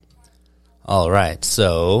All right,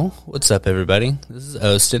 so what's up, everybody? This is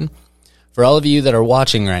Austin. For all of you that are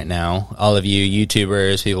watching right now, all of you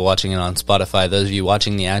YouTubers, people watching it on Spotify, those of you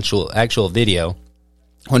watching the actual video,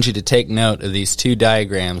 I want you to take note of these two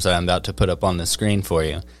diagrams that I'm about to put up on the screen for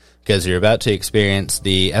you, because you're about to experience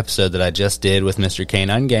the episode that I just did with Mr.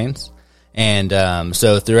 Canine Gaines. And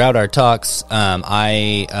so throughout our talks,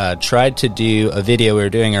 I tried to do a video. We were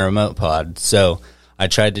doing a remote pod, so I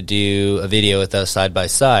tried to do a video with us side by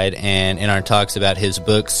side, and in our talks about his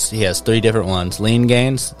books, he has three different ones: Lean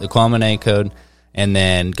Gains, the Quamanel Code, and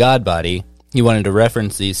then God Body. He wanted to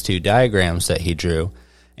reference these two diagrams that he drew,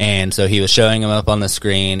 and so he was showing them up on the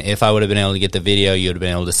screen. If I would have been able to get the video, you would have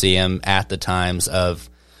been able to see him at the times of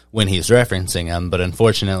when he's referencing them, but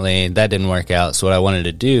unfortunately, that didn't work out. So what I wanted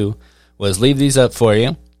to do was leave these up for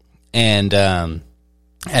you, and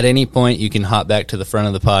at any point, you can hop back to the front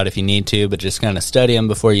of the pod if you need to, but just kind of study them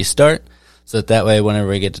before you start, so that way, whenever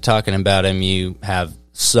we get to talking about them, you have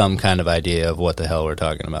some kind of idea of what the hell we're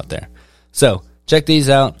talking about there. So, check these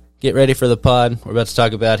out. Get ready for the pod. We're about to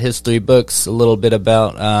talk about his three books, a little bit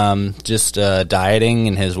about just dieting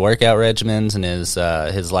and his workout regimens and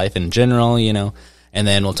his life in general, you know, and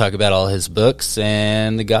then we'll talk about all his books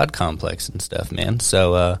and the God complex and stuff, man.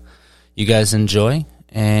 So, you guys enjoy,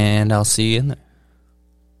 and I'll see you in there.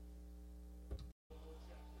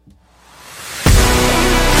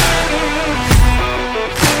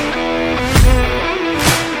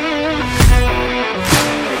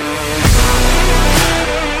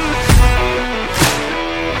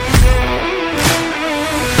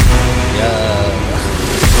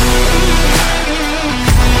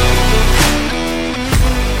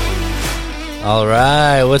 All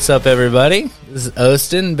right, what's up, everybody? This is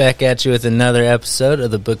Austin, back at you with another episode of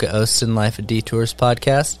the Book of Austin Life of Detours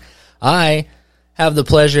podcast. I have the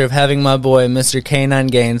pleasure of having my boy, Mr. Canine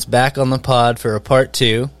Gaines, back on the pod for a part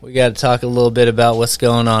two. We got to talk a little bit about what's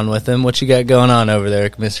going on with him. What you got going on over there,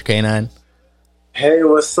 Mr. Canine? Hey,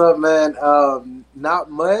 what's up, man? Not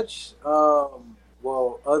much.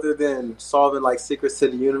 Well, other than solving like secrets to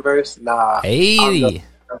the universe. Nah. Hey.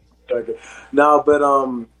 No, but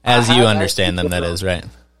as you understand them, that is, right?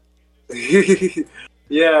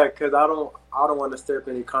 Yeah, because I don't want to stir up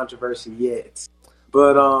any controversy yet.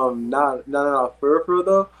 But no, for real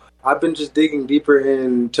though, I've been just digging deeper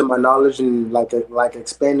into my knowledge and like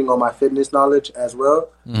expanding on my fitness knowledge as well,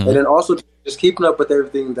 and then also just keeping up with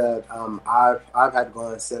everything that I've had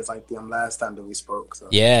going since like the last time that we spoke. So.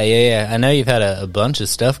 Yeah. I know you've had a bunch of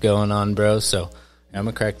stuff going on, bro. So I'm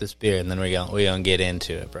gonna crack this beer and then we're gonna get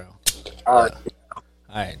into it, bro. All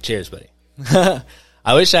right, cheers, buddy.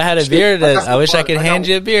 I wish I had a beer. I wish I could hand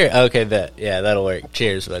you a beer. Okay, bet. Yeah, that'll work.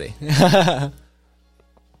 Cheers, buddy. Yeah,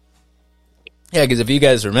 because if you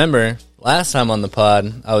guys remember, last time on the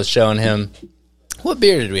pod, I was showing him, what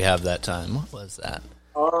beer did we have that time? What was that?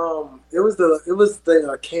 It was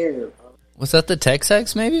the can. Was that the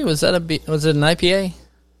Texas? Maybe was it an IPA?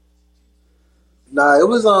 Nah, it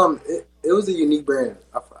was a unique brand.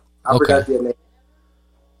 I forgot the name.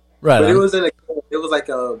 Right, but it was like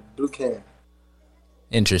a blue can.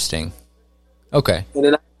 Interesting. Okay. And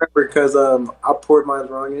then I remember because I poured mine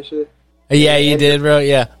wrong and shit. Yeah, you did, bro.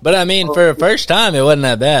 Yeah, but I mean, for the first time, it wasn't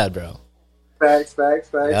that bad, bro. Facts.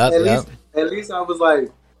 Yep, at least I was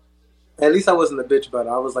like, at least I wasn't a bitch about it.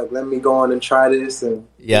 I was like, let me go on and try this, and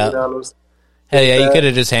yeah. Hell yeah, you could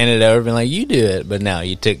have just handed it over and been like, you do it, but no,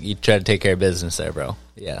 you tried to take care of business there, bro.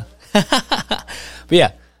 Yeah. But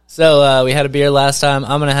yeah. So, we had a beer last time.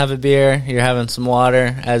 I'm going to have a beer. You're having some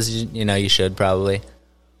water, as you know, you should probably.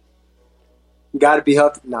 Got to be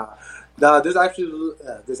healthy. Nah, there's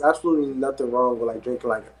absolutely nothing wrong with, like, drinking,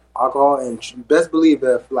 like, alcohol. And best believe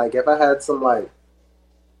if I had some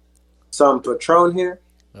Patron here.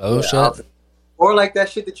 Oh, yeah, shit. Or, like, that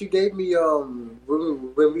shit that you gave me when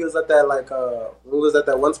we was at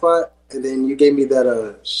that one spot, and then you gave me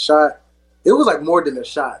that shot. It was, like, more than a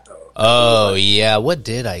shot, though. Oh, yeah. What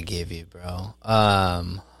did I give you, bro?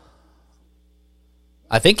 I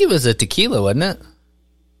think it was a tequila, wasn't it?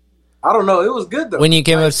 I don't know. It was good, though. When you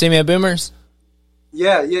came up to see me at Boomers?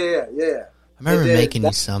 Yeah. I remember making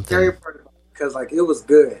you something. Because, like, it was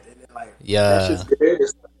good. And then, like, yeah. That shit's good.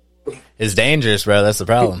 It's dangerous, bro. That's the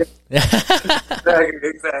problem.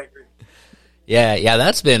 Exactly. Yeah,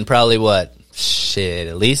 that's been probably, at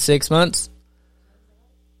least 6 months?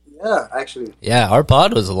 Yeah, actually. Yeah, our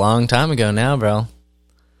pod was a long time ago now, bro.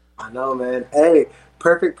 I know, man. Hey,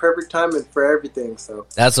 perfect timing for everything. So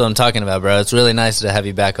that's what I'm talking about, bro. It's really nice to have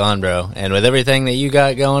you back on, bro. And with everything that you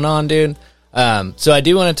got going on, dude. So I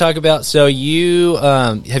do want to talk about. So you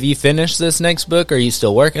have you finished this next book? Or are you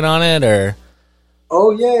still working on it, or?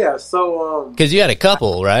 Oh yeah. So because you had a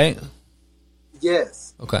couple, right?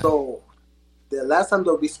 Yes. Okay. So the last time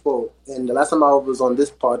that we spoke, and the last time I was on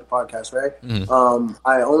this podcast, right?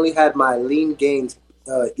 I only had my Lean Gains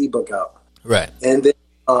ebook out, Right. and then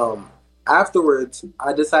afterwards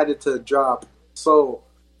I decided to drop. So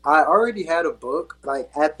I already had a book. Like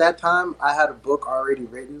at that time, I had a book already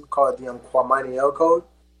written called the Quamanel Code,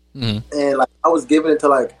 and like I was giving it to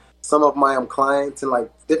like some of my clients and like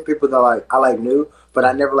different people that like I like knew, but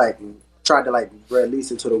I never like tried to like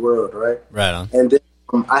release it to the world, right? Right on. And then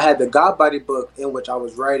I had the God Body book in which I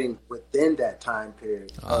was writing within that time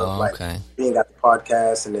period of like being at the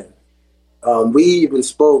podcast, and then we even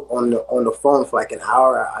spoke on the phone for like an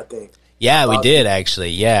hour, I think. Yeah, we did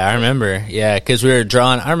actually. Yeah, I remember. Yeah, because we were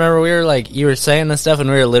drawing. I remember we were like, you were saying this stuff, and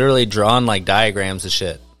we were literally drawing like diagrams of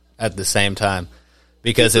shit at the same time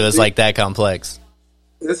because it was like that complex.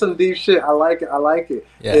 It's some deep shit. I like it.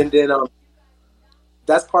 Yeah. And then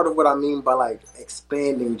that's part of what I mean by like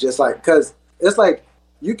expanding, just like, because it's like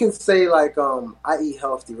you can say like I eat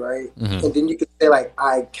healthy, right? And then you can say like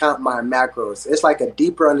I count my macros. It's like a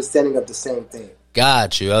deeper understanding of the same thing.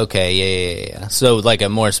 Got you. Okay. Yeah. So like a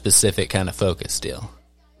more specific kind of focus deal.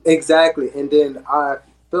 Exactly. And then I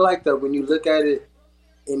feel like that when you look at it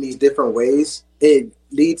in these different ways, it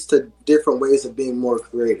leads to different ways of being more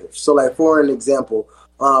creative. So like for an example,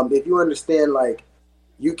 if you understand like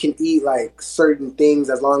you can eat like certain things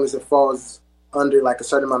as long as it falls under like a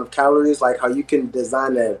certain amount of calories, like how you can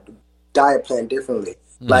design a diet plan differently.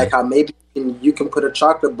 Like how maybe you can put a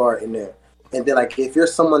chocolate bar in there. And then, like, if you're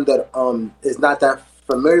someone that is not that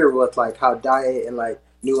familiar with like how diet and like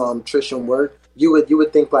new nutrition work, you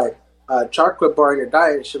would think like a chocolate bar in your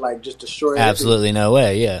diet should like just destroy everything. Absolutely no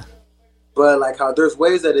way, yeah. But like how there's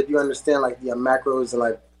ways that if you understand like the macros and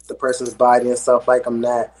like the person's body and stuff like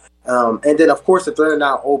that, and then of course if they're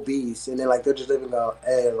not obese and then like they're just living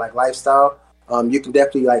a like lifestyle, you can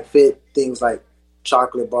definitely like fit things like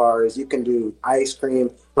chocolate bars. You can do ice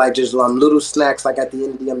cream, like just little snacks like at the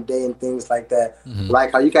end of the day and things like that.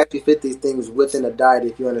 Like how you can actually fit these things within a diet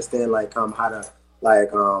if you understand like how to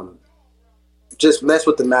like just mess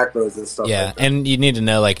with the macros and stuff. Yeah, like that. And you need to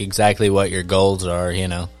know like exactly what your goals are, you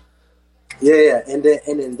know. Yeah, and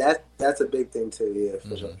then that's a big thing too. Yeah,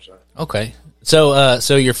 for sure. Okay, so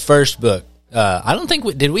your first book, I don't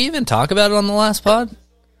think did we even talk about it on the last pod?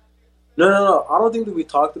 No. I don't think that we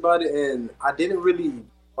talked about it, and I didn't really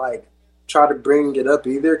like try to bring it up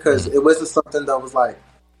either because it wasn't something that was like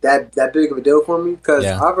that big of a deal for me. Because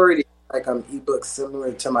I've already like ebooks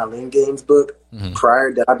similar to my Lean Gains book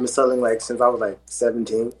prior that I've been selling like since I was like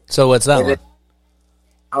 17. So what's that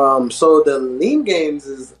one? So the Lean Gains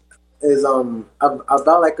is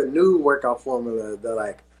about like a new workout formula that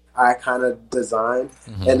like I kind of designed,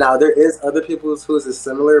 and now there is other people's whose is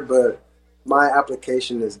similar, but my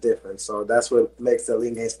application is different, so that's what makes the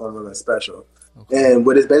Lean Gains formula special. Okay. And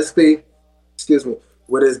what it's basically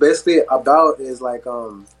about is like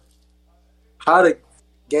how to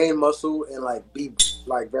gain muscle and like be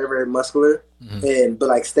like very, very muscular but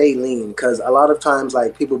like stay lean, because a lot of times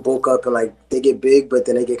like people bulk up and like they get big but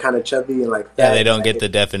then they get kind of chubby and like fat. Yeah, they don't get the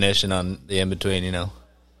definition on the in between, you know.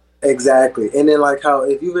 Exactly. And then like how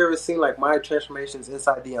if you've ever seen like my transformations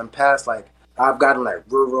inside the past, like I've gotten like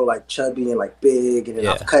real like chubby and like big, and then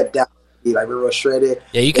I've cut down, be like real shredded.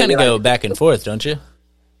 Yeah, you kind of go like, back and forth, don't you?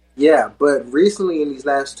 Yeah, but recently in these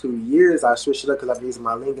last 2 years, I switched it up because I've used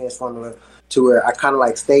my Lean Gains formula to where I kind of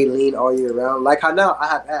like stay lean all year round. Like how now I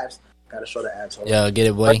have abs. Gotta show the abs. Yeah, get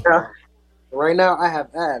it, boy. Right now I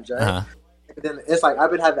have abs, right? And then it's like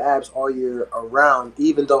I've been having abs all year around,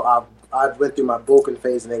 even though I've went through my bulking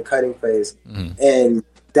phase and then cutting phase, and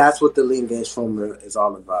that's what the Lean Gains formula is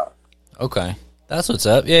all about. Okay. That's what's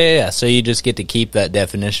up. Yeah. So you just get to keep that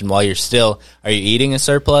definition while you're still... Are you eating a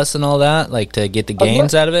surplus and all that? Like to get the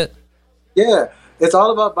gains out of it? Yeah. It's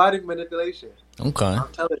all about body manipulation. Okay.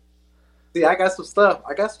 I'm telling you. See, I got some stuff.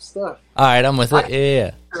 All right, I'm with it.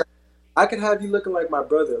 Yeah. I could have you looking like my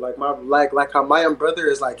brother. Like my like how my brother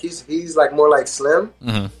is like he's like more like slim.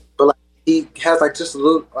 But like he has like just a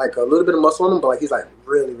little bit of muscle on him, but like he's like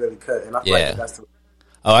really, really cut. And I feel like that's the...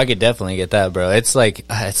 Oh, I could definitely get that, bro. It's like,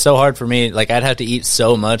 it's so hard for me. Like, I'd have to eat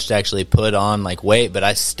so much to actually put on, like, weight, but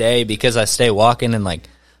I stay walking and, like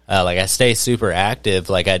I stay super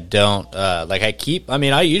active. Like, I don't,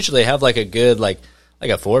 I usually have, like, a good, like a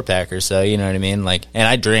 4-pack or so, you know what I mean? Like, and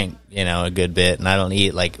I drink, you know, a good bit, and I don't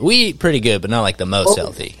eat, like, we eat pretty good, but not, like, the most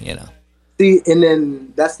healthy, you know? See, and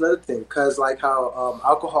then that's another thing, because, like, how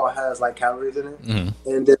alcohol has, like, calories in it,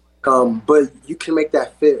 and then, but you can make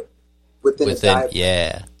that fit within diet.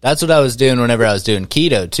 Yeah, that's what I was doing whenever I was doing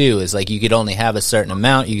keto too, is like you could only have a certain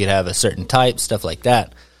amount, you could have a certain type, stuff like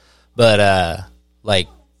that. But like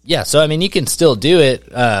Yeah, so I mean, you can still do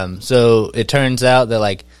it. So it turns out that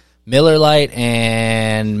like Miller Lite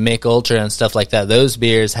and Mick Ultra and stuff like that, those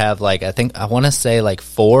beers have like, I want to say like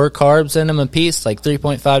 4 carbs in them a piece, like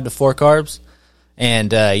 3.5 to 4 carbs.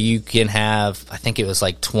 And you can have, I think it was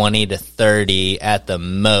like 20 to 30 at the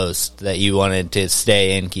most that you wanted to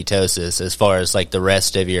stay in ketosis as far as like the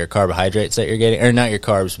rest of your carbohydrates that you're getting, or not your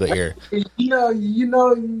carbs, but your... You know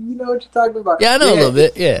what you're talking about. Yeah, I know a little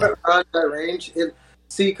bit, yeah. Around that range.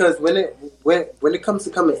 See, because when it comes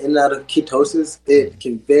to coming in and out of ketosis, it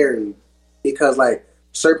can vary because like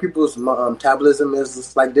certain people's metabolism is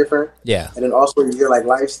just like different. Yeah. And then also your like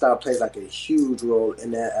lifestyle plays like a huge role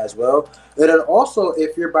in that as well. And then also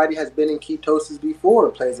if your body has been in ketosis before,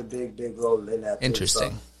 it plays a big role in that too.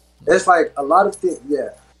 Interesting. So it's like a lot of things. Yeah,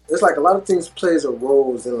 it's like a lot of things plays a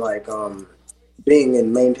roles in like being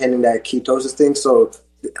and maintaining that ketosis thing. So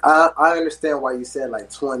I understand why you said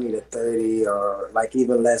like 20 to 30 or like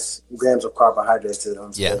even less grams of carbohydrates.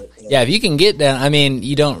 Yeah. If you can get down,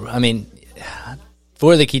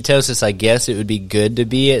 for the ketosis, I guess it would be good to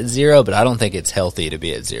be at 0, but I don't think it's healthy to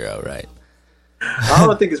be at 0, right? I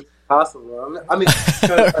don't think it's possible.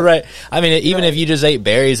 Right. I mean, even if you just ate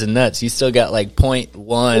berries and nuts, you still got like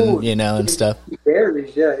 0.1, and stuff.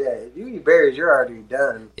 Berries, yeah. If you eat berries, you're already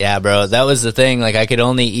done. Yeah, bro. That was the thing. Like, I could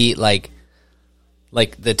only eat like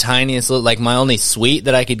the tiniest, like my only sweet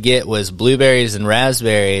that I could get was blueberries and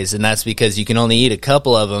raspberries, and that's because you can only eat a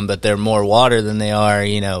couple of them, but they're more water than they are,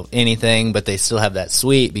 anything, but they still have that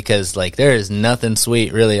sweet because like there is nothing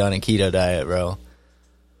sweet really on a keto diet, bro.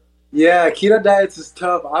 Yeah, keto diets is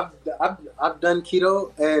tough. I've done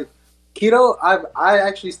keto, and keto I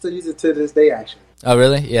actually still use it to this day actually. Oh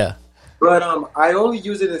really? Yeah. But I only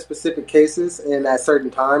use it in specific cases and at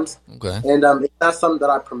certain times. Okay. And it's not something that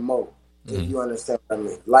I promote. If you understand what I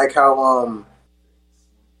mean. Like how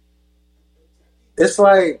it's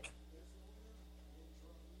like,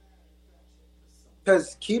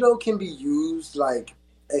 because keto can be used like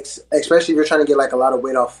especially if you're trying to get like a lot of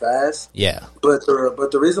weight off fast. Yeah. But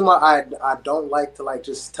the reason why I don't like to like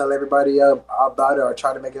just tell everybody about it or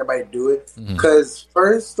try to make everybody do it, because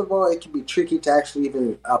first of all, it can be tricky to actually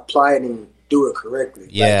even apply it and do it correctly.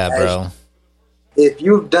 Yeah, like, bro. If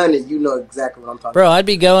you've done it, you know exactly what I'm talking about. Bro, I'd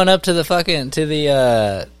be going up to the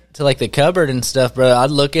to like the cupboard and stuff, bro.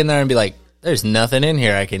 I'd look in there and be like, there's nothing in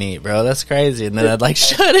here I can eat, bro. That's crazy. And then I'd like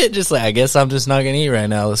shut it, just like, I guess I'm just not going to eat right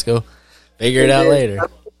now. Let's go figure it out later.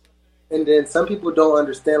 And then some people don't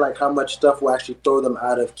understand like how much stuff will actually throw them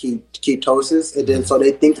out of ketosis. And then so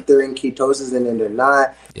they think that they're in ketosis and then they're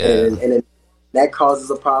not. Yeah. And then that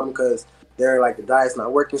causes a problem because they're like the diet's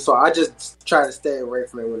not working. So I just try to stay away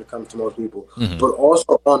from it when it comes to most people. But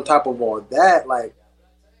also on top of all that, like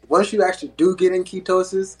once you actually do get in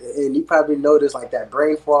ketosis, and you probably notice like that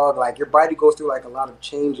brain fog, like your body goes through like a lot of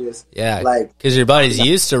changes. Yeah, like because your body's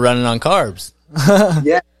used to running on carbs.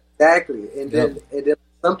 Yeah, exactly. And then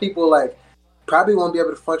some people like probably won't be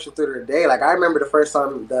able to function through their day. Like I remember the first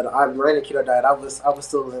time that I ran a keto diet, I was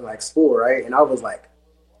still in like school, right? And I was like,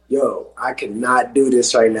 yo, I cannot do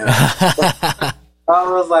this right now. I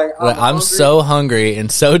was like, I'm so hungry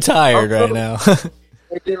and so tired right now.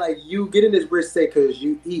 And then like you get in this weird state because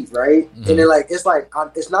you eat, right? And then like it's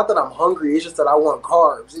not that I'm hungry, it's just that I want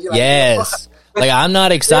carbs. Like, yes. Like I'm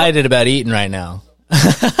not excited about eating right now.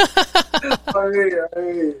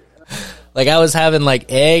 Like I was having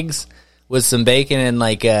like eggs with some bacon and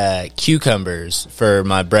like cucumbers for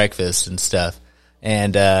my breakfast and stuff.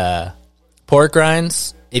 And pork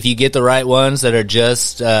rinds, if you get the right ones that are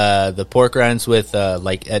just the pork rinds with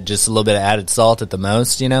just a little bit of added salt at the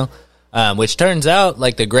most, which turns out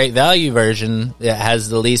like the Great Value version, it has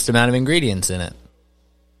the least amount of ingredients in it.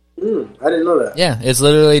 I didn't know that. Yeah, it's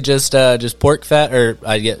literally just pork fat, or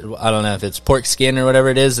I don't know if it's pork skin or whatever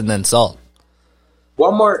it is, and then salt.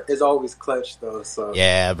 Walmart is always clutch though, so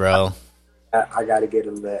yeah, bro. I gotta get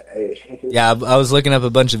them that. Hey. Yeah, I was looking up a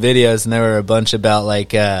bunch of videos, and there were a bunch about like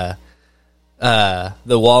the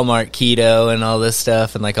Walmart keto and all this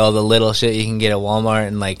stuff, and like all the little shit you can get at Walmart,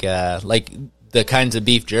 and like the kinds of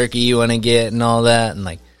beef jerky you want to get, and all that, and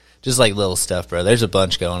like just like little stuff, bro. There's a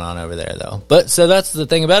bunch going on over there, though. But so that's the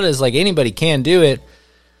thing about it, is like anybody can do it,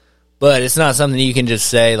 but it's not something you can just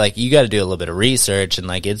say. Like you got to do a little bit of research, and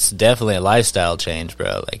like it's definitely a lifestyle change,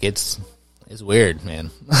 bro. Like it's weird,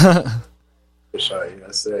 man. Yes.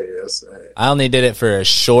 I only did it for a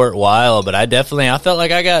short while, but I felt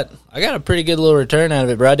like I got a pretty good little return out of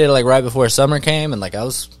it, bro. I did it like right before summer came, and like I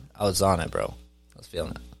was on it, bro. I was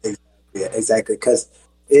feeling it. Yeah, exactly. Because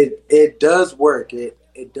it does work.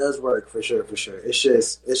 It does work for sure. It's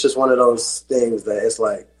just one of those things that it's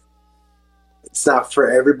like it's not for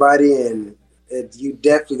everybody, and you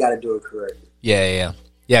definitely got to do it correctly. Yeah.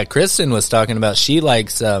 Kristen was talking about she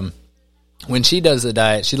likes when she does a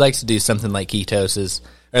diet, she likes to do something like ketosis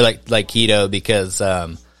or like keto because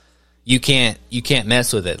you can't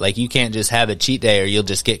mess with it. Like you can't just have a cheat day or you'll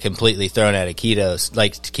just get completely thrown out of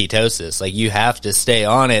ketosis. Like you have to stay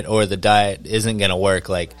on it or the diet isn't going to work.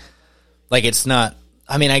 Like it's not.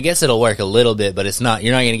 I mean, I guess it'll work a little bit, but it's not.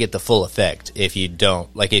 You're not going to get the full effect if you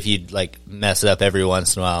don't. Like if you mess it up every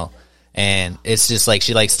once in a while. And it's just like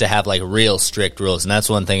she likes to have like real strict rules, and that's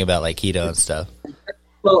one thing about like keto and stuff.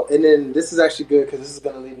 Well, and then this is actually good because this is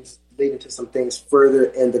going to lead into some things further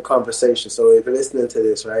in the conversation. So if you're listening to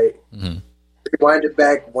this, right, rewind it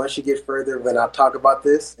back once you get further when I talk about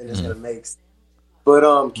this, and it's going to make sense.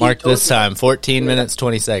 But mark this time, 14 minutes,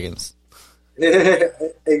 20 seconds.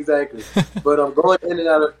 Exactly. But going in and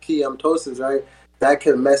out of ketosis, right, that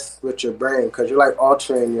can mess with your brain because you're like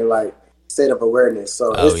altering your like state of awareness.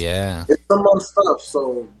 So it's some more stuff.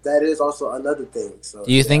 So that is also another thing. So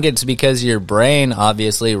do you think it's because your brain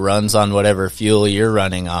obviously runs on whatever fuel you're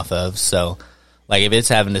running off of? So like if it's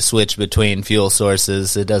having to switch between fuel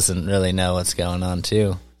sources, it doesn't really know what's going on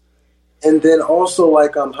too. And then also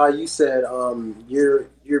like how you said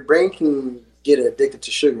your brain can get addicted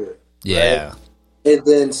to sugar. Yeah. Right? And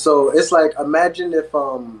then so it's like imagine if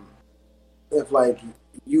like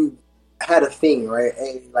you had a thing, right?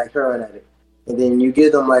 Like heroin addict, and then you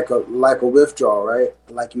give them like a withdrawal, right?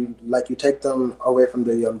 Like you take them away from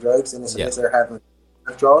the drugs, and it's they're having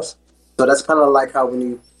withdrawals. So that's kind of like how when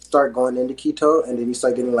you start going into keto, and then you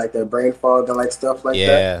start getting like that brain fog and like stuff like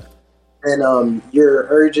that. And your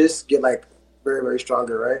urges get like very very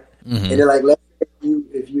stronger, right? And then like let's say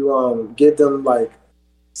if you give them like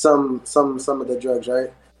some of the drugs,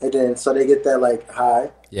 right? And then so they get that like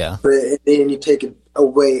high. Yeah. But then you take it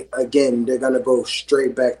away again, they're gonna go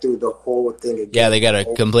straight back through the whole thing again. Yeah, they gotta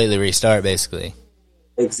completely restart basically.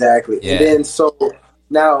 Exactly. Yeah. And then so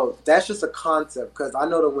now that's just a concept because I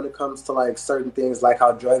know that when it comes to like certain things like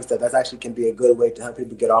how drugs that actually can be a good way to help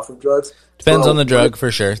people get off of drugs. Depends on the drug for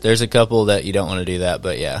sure. There's a couple that you don't want to do that,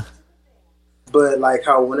 but yeah. But like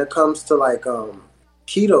how when it comes to like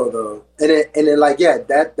keto though, and then like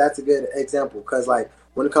that's a good example because like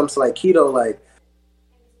when it comes to like keto, like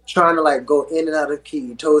trying to like go in and out of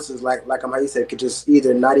ketosis, like how you said, could just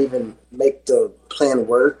either not even make the plan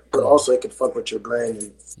work, but also it could fuck with your brain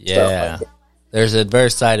and stuff like that. There's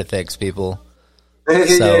adverse side effects, people.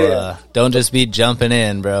 So don't just be jumping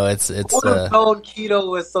in, bro. It's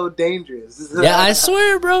keto was so dangerous. Yeah, I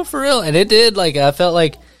swear, bro, for real. And it did. Like I felt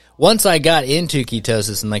like once I got into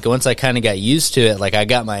ketosis and like once I kind of got used to it, like I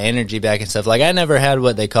got my energy back and stuff. Like I never had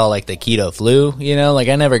what they call like the keto flu, you know. Like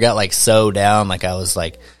I never got like so down, like I was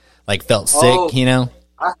like felt sick, you know.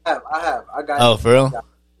 I have. I got. Oh, for real?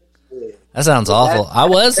 Yeah. That sounds awful. I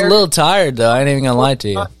was a little tired though. I ain't even gonna lie to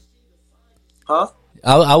you. Huh?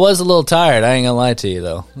 I was a little tired. I ain't gonna lie to you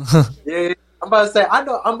though. Yeah, I'm about to say. I'm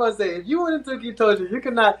about to say if you went into ketosis, you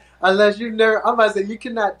cannot unless you never. I'm about to say you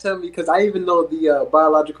cannot tell me because I even know the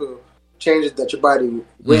biological changes that your body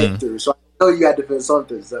went through. So I know you had to feel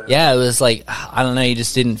something. So. Yeah, it was like I don't know. You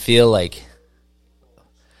just didn't feel like.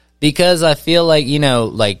 Because I feel like, you know,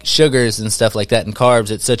 like sugars and stuff like that and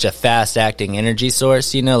carbs, it's such a fast-acting energy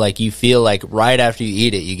source, you know, like you feel like right after you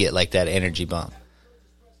eat it, you get like that energy bump.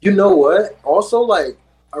 You know what? Also, like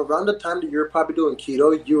around the time that you were probably doing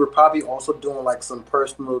keto, you were probably also doing like some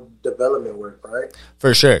personal development work, right?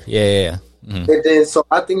 For sure. Yeah. Mm-hmm. And then, so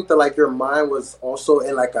I think that like your mind was also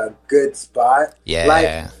in like a good spot. Yeah.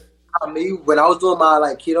 Like me, when I was doing my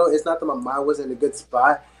like keto, it's not that my mind was in a good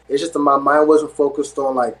spot. It's just that my mind wasn't focused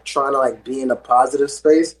on like trying to like be in a positive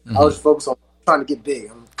space. I was focused on trying to get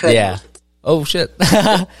big. Yeah. Oh shit,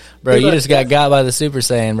 bro! You just got by the Super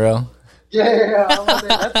Saiyan, bro. Yeah,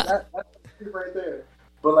 that's right there.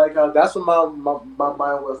 But like that's what my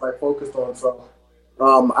mind was like focused on. So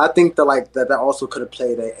I think that like that also could have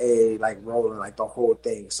played a like role in like the whole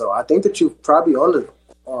thing. So I think that you probably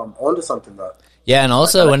onto something though. Yeah, and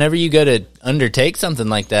also whenever you go to undertake something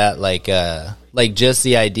like that, like just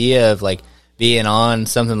the idea of like being on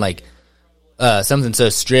something like something so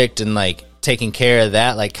strict and like taking care of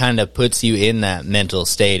that, like kind of puts you in that mental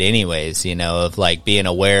state anyways, you know, of like being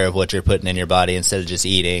aware of what you're putting in your body instead of just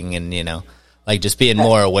eating, and you know, like just being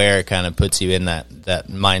more aware kind of puts you in that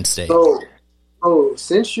mind state. So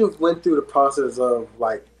since you've went through the process of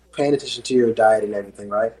like paying attention to your diet and everything,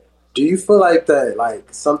 right? Do you feel like that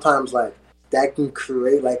like sometimes like that can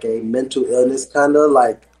create like a mental illness kind of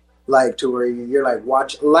like to where you're like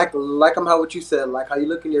watch like how what you said, like how you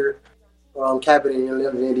look in your cabinet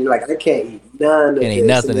and you're like, I can't eat none of this. Can't eat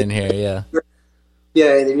nothing in here, yeah.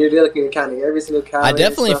 Yeah, and then you're looking at counting every single calorie. I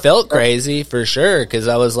definitely felt crazy for sure because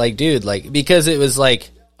I was like, dude, like, because it was like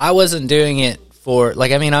I wasn't doing it for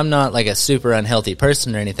like, I mean, I'm not like a super unhealthy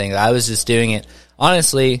person or anything. I was just doing it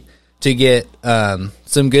honestly to get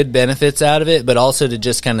some good benefits out of it, but also to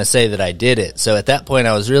just kind of say that I did it. So at that point,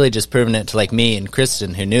 I was really just proving it to like me and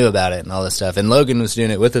Kristen, who knew about it and all this stuff, and Logan was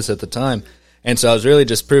doing it with us at the time, and so I was really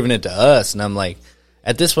just proving it to us. And I'm like,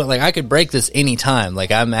 at this point, like, I could break this anytime.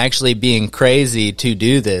 Like, I'm actually being crazy to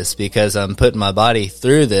do this because I'm putting my body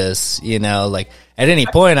through this, you know, like, at any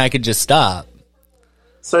point I could just stop.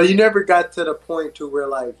 So you never got to the point to where,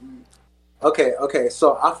 like, okay,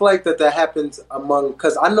 so I feel like that happens among,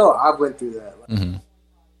 because I know I went through that. Like,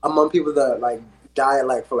 among people that, like, diet,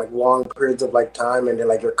 like, for, like, long periods of, like, time, and then,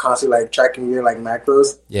 like, you're constantly, like, tracking your, like,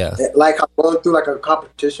 macros. Yeah. Like, I'm going through, like, a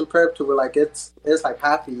competition prep to where, like, it's like,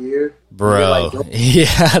 half a year. Bro. Like,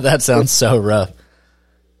 yeah, that sounds so rough.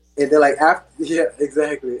 And then, like, after, yeah,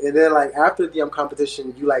 exactly. And then, like, after the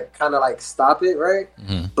competition, you, like, kind of, like, stop it, right?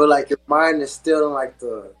 But, like, your mind is still in, like,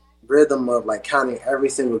 the rhythm of, like, counting every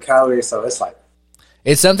single calorie. So it's, like,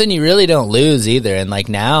 it's something you really don't lose either. And, like,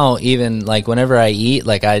 now, even, like, whenever I eat,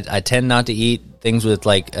 like, I tend not to eat things with,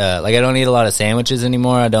 like, I don't eat a lot of sandwiches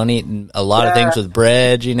anymore. I don't eat a lot of things with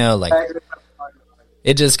bread, you know, like,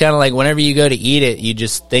 it just kind of, like, whenever you go to eat it, you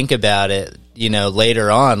just think about it, you know, later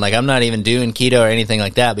on. Like, I'm not even doing keto or anything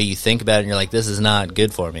like that, but you think about it and you're like, this is not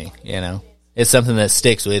good for me, you know? It's something that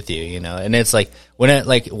sticks with you, you know? And it's like,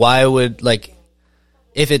 why would, like,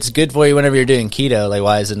 if it's good for you whenever you're doing keto, like,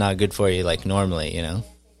 why is it not good for you, like, normally, you know?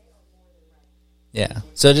 Yeah.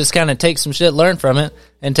 So just kind of take some shit, learn from it,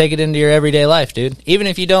 and take it into your everyday life, dude. Even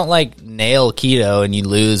if you don't, like, nail keto and you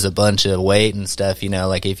lose a bunch of weight and stuff, you know,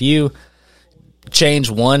 like, if you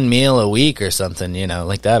change one meal a week or something, you know,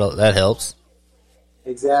 like, that helps.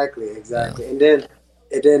 Exactly. Yeah. And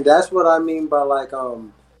then that's what I mean by, like,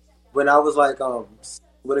 when I was, like,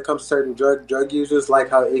 when it comes to certain drug users, like,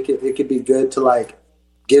 how it could be good to, like,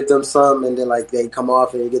 give them some, and then, like, they come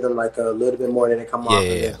off, and you give them, like, a little bit more, and then they come off,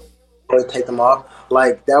 and then take them off.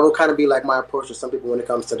 Like, that would kind of be, like, my approach to some people when it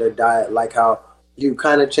comes to their diet, like how you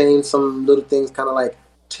kind of change some little things, kind of, like,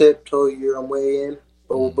 tiptoe your way in.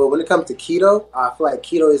 But when it comes to keto, I feel like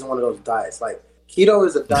keto isn't one of those diets. Like, keto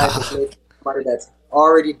is a diet that's made for somebody that's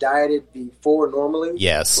already dieted before normally.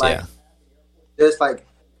 Yes, like, yeah. Just, like,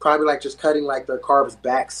 probably, like, just cutting, like, their carbs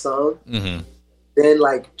back some. Mm-hmm. Then,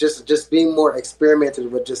 like, just being more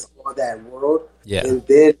experimented with just all that world. Yeah. And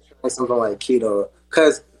then trying something like keto.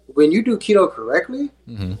 Because when you do keto correctly,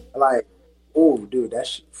 like, oh, dude, that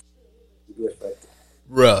shit be effective.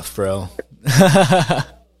 Rough, bro.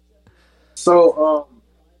 So,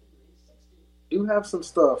 do have some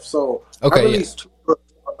stuff. So, okay, I released 2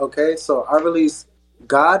 books. Okay, so I released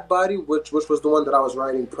God Body, which was the one that I was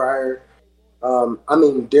writing prior.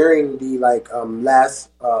 During the, like, last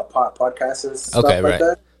podcasts and stuff like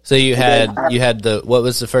that. So you had the, what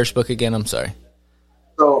was the first book again? I'm sorry.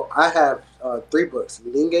 So I have 3 books.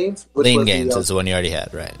 Lean Gains. Lean Gains is the one you already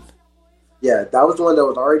had, right? Yeah, that was the one that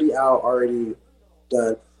was already out, already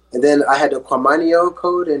done. And then I had the Quamanel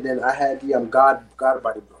Code, and then I had the God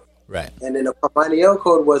Body book. Right. And then the Quamanel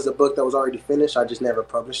Code was a book that was already finished. I just never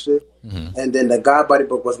published it. And then the God Body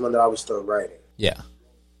book was one that I was still writing. Yeah.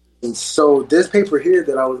 And so this paper here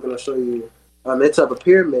that I was going to show you, it's of a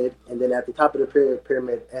pyramid, and then at the top of the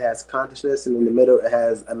pyramid it has consciousness, and in the middle it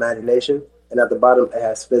has imagination, and at the bottom it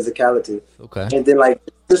has physicality. Okay. And then, like,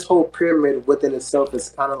 this whole pyramid within itself is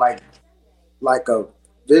kind of like a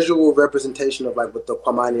visual representation of, like, what the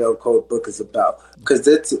Quamanel Code book is about, because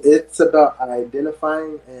it's about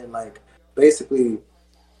identifying and, like, basically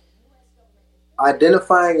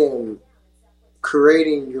identifying and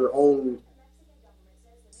creating your own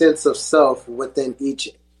sense of self within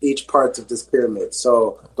each parts of this pyramid.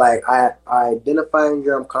 So, like, I identifying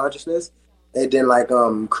your consciousness, and then, like,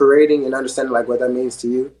 creating and understanding, like, what that means to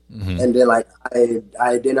you, and then, like,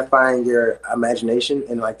 identifying your imagination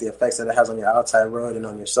and, like, the effects that it has on your outside world and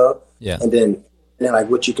on yourself. Yeah. And then like,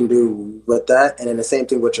 what you can do with that, and then the same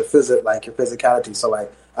thing with your your physicality. So,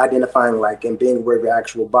 like, identifying, like, and being aware of your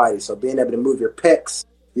actual body. So being able to move your pecs,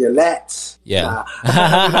 your lats. Yeah.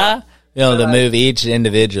 To move each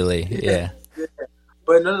individually. Yeah.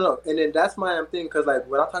 But no. And then that's my thing, because, like,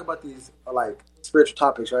 when I talk about these, like, spiritual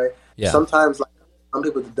topics, right? Yeah. Sometimes, like, some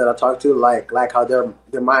people that I talk to, like how their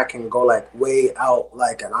mind can go, like, way out,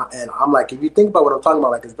 like, and I'm like, if you think about what I'm talking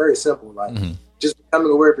about, like, it's very simple, like, just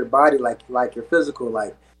becoming aware of your body, like your physical,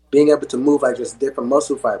 like, being able to move, like, just different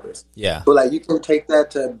muscle fibers. Yeah. But, like, you can take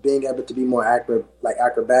that to being able to be more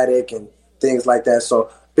acrobatic and things like that. So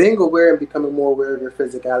being aware and becoming more aware of your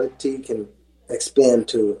physicality expand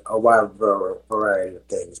to a wide variety of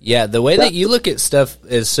things. Yeah, the way that you look at stuff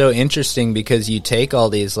is so interesting because you take all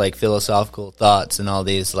these like philosophical thoughts and all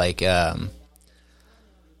these like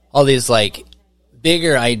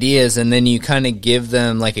bigger ideas, and then you kind of give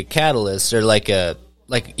them like a catalyst or like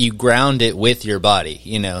you ground it with your body,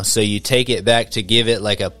 you know. So you take it back to give it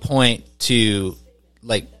like a point to,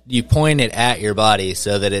 like, you point it at your body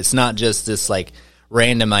so that it's not just this like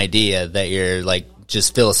random idea that you're like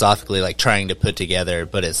just philosophically like trying to put together,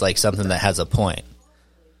 but it's like something that has a point.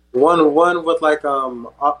 One with like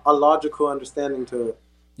a logical understanding to it.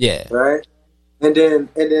 Yeah. Right. And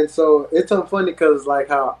then so it's so funny because like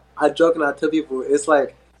how I joke and I tell people, it's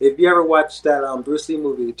like if you ever watched that Bruce Lee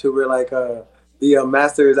movie too, where like the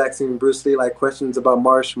master is asking Bruce Lee like questions about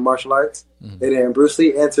martial arts, and then Bruce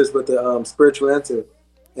Lee answers with the spiritual answer,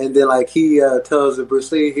 and then like he tells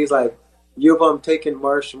Bruce Lee, he's like, "You've taken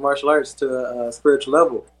martial arts to a spiritual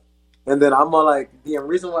level," and then I'm all like, the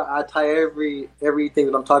reason why I tie everything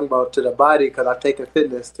that I'm talking about to the body because I've taken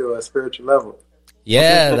fitness to a spiritual level.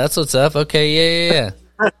 Yeah, that's what's up. Okay, yeah.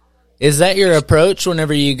 Is that your approach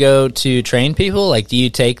whenever you go to train people? Like, do you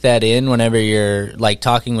take that in whenever you're like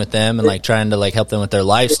talking with them and like trying to like help them with their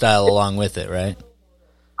lifestyle along with it, right?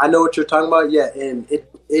 I know what you're talking about. Yeah, and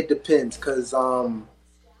it depends because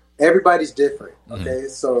everybody's different. Okay,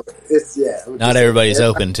 so it's not everybody's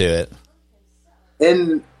open to it.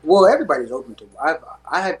 And well, everybody's open to it.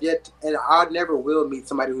 I have yet, and I never will meet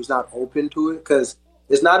somebody who's not open to it because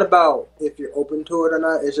it's not about if you're open to it or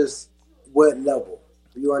not. It's just what level.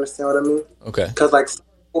 You understand what I mean? Okay. Because like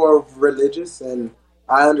people are religious, and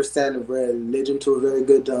I understand religion to a very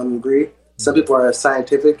good degree. Some people are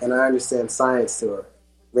scientific, and I understand science to a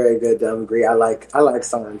very good degree. I like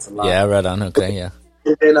science a lot. Yeah, right on. Okay, yeah.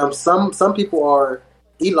 And some people are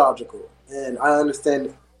illogical, and I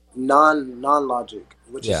understand non-logic,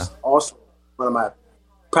 which is also one of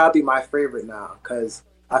probably my favorite now because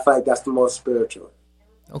I feel like that's the most spiritual.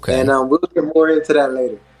 Okay. And we'll get more into that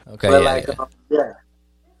later. Okay. But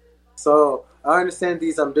so I understand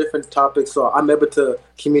these different topics, so I'm able to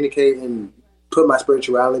communicate and put my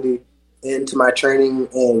spirituality into my training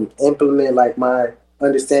and implement like my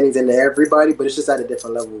understandings into everybody, but it's just at a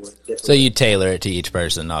different level. So you tailor it to each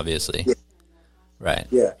person, obviously. Yeah. Right.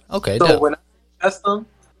 Yeah. Okay. So when I custom,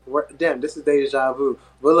 damn, this is deja vu.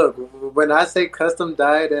 But look, when I say custom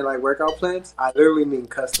diet and like workout plans, I literally mean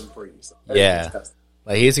custom for you. So custom.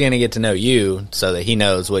 Like he's gonna get to know you so that he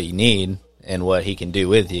knows what you need and what he can do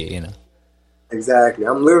with you, you know. Exactly.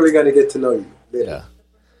 I'm literally going to get to know you. Yeah.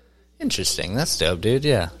 Interesting. That's dope, dude.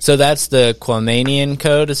 Yeah. So that's the Quamanel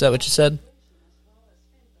Code. Is that what you said?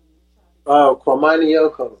 Oh,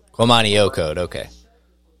 Quamanel Code. Quamanel Code. Okay.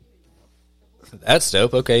 That's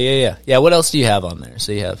dope. Okay. Yeah. Yeah. What else do you have on there?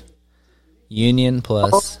 So you have Union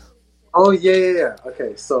plus. Oh yeah.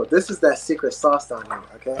 Okay. So this is that secret sauce down here.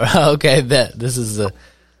 Okay. Okay. Bet. This is the.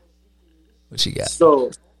 What you got? So.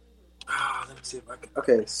 Let me see if I can.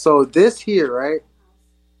 Okay, so this here, right?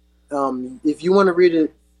 If you want to read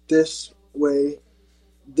it this way,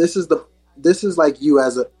 this is like you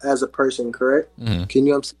as a person, correct? Mm-hmm. Can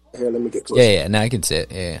you here? Let me get closer. Yeah. Now I can see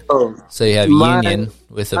it. Yeah. So you have union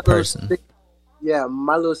with a person.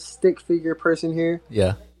 My little stick figure person here.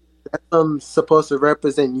 Yeah. That's supposed to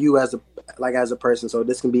represent you as a person. So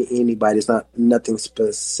this can be anybody. It's not nothing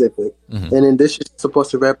specific. Mm-hmm. And then this is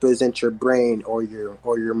supposed to represent your brain or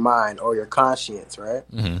your mind or your conscience, right?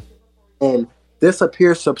 Mm-hmm. And this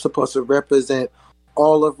appears supposed to represent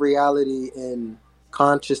all of reality and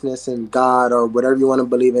consciousness and God or whatever you want to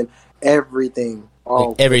believe in. Everything.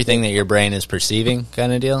 Like everything that your brain is perceiving,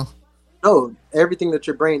 kind of deal. No, everything that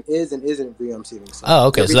your brain is and isn't receiving. So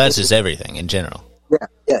okay. So that's just everything in general.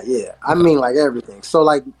 Yeah. I mean, like everything. So,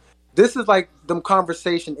 like, this is like them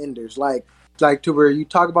conversation enders, like to where you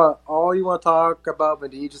talk about all you want to talk about,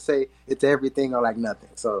 but then you just say it's everything or like nothing.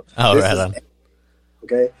 So, right on.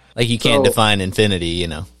 Okay. Like you can't define infinity, you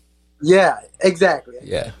know. Yeah, exactly.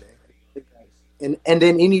 Yeah. And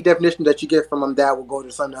then any definition that you get from them that will go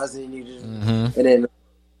to something else, and you just and then.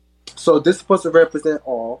 So this is supposed to represent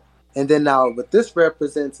all, and then now what this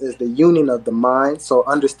represents is the union of the mind. So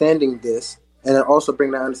understanding this. And then also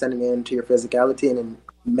bring that understanding into your physicality and then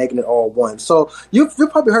making it all one. So you've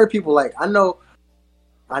probably heard people like I know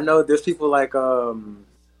there's people like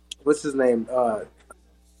what's his name?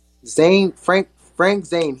 Frank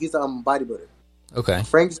Zane. He's a bodybuilder. Okay.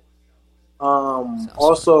 Frank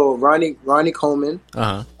also Ronnie Coleman.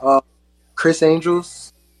 Chris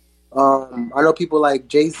Angels. I know people like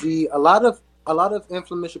Jay-Z, a lot of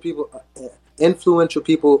influential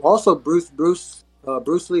people. Also Bruce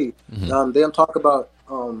Lee. Mm-hmm. They don't talk about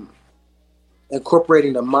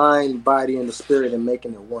incorporating the mind, body, and the spirit and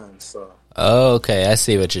making it one. So. Oh, okay. I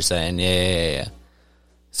see what you're saying. Yeah.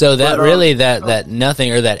 So that really, that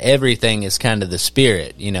nothing or that everything is kind of the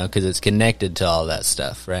spirit, you know, because it's connected to all that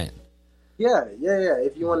stuff, right? Yeah.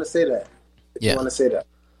 If you want to say that. You want to say that.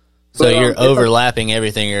 So you're overlapping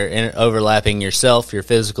everything. You're overlapping yourself, your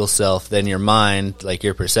physical self, then your mind, like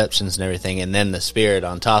your perceptions and everything, and then the spirit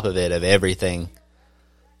on top of it of everything.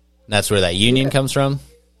 That's where that union comes from?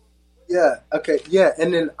 Yeah, okay, yeah.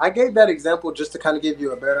 And then I gave that example just to kind of give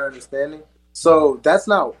you a better understanding. So that's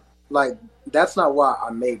not why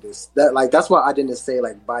I made this. That's why I didn't say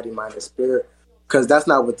like body, mind, and spirit, because that's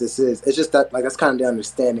not what this is. It's just that like that's kind of the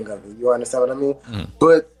understanding of it. You understand what I mean? Mm.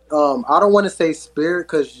 But I don't want to say spirit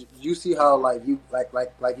because you see how like you like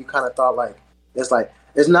you kind of thought like it's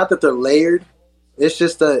not that they're layered. It's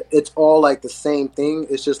just that it's all like the same thing.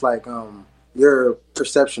 It's just like your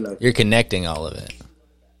perception of it. You're connecting all of it.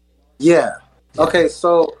 Yeah. Okay,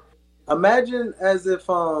 so imagine as if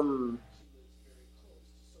you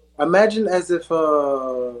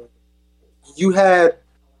had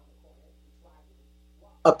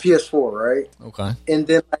a PS4, right? Okay. And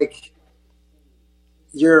then like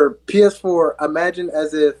your PS4, imagine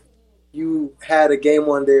as if you had a game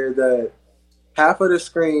on there that half of the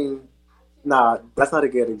screen. Nah, that's not a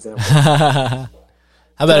good example. How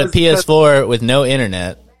about a PS4 with no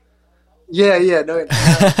internet? Yeah, no.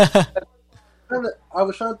 I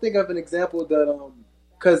was trying to think of an example that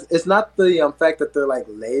because it's not the fact that they're like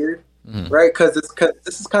layered, right? Because this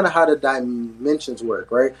is kind of how the dimensions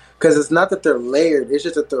work, right? Because it's not that they're layered; it's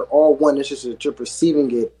just that they're all one. It's just that you're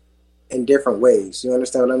perceiving it in different ways. You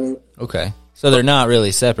understand what I mean? Okay, so they're not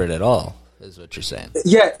really separate at all, is what you're saying?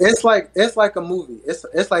 Yeah, it's like a movie.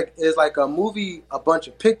 It's like a movie, a bunch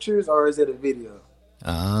of pictures, or is it a video?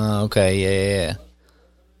 Ah, okay, yeah.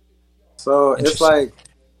 So it's like,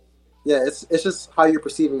 yeah, it's just how you're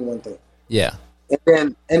perceiving one thing. Yeah.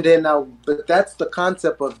 And then now, but that's the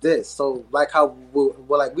concept of this. So like how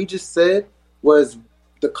like we just said was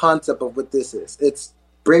the concept of what this is. It's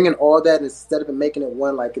bringing all that instead of making it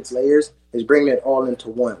one like it's layers. It's bringing it all into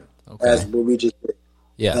one. Okay. As what we just did.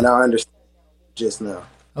 Yeah. And I understand just now.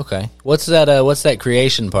 Okay. What's that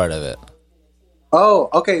creation part of it? Oh,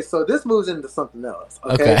 okay. So this moves into something else.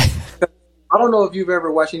 Okay. I don't know if you've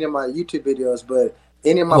ever watched any of my YouTube videos, but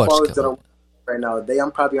any of my followers that are right now,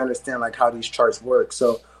 I'm probably understand like how these charts work.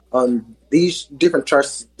 So these different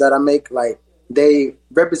charts that I make, like they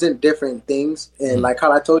represent different things, and like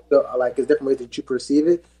how I told you, like it's different ways that you perceive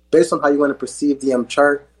it. Based on how you want to perceive the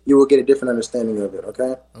chart, you will get a different understanding of it.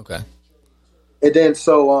 Okay. And then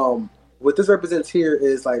so what this represents here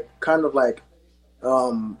is like kind of like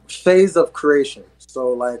phase of creation. So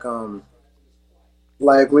like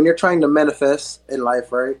when you're trying to manifest in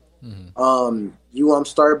life, right? Mm-hmm. You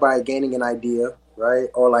start by gaining an idea, right?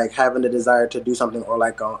 Or like having the desire to do something, or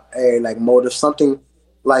like a like motive, something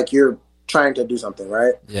like you're trying to do something,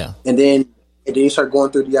 right? Yeah. And then you start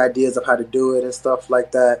going through the ideas of how to do it and stuff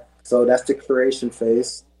like that. So that's the creation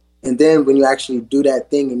phase. And then when you actually do that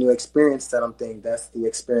thing and you experience that thing, that's the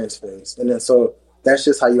experience phase. And then so that's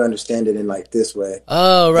just how you understand it in like this way.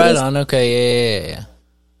 Oh, right on. Okay, yeah.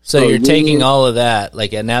 So you're taking all of that,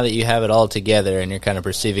 like now that you have it all together and you're kind of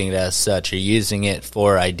perceiving it as such, you're using it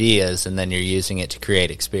for ideas, and then you're using it to create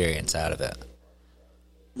experience out of it.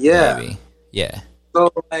 Yeah. Maybe. Yeah.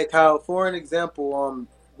 So like how, for an example,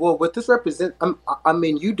 well, what this represents, I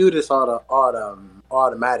mean, you do this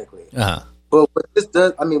automatically. Uh-huh. But what this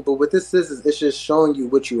does, but what this is it's just showing you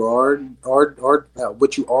what you are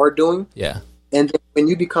doing. Yeah. And then when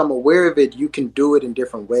you become aware of it, you can do it in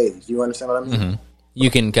different ways. You understand what I mean? Mm-hmm. You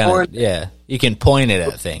can you can point it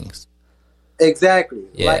at things. Exactly.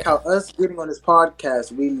 Yeah. Like how us getting on this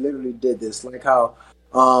podcast, we literally did this. Like how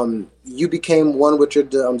you became one with your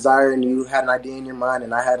desire, and you had an idea in your mind,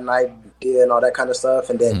 and I had an idea and all that kind of stuff.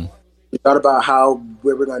 And then we thought about how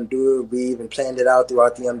we were going to do it. We even planned it out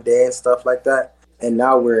throughout the day and stuff like that. And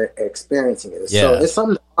now we're experiencing it. Yeah. So it's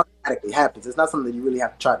something that automatically happens. It's not something that you really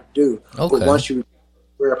have to try to do. Okay. But once you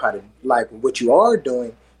aware of how to, like what you are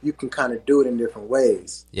doing, you can kind of do it in different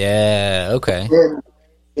ways. Yeah, okay.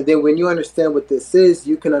 And then when you understand what this is,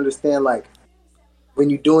 you can understand, like, when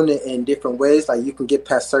you're doing it in different ways, like, you can get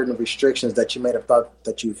past certain restrictions that you may have thought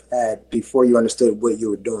that you've had before you understood what you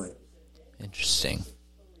were doing. Interesting.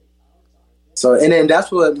 So, and then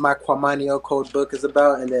that's what my Quamanel Code book is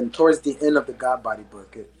about. And then towards the end of the God Body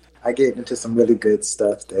book, I get into some really good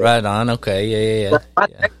stuff there. Right on, okay, yeah. My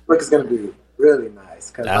next book is going to be really nice.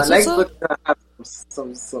 Because my next book is going to have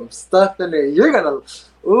some stuff in there. You're gonna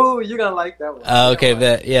like that one. Okay,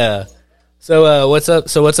 yeah. So what's up?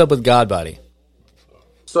 So what's up with God Body?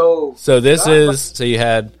 So this is so you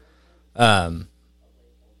had hold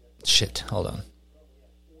on.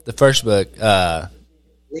 The first book,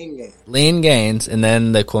 Lean Gains, and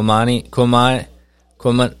then the Quamanel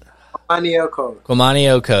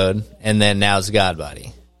Code, and then now's God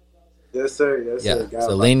Body. Yes, sir. Yes, sir. God so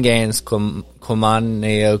Body. Lean Gains,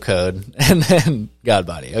 Quamanel Code, and then God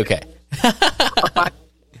Body. Okay.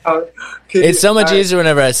 It's so much easier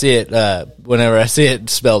whenever I see it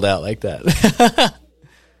spelled out like that.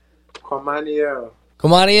 Quamanel.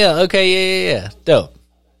 Okay, yeah. Dope.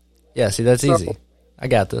 Yeah, see, that's easy. I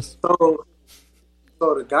got this. So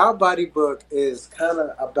the God Body book is kind of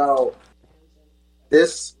about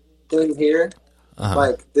this thing here,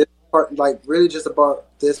 like this part, like really just about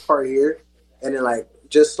this part here, and then like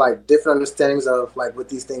just like different understandings of like what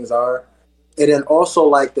these things are, and then also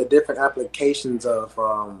like the different applications of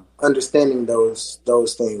understanding those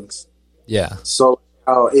things. Yeah. So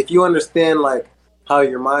if you understand like how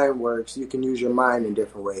your mind works, you can use your mind in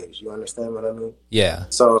different ways. You understand what I mean? Yeah.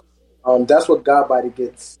 So that's what God Body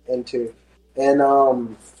gets into. And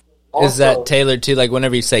also, is that tailored to, like,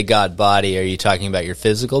 whenever you say God Body, are you talking about your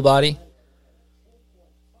physical body?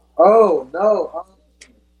 Oh, no.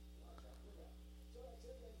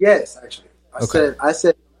 Yes, actually. I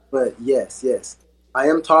said, but yes. I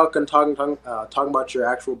am talking about your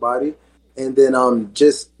actual body, and then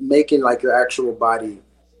just making like your actual body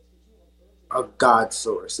a God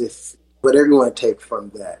source, if whatever you want to take from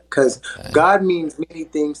that, because God means many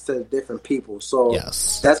things to different people. So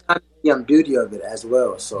that's kind of the beauty of it as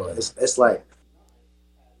well. So it's like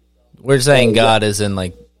we're saying God is in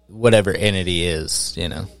like whatever entity is, you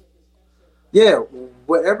know. Yeah,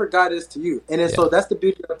 whatever God is to you, and then so that's the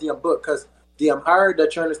beauty of the book, because the higher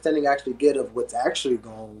that your understanding actually get of what's actually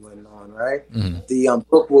going on, right? Mm-hmm. The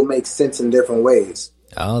book will make sense in different ways.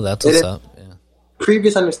 Oh, that's what's up. Yeah.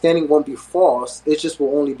 Previous understanding won't be false. It just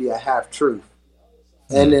will only be a half truth.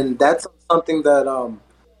 And then that's something that,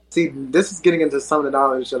 see, this is getting into some of the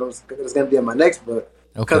knowledge that is going to be in my next book.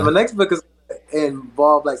 Because my next book is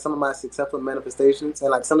involve like some of my successful manifestations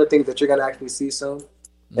and like some of the things that you're going to actually see soon.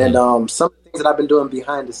 And some of the things that I've been doing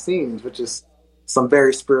behind the scenes, which is some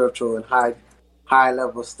very spiritual and high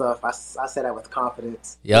level stuff. I say that with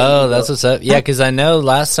confidence. Yo, that's what's up. Yeah, because I know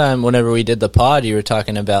last time whenever we did the pod, you were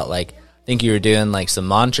talking about like, I think you were doing like some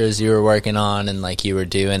mantras you were working on, and like you were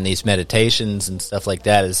doing these meditations and stuff like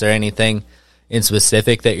that. Is there anything in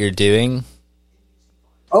specific that you're doing?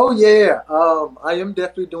 Oh yeah. I am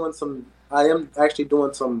definitely doing some. I am actually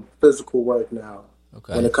doing some physical work now.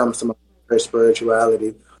 Okay. When it comes to my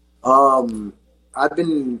spirituality, I've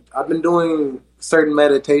been doing certain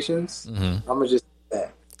meditations. Mm-hmm. I'm gonna just do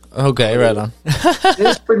that. Okay, right on.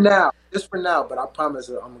 Just for now, but I promise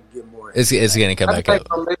I'm gonna get more. It's gonna come back up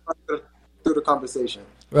through the conversation.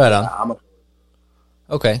 Right on.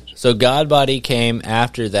 Okay, so God Body came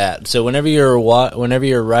after that. So whenever you're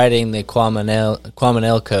writing the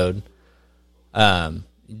Quamanel Code,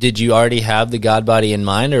 did you already have the God Body in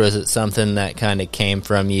mind, or was it something that kind of came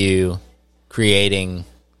from you creating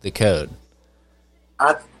the code?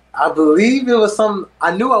 I believe it was some.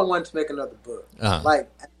 I knew I wanted to make another book. Uh-huh. Like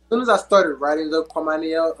as soon as I started writing the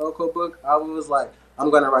Quamanel Code book, I was like, I'm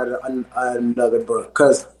going to write another book,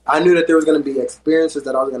 because I knew that there was going to be experiences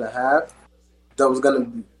that I was going to have that was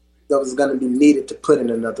going to be needed to put in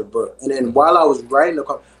another book. And then while I was writing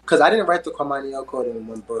because I didn't write the Quamanel Code in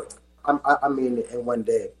one book. I mean, in one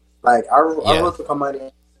day. Like I wrote the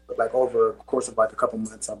Quamanel like over a course of like a couple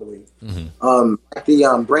months, I believe. Mm-hmm. Like the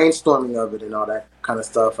brainstorming of it and all that kind of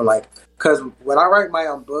stuff, and like because when I write my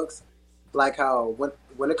own books, like how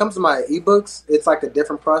when it comes to my ebooks, it's like a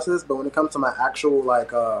different process. But when it comes to my actual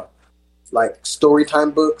like story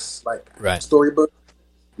time books, like story books,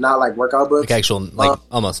 not like workout books, like actual like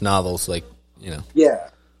almost novels, like you know. Yeah,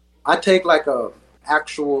 I take like a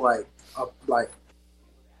actual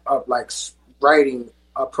writing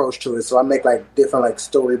approach to it. So I make like different like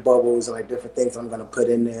story bubbles and like different things I'm gonna put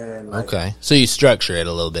in there. And like, okay, so you structure it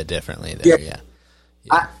a little bit differently there. Yeah.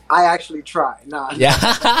 I actually try. Nah.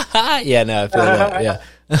 Yeah. Yeah, no, I feel that. Yeah.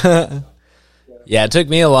 Yeah, it took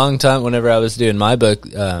me a long time whenever I was doing my book.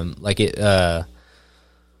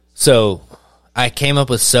 So I came up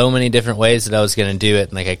with so many different ways that I was going to do it.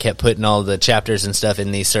 And like I kept putting all the chapters and stuff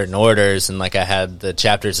in these certain orders. And like I had the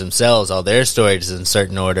chapters themselves, all their stories in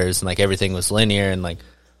certain orders. And like everything was linear. And like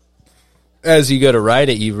as you go to write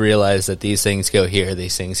it, you realize that these things go here,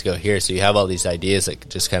 these things go here. So you have all these ideas that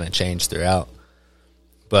just kind of change throughout.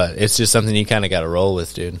 But it's just something you kind of got to roll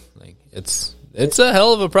with, dude. Like it's a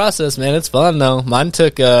hell of a process, man. It's fun though. Mine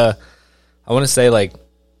took I want to say like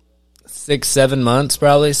 6-7 months,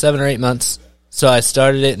 probably 7 or 8 months. So I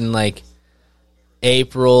started it in like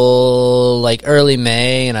April, like early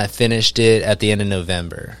May, and I finished it at the end of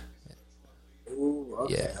November. Ooh,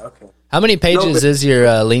 okay, Yeah. okay. How many pages is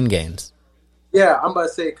your Lean Gains? Yeah, I'm about to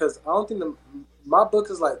say, because I don't think my book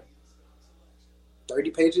is like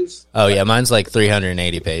 30 pages. Oh, yeah, mine's like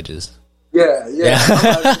 380 pages. Yeah.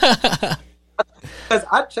 Yeah. Because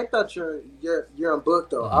I checked out your book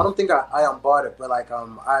though. I don't think I bought it, but like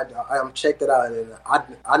I checked it out, and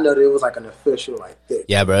I know that it was like an official like thick.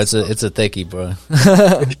 Yeah, bro, it's a thickie, bro.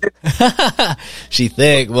 She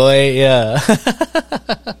thick, boy. Yeah.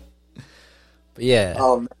 But yeah.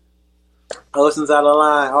 Man. Ocean's out of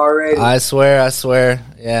line already. I swear.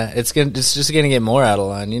 Yeah, it's just gonna get more out of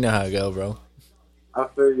line. You know how it go, bro. I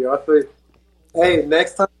feel you. Hey,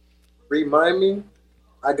 next time, remind me.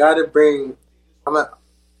 I gotta bring. I'm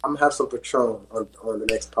gonna have some Patron on the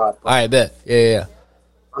next pod. All right, bet. Yeah.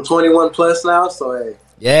 I'm 21 plus now, so hey.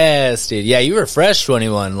 Yes, dude. Yeah, you were fresh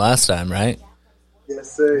 21 last time, right?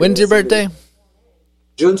 Yes, sir. When's your birthday?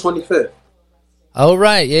 June 25th. Oh,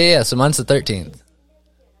 right. Yeah. So mine's the 13th.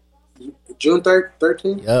 June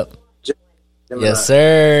 13th? Yep. Yes,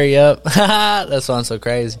 sir. Yep. That's why I'm so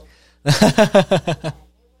crazy.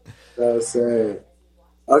 That's it.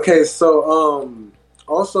 Okay, so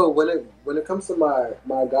also when it comes to my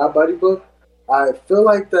God Body book, I feel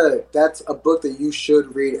like that's a book that you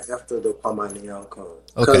should read after the Quamanel Code.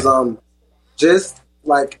 Because just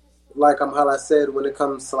like how I said, when it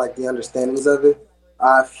comes to like the understandings of it,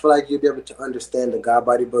 I feel like you'll be able to understand the God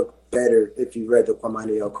Body book better if you read the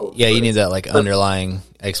Quamanel Code. Yeah, you need that like underlying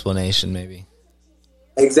explanation, maybe.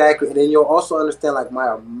 Exactly, and then you'll also understand like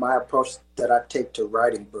my approach that I take to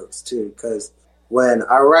writing books too. Because when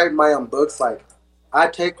I write my own books, like I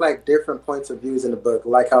take like different points of views in the book.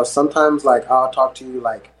 Like how sometimes like I'll talk to you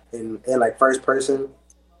like in like first person,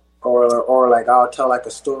 or like I'll tell like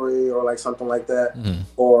a story or like something like that,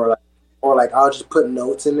 or like I'll just put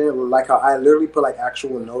notes in there. Like how I literally put like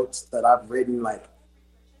actual notes that I've written like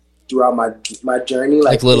throughout my journey,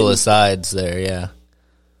 like little asides there.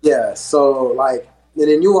 Yeah. So like. And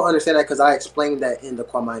then you will understand that because I explained that in the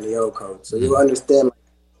Quamanel Code. So you'll understand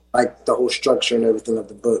like the whole structure and everything of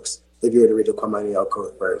the books if you were to read the Quamanel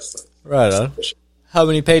Code first. So, right on. How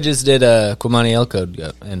many pages did Quamanel Code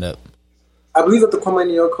end up? I believe that the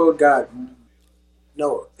Quamanel Code got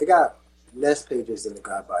less pages than the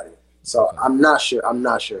God Body. So I'm not sure.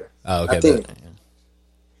 Oh, okay. I think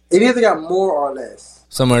it either got more or less.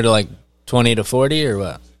 Somewhere to like 20 to 40 or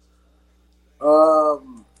what?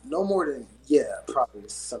 No more than. Yeah, probably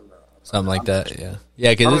something like that.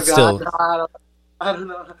 Yeah, because it's still. I don't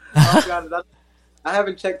know. I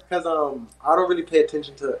haven't checked because I don't really pay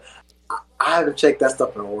attention to. I haven't checked that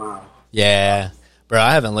stuff in a while. Yeah, bro,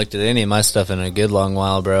 I haven't looked at any of my stuff in a good long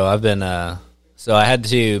while, bro. I've been so I had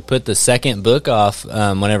to put the second book off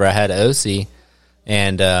whenever I had OC,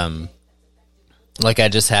 and like I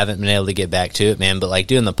just haven't been able to get back to it, man. But like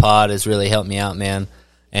doing the pod has really helped me out, man.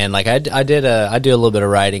 And like I do a little bit of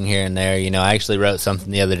writing here and there. You know, I actually wrote something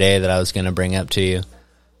the other day that I was going to bring up to you.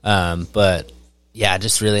 But yeah,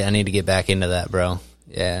 just really I need to get back into that, bro.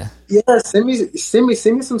 Yeah. Yeah, send me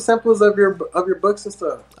some samples of your books and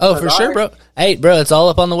stuff. Oh, for sure, bro. Hey, bro, it's all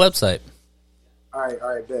up on the website. All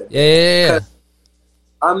right, bet. Yeah.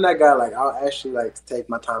 I'm that guy. Like I'll actually like take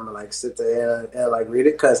my time and like sit there and like read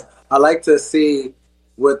it because I like to see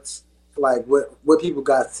what's like what people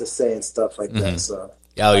got to say and stuff like that. So.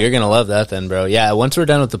 Oh, you're gonna love that then, bro. Yeah, once we're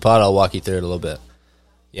done with the pod, I'll walk you through it a little bit.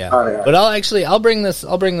 Yeah, all right. But I'll bring this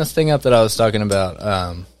thing up that I was talking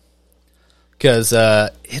about, because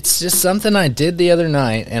it's just something I did the other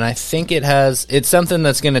night, and I think it's something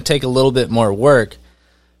that's gonna take a little bit more work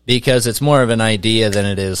because it's more of an idea than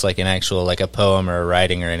it is like an actual like a poem or a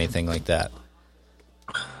writing or anything like that.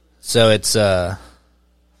 So it's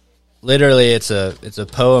literally it's a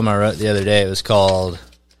poem I wrote the other day. It was called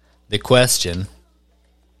 "The Question."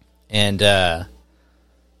 And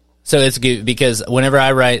so it's good because whenever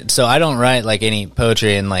I write, so I don't write like any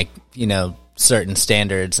poetry in like, you know, certain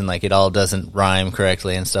standards and like it all doesn't rhyme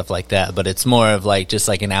correctly and stuff like that. But it's more of like just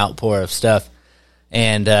like an outpour of stuff.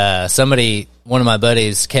 And one of my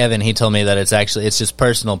buddies, Kevin, he told me that it's just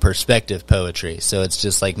personal perspective poetry. So it's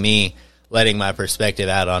just like me letting my perspective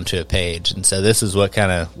out onto a page. And so this is what kind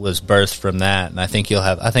of was birthed from that. And I think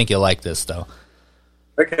you'll like this though.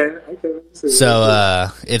 Okay.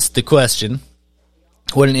 So it's the question.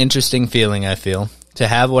 What an interesting feeling I feel. To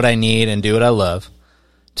have what I need and do what I love.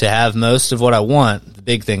 To have most of what I want, the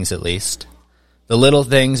big things at least. The little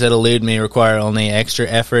things that elude me require only extra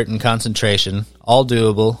effort and concentration, all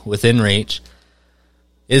doable, within reach.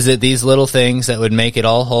 Is it these little things that would make it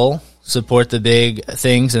all whole, support the big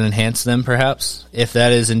things and enhance them, perhaps? If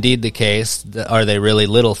that is indeed the case, are they really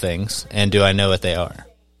little things, and do I know what they are?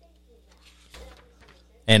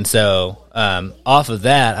 And so, off of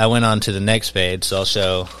that, I went on to the next page, so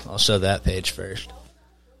I'll show that page first.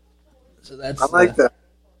 So that's I like that.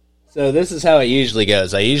 So this is how it usually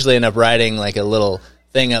goes. I usually end up writing like a little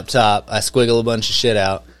thing up top. I squiggle a bunch of shit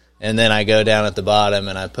out, and then I go down at the bottom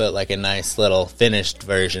and I put like a nice little finished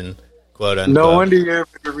version, quote unquote. No wonder you're able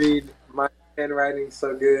to read. My handwriting's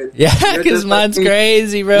so good. Yeah, because mine's like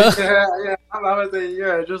crazy, bro. Yeah. I was saying,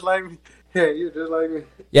 yeah, just like me. Yeah, you're just like me.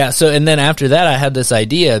 Yeah, so and then after that, I had this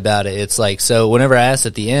idea about it. It's like, so whenever I asked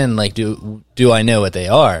at the end, like, do I know what they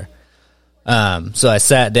are? So I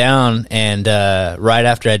sat down, and right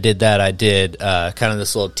after I did that, I did kind of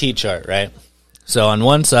this little T-chart, right? So on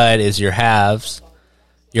one side is your haves,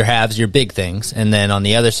 your big things, and then on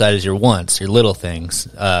the other side is your wants, your little things.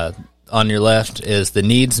 On your left is the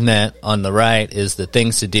needs met. On the right is the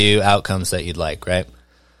things to do, outcomes that you'd like, right?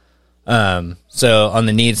 So on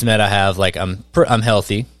the needs met, I have like I'm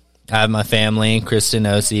healthy. I have my family, Kristen,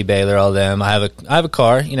 OC, Baylor, all them. I have a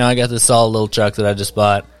car. You know, I got this solid little truck that I just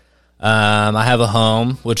bought. I have a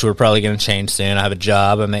home, which we're probably going to change soon. I have a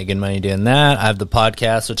job. I make good money doing that. I have the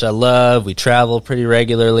podcast, which I love. We travel pretty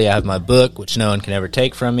regularly. I have my book, which no one can ever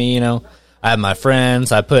take from me. You know, I have my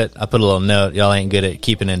friends. I put a little note. Y'all ain't good at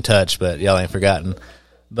keeping in touch, but y'all ain't forgotten.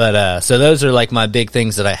 But, so those are like my big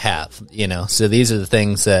things that I have, you know, so these are the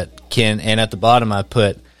things that can, and at the bottom I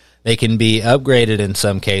put, they can be upgraded in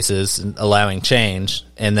some cases, allowing change,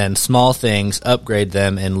 and then small things upgrade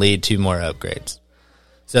them and lead to more upgrades.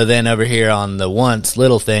 So then over here on the wants,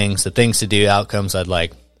 little things, the things to do, outcomes I'd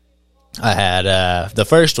like, I had, the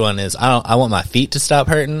first one is I want my feet to stop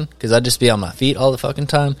hurting, because I just be on my feet all the fucking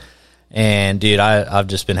time. And dude, I've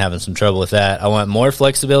just been having some trouble with that. I want more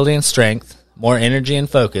flexibility and strength. More energy and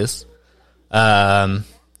focus.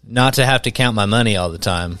 Not to have to count my money all the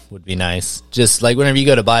time would be nice. Just like whenever you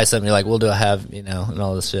go to buy something, you're like, well, do I have, you know, and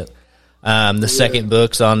all this shit. The second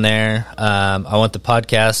book's on there. I want the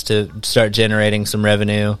podcast to start generating some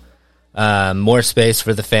revenue. More space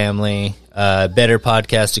for the family. Better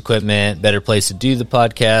podcast equipment. Better place to do the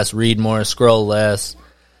podcast. Read more. Scroll less.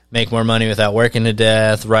 Make more money without working to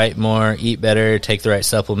death. Write more. Eat better. Take the right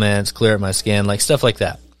supplements. Clear up my skin. Like stuff like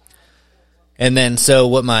that. And then, so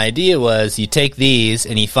what my idea was, you take these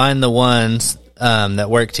and you find the ones that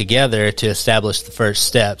work together to establish the first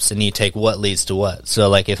steps, and you take what leads to what. So,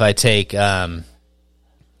 like, if I take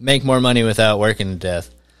make more money without working to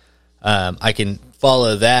death, I can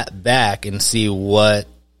follow that back and see what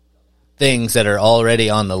things that are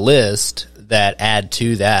already on the list that add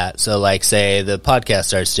to that. So, like, say the podcast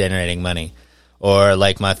starts generating money, or,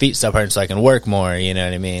 like, my feet stop hurting so I can work more, you know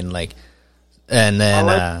what I mean? Like, and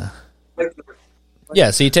then...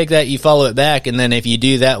 yeah, so you take that, you follow it back, and then if you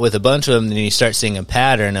do that with a bunch of them, then you start seeing a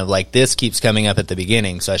pattern of, like, this keeps coming up at the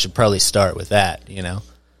beginning, so I should probably start with that, you know?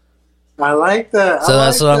 I like that. So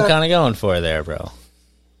that's what I'm kind of going for there, bro.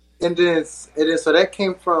 And it is, so that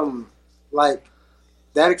came from, like,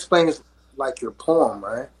 that explains, like, your poem,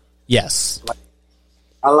 right? Yes. Like,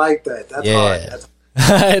 I like that. That's hard.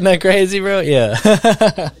 Isn't that crazy, bro? Yeah.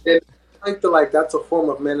 That's a form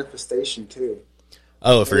of manifestation, too.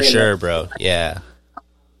 Oh, for sure, bro. Yeah.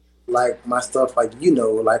 Like my stuff, like, you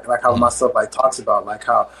know, like how my stuff like talks about like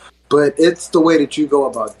how, but it's the way that you go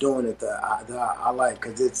about doing it that I like,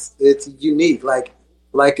 because it's unique. Like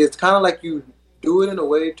it's kind of like you do it in a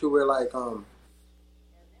way to where like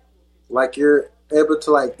you're able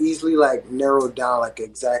to like easily like narrow down like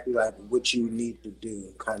exactly like what you need to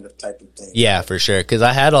do, kind of type of thing. Yeah, for sure. Because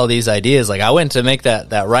I had all these ideas. Like I went to make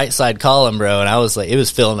that right side column, bro, and I was like, it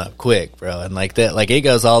was filling up quick, bro, and like that, like it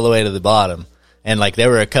goes all the way to the bottom. And, like, there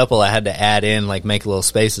were a couple I had to add in, like, make little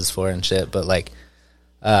spaces for and shit. But, like,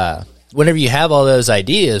 whenever you have all those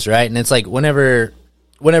ideas, right, and it's like whenever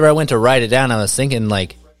I went to write it down, I was thinking,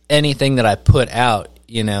 like, anything that I put out,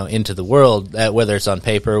 you know, into the world, whether it's on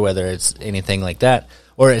paper, whether it's anything like that,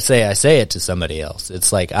 or say I say it to somebody else.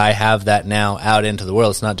 It's like I have that now out into the world.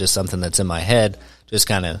 It's not just something that's in my head, just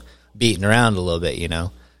kind of beating around a little bit, you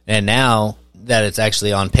know. And now that it's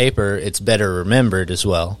actually on paper, it's better remembered as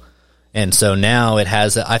well. And so now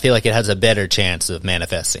I feel like it has a better chance of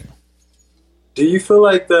manifesting. Do you feel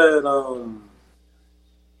like that,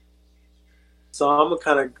 so I'm gonna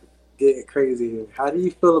kind of get crazy. How do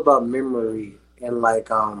you feel about memory and like,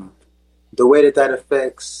 the way that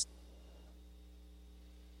affects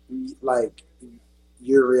like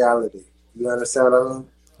your reality? You understand what I mean?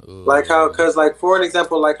 Ooh. Like how, cause like for an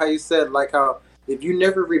example, like how you said, like how if you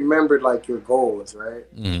never remembered like your goals, right?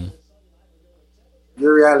 Mm-hmm.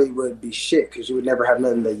 your reality would be shit because you would never have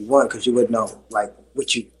nothing that you want because you wouldn't know like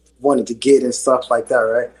what you wanted to get and stuff like that,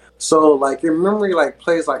 right? So like your memory like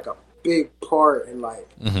plays like a big part in like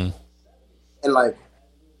and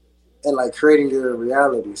like creating your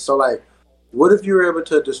reality. So like, what if you were able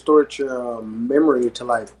to distort your memory to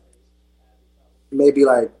like maybe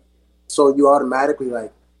like so you automatically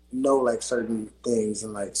like know like certain things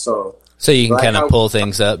and like so you can like kind of pull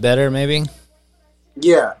things up better, maybe.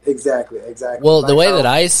 Yeah, exactly. Well, like the way that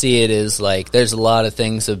I see it is like there's a lot of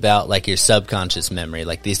things about like your subconscious memory,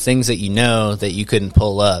 like these things that you know that you couldn't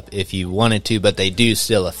pull up if you wanted to, but they do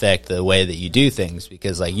still affect the way that you do things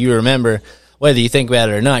because like you remember, whether you think about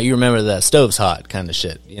it or not, you remember that stove's hot kind of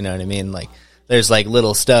shit. You know what I mean? Like there's like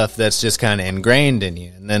little stuff that's just kind of ingrained in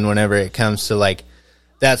you. And then whenever it comes to like,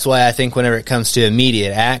 that's why I think whenever it comes to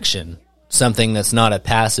immediate action, something that's not a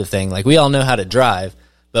passive thing, like we all know how to drive.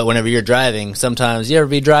 But whenever you're driving, sometimes you ever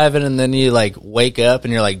be driving and then you like wake up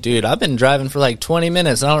and you're like, dude, I've been driving for like 20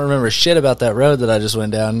 minutes. I don't remember shit about that road that I just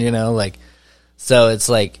went down, you know, like, so it's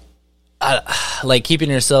like, like keeping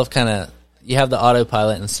yourself kind of, you have the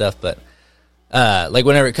autopilot and stuff, but, like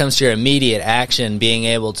whenever it comes to your immediate action, being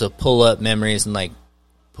able to pull up memories and like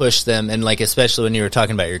push them. And like, especially when you were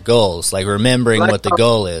talking about your goals, like remembering like, what the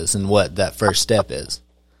goal is and what that first step is.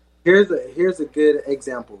 Here's a good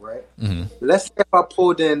example, right? Let's say if I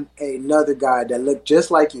pulled in another guy that looked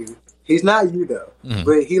just like you. He's not you though,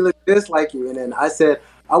 but he looked just like you. And then I said,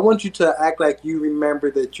 I want you to act like you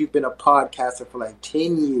remember that you've been a podcaster for like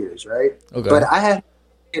 10 years, right? Okay. But I had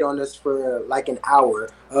on this for like an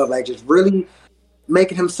hour of like just really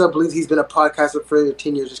making himself believe he's been a podcaster for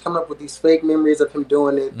 10 years, just coming up with these fake memories of him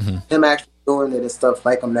doing it, him actually doing it and stuff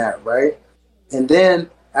like that, right? And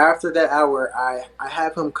then after that hour, I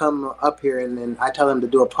have him come up here and then I tell him to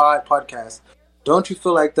do a podcast. Don't you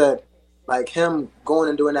feel like that, like him going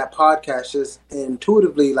and doing that podcast just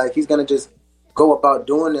intuitively, like he's going to just go about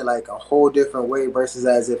doing it like a whole different way versus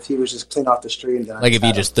as if he was just clean off the street. And then like if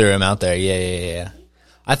you just threw him out there. Yeah.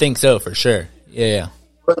 I think so for sure. Yeah.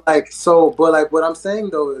 But what I'm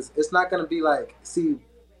saying though is it's not going to be like, see,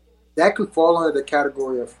 that can fall under the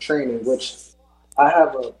category of training, which I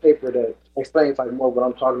have a paper that explains like more what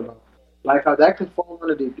I'm talking about. Like how that can fall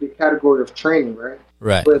under the category of training, right?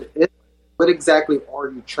 Right. But what exactly are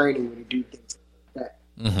you training when you do things like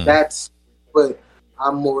that? That's what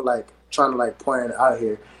I'm more like trying to like point out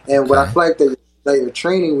here. And what I feel like that you're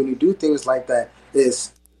training when you do things like that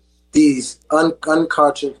is these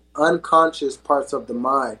unconscious parts of the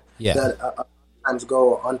mind that sometimes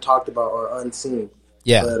go untalked about or unseen.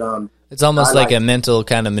 Yeah. But it's almost like a mental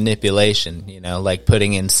kind of manipulation, you know, like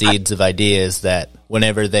putting in seeds of ideas that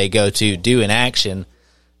whenever they go to do an action,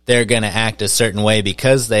 they're going to act a certain way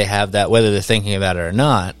because they have that, whether they're thinking about it or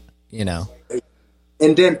not, you know.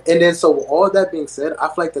 And then, so all that being said, I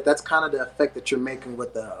feel like that's kind of the effect that you're making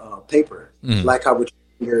with the paper, like how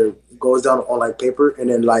your goes down on like paper, and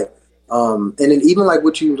then like, and then even like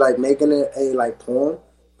what you like making it a like poem,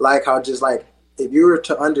 like how just like if you were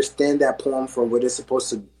to understand that poem for what it's supposed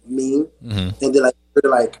to mean, and then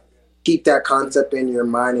like keep that concept in your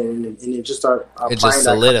mind, and you just start it just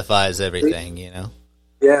solidifies everything, you know.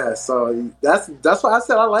 Yeah, so that's why I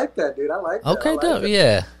said I like that, dude. I like that. Okay, dope.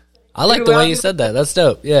 Yeah, I like the way you said that. That's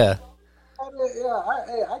dope. Yeah.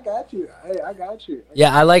 I got you. I got you.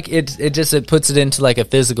 Yeah, I like it. It puts it into like a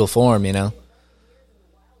physical form, you know.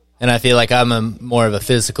 And I feel like I'm more of a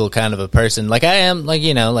physical kind of a person. Like I am, like,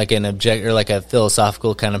 you know, like an object or like a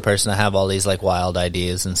philosophical kind of person. I have all these like wild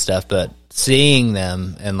ideas and stuff, but seeing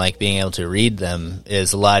them and like being able to read them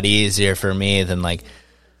is a lot easier for me than like,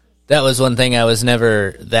 that was one thing I was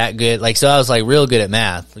never that good. Like, so I was like real good at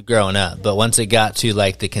math growing up, but once it got to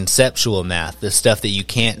like the conceptual math, the stuff that you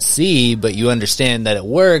can't see, but you understand that it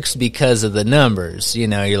works because of the numbers, you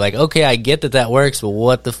know, you're like, okay, I get that works, but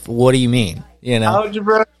what do you mean? You know?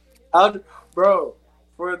 Bro,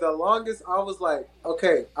 for the longest, I was like,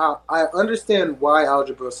 okay, I understand why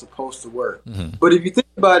algebra is supposed to work. But if you think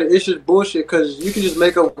about it, it's just bullshit because you can just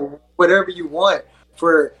make up whatever you want.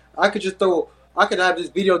 I could have this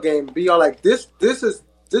video game be all like, this is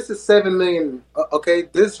 7 million, okay?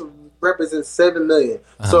 This represents 7 million.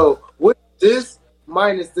 So what this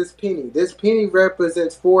minus this penny? This penny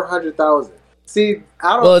represents 400,000. See,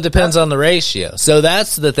 well, it depends on the ratio. So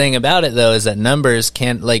that's the thing about it, though, is that numbers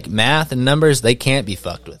can't, like math and numbers, they can't be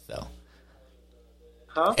fucked with, though.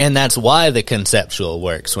 And that's why the conceptual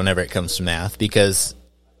works whenever it comes to math, because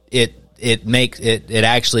it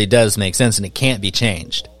actually does make sense and it can't be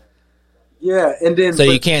changed. Yeah, and then so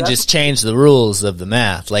you can't just change the rules of the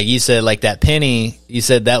math. Like you said, like that penny, you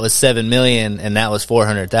said that was 7 million and that was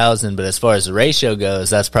 400,000, but as far as the ratio goes,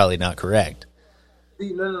 that's probably not correct.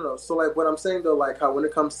 No. So like what I'm saying though, like how when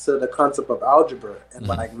it comes to the concept of algebra and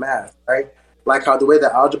like math, right? Like how the way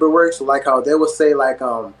that algebra works, like how they will say like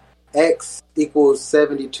x equals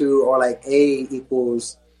 72 or like a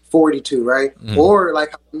equals 42, right? Or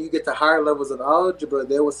like when you get to higher levels of algebra,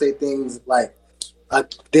 they will say things like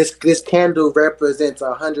this candle represents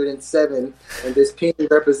 107 and this penny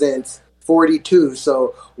represents 42.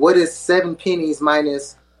 So what is 7 pennies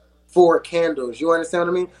minus 4 candles? You understand what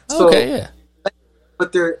I mean? Okay, yeah.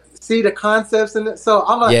 But they're see the concepts in it. So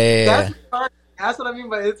I'm like, Yeah. that's retarded. That's what I mean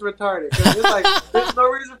by it's retarded. 'Cause it's like there's no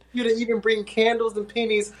reason for you to even bring candles and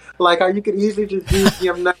pennies. Like how you could easily just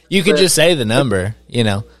do You could just say the number, you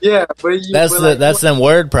know. Yeah, that's them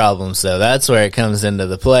word problems though. That's where it comes into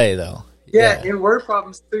the play though. Yeah, in word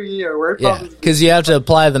problems too. Yeah, word problems. Because you have to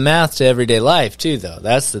apply the math to everyday life too, though.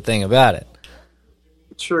 That's the thing about it.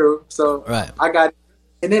 True. So right. I got it.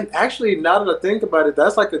 And then actually, now that I think about it,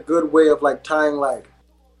 that's like a good way of like tying like,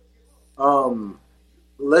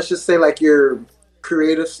 let's just say like your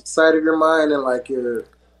creative side of your mind and like your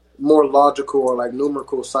more logical or like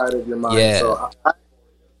numerical side of your mind. Yeah. So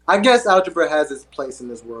I guess algebra has its place in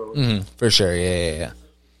this world. For sure. Yeah.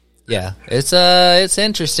 Yeah, it's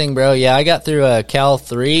interesting, bro. Yeah, I got through Cal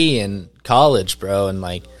 3 in college, bro, and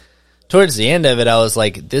like towards the end of it, I was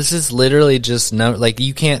like, this is literally just like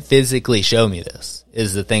you can't physically show me this.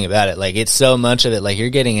 Is the thing about it? Like it's so much of it. Like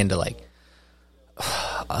you're getting into like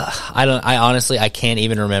I honestly can't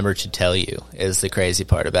even remember to tell you. Is the crazy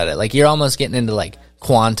part about it? Like you're almost getting into like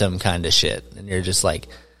quantum kind of shit, and you're just like,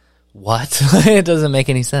 what? It doesn't make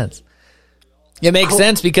any sense. It makes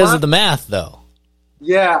sense because of the math, though.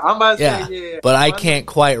 Yeah, I'm about to say, yeah. But I can't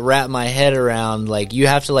quite wrap my head around, like, you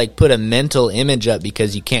have to, like, put a mental image up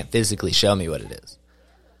because you can't physically show me what it is.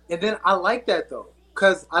 And then I like that, though,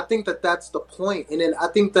 because I think that that's the point. And then I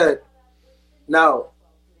think that, now,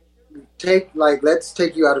 let's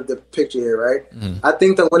take you out of the picture here, right? I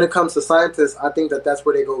think that when it comes to scientists, I think that that's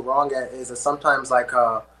where they go wrong at, is that sometimes, like,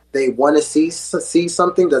 they want to see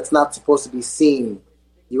something that's not supposed to be seen.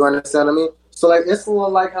 You understand what I mean? So, like, it's a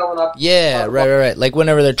little like how when I... Yeah, right. Like,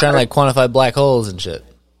 whenever they're trying to, like, quantify black holes and shit.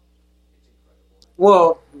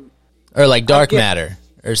 Well... Or, like, dark matter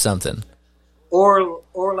or something. Or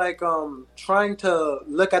like, trying to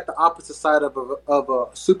look at the opposite side of a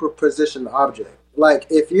superposition object. Like,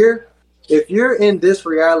 if you're in this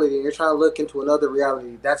reality and you're trying to look into another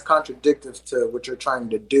reality, that's contradictory to what you're trying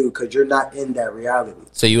to do because you're not in that reality.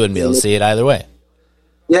 So you wouldn't be able to see it either way.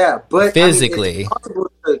 Yeah, but physically,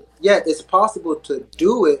 it's possible to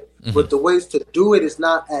do it, but the ways to do it is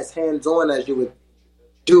not as hands-on as you would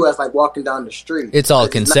do as like walking down the street. It's all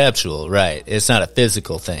conceptual, right? It's not a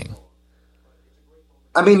physical thing.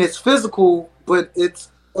 I mean, it's physical, but it's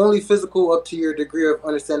only physical up to your degree of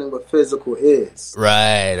understanding what physical is.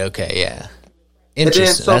 Right. Okay. Yeah.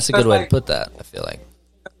 Interesting. That's a good way to put that. I feel like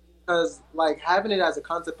because like having it as a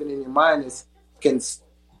concept in your mind can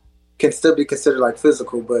still be considered like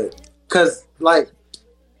physical, but because like,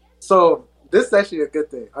 so this is actually a good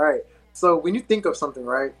thing. All right. So when you think of something,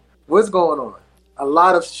 right, what's going on? A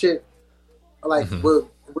lot of shit, like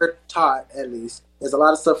we're taught at least, there's a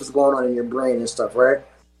lot of stuff that's going on in your brain and stuff, right?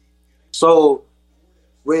 So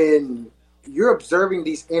when you're observing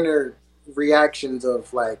these inner reactions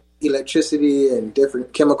of like electricity and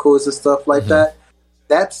different chemicals and stuff like that,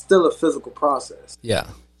 that's still a physical process. Yeah.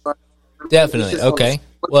 Definitely. Okay.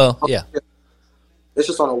 Well, yeah. It's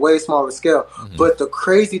just on a way smaller scale. But the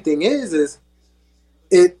crazy thing is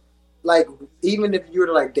it, like, even if you were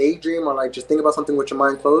to like daydream or like just think about something with your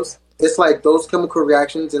mind closed, it's like those chemical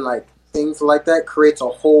reactions and like things like that creates a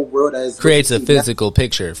whole world as creates a physical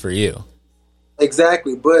picture for you.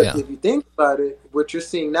 Exactly. But if you think about it, what you're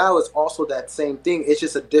seeing now is also that same thing. It's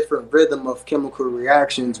just a different rhythm of chemical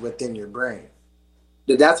reactions within your brain.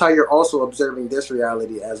 That's how you're also observing this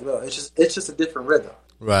reality as well. It's just a different rhythm.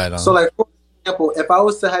 Right on. So like, for example, if I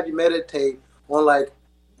was to have you meditate on like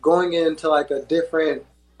going into like a different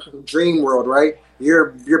dream world, right?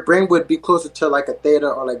 Your brain would be closer to like a theta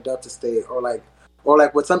or like delta state or like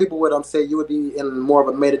what some people would say you would be in more of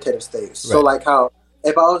a meditative state. Right. So like how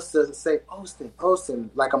if I was to say Austin,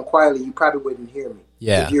 like I'm quietly, you probably wouldn't hear me.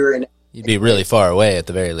 Yeah. If you're in, you'd be really far away at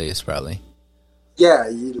the very least, probably. Yeah,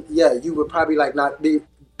 you would probably like not be,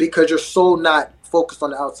 because you're so not focused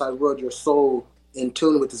on the outside world. You're so in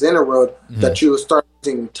tune with this inner world that you will start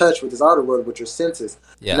losing touch with this outer world with your senses.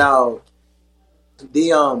 Yeah. Now,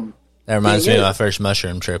 that reminds me of my first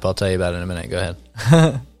mushroom trip. I'll tell you about it in a minute. Go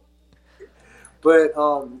ahead. But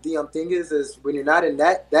the thing is when you're not in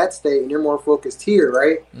that state and you're more focused here,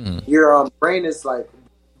 right? Your brain is like,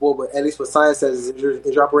 well, at least what science says is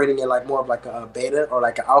you're operating in like more of like a beta or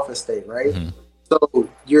like an alpha state, right? So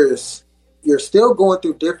you're still going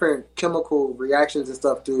through different chemical reactions and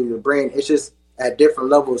stuff through your brain. It's just at different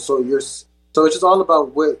levels. So it's just all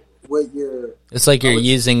about what you're. It's like you're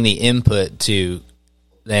using the input to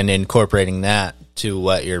then incorporating that to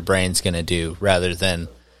what your brain's going to do, rather than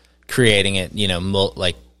creating it,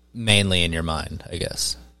 like mainly in your mind, I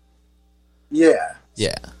guess. Yeah.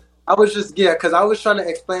 Yeah. I was just because I was trying to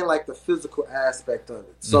explain like the physical aspect of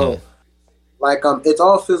it. So, it's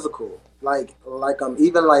all physical. Even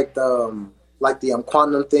the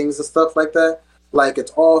quantum things and stuff like that. Like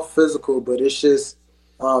it's all physical, but it's just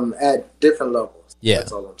at different levels. Yeah.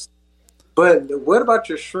 That's all I'm saying. But what about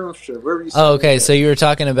your shroom strip? Where were you? Oh, okay. So you were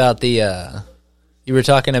talking about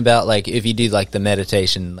like if you do like the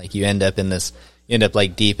meditation, like you end up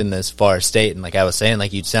like deep in this far state, and like I was saying,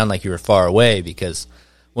 like you'd sound like you were far away, because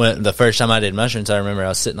when the first time I did mushrooms, I remember I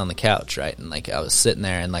was sitting on the couch, right, and like I was sitting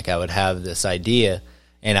there, and like I would have this idea,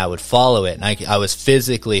 and I would follow it, and I was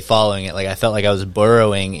physically following it, like I felt like I was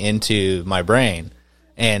burrowing into my brain.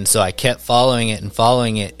 And so I kept following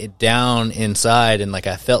it down inside, and like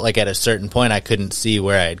I felt like at a certain point I couldn't see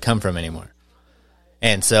where I had come from anymore.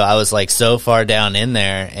 And so I was like so far down in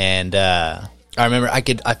there, and I remember I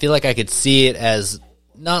feel like I could see it as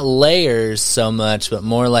not layers so much, but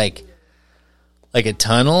more like a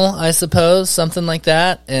tunnel, I suppose, something like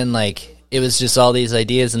that. And like it was just all these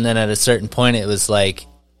ideas, and then at a certain point it was like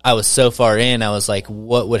I was so far in, I was like,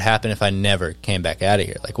 what would happen if I never came back out of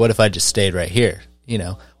here? Like what if I just stayed right here?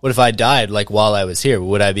 What if I died like while I was here?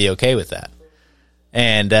 Would I be okay with that?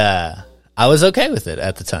 And I was okay with it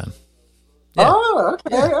at the time. Yeah. Oh,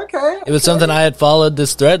 okay. It was something I had followed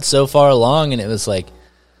this thread so far along, and it was like,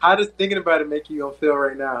 how does thinking about it make you feel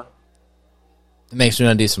right now? It makes me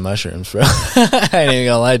want to do some mushrooms, bro. I ain't even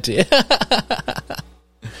gonna lie to you.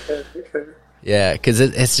 Okay. Yeah, because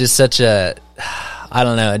it's just such a, I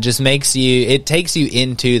don't know. It just it takes you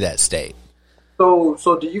into that state. So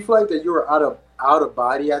do you feel like that you were out of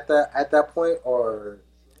body at that point, or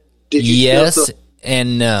did you? Yes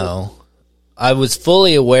and no. I was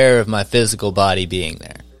fully aware of my physical body being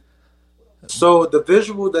there. So the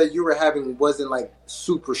visual that you were having wasn't like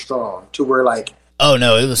super strong to where like. Oh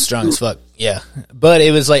no, it was strong as fuck. Yeah, but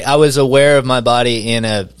it was like I was aware of my body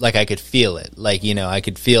like I could feel it. Like I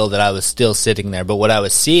could feel that I was still sitting there. But what I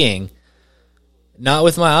was seeing, not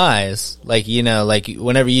with my eyes, like like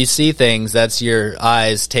whenever you see things, that's your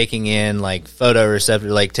eyes taking in like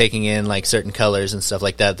photoreceptor, like taking in like certain colors and stuff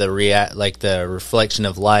like that. The reflection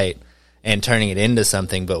of light and turning it into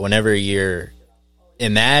something. But whenever you're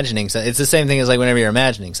imagining something, it's the same thing as like whenever you're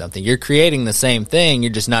imagining something, you're creating the same thing,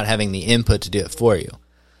 you're just not having the input to do it for you.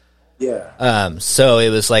 Yeah. So it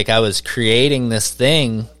was like I was creating this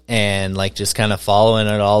thing and like just kind of following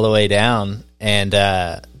it all the way down. And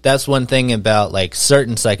that's one thing about like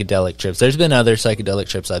certain psychedelic trips. There's been other psychedelic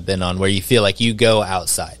trips I've been on where you feel like you go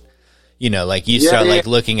outside. Like you start like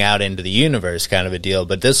looking out into the universe kind of a deal.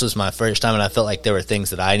 But this was my first time, and I felt like there were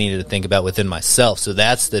things that I needed to think about within myself. So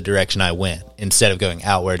that's the direction I went. Instead of going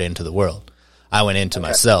outward into the world, I went into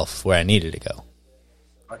myself where I needed to go.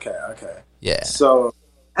 Okay. Yeah. So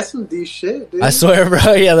that's some deep shit, dude. I swear,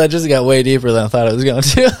 bro. Yeah, that just got way deeper than I thought it was going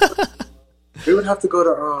to. We would have to go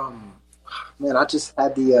to, man, I just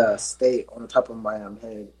had the state on the top of my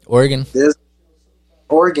head. Oregon?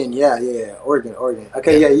 Oregon, yeah. Oregon.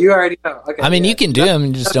 Okay, yeah, you already know. Okay, I mean, you can do them,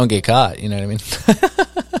 you just don't get caught. You know what I mean?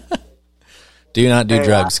 Do not do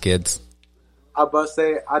drugs, kids. I must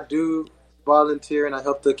say, I do volunteer and I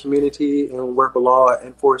help the community and work with law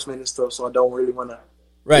enforcement and stuff, so I don't really want to.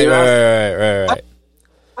 Right.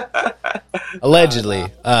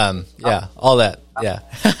 Allegedly. Yeah, all that. Yeah.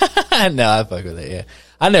 No, I fuck with it, yeah.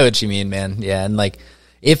 I know what you mean, man. Yeah, and like,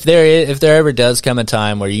 if there ever does come a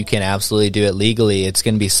time where you can absolutely do it legally, it's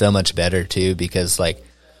going to be so much better too. Because, like,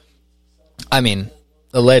 I mean,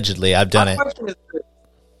 allegedly, I've done it.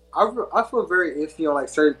 I feel very iffy on like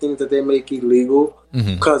certain things that they make illegal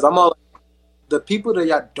because I'm all like, the people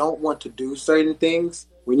that don't want to do certain things.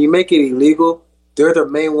 When you make it illegal, they're the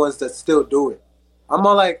main ones that still do it. I'm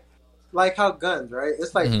all like how guns, right?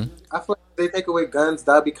 It's like I feel like if they take away guns,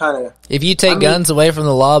 that'd be kind of. If you take guns away from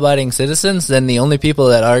the law-abiding citizens, then the only people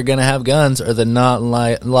that are going to have guns are the not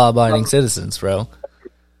law-abiding citizens, bro.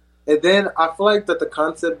 And then I feel like that the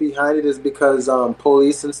concept behind it is because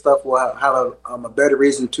police and stuff will have a better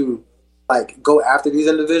reason to like go after these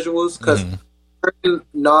individuals because certain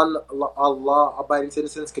non-law-abiding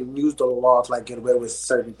citizens can use the law to like get away with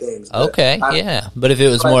certain things. Okay, yeah, but if it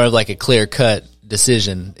was more of like a clear-cut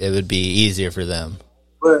decision, it would be easier for them.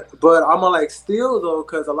 But I'm like still though,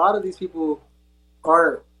 because a lot of these people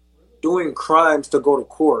aren't doing crimes to go to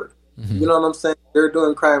court. You know what I'm saying? they're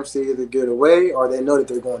doing crimes to either get away or they know that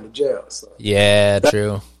they're going to jail. So Yeah,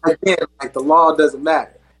 true. again, like the law doesn't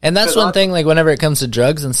matter. And that's one thing, like whenever it comes to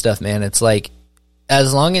drugs and stuff, man, it's like,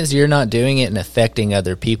 as long as you're not doing it and affecting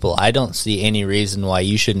other people, I don't see any reason why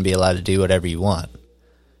you shouldn't be allowed to do whatever you want,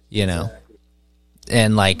 you know? Exactly.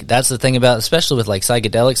 And like, that's the thing about, especially with like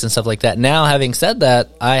psychedelics and stuff like that. Now, having said that,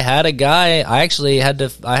 I had a guy, I actually had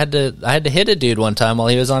to hit a dude one time while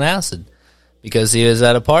he was on acid because he was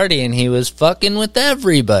at a party and he was fucking with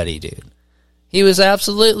everybody, dude. He was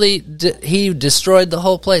absolutely, he destroyed the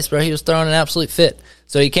whole place, bro. He was throwing an absolute fit.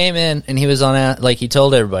 So he came in and he was on, like, he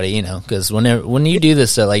told everybody, you know, because when you do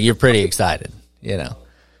this stuff, like, you're pretty excited, you know.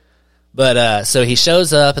 But, so he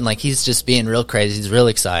shows up and, like, he's just being real crazy. He's real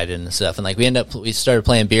excited and stuff. And, like, we started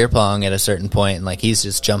playing beer pong at a certain point, and, like, he's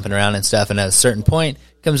just jumping around and stuff. And at a certain point,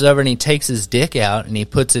 he comes over and he takes his dick out and he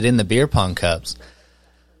puts it in the beer pong cups.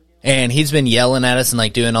 And he's been yelling at us and,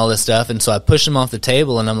 like, doing all this stuff. And so I push him off the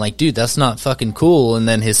table and I'm like, dude, that's not fucking cool. And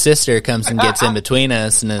then his sister comes and gets in between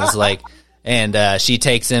us and is like, and she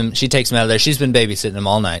takes him out of there. She's been babysitting him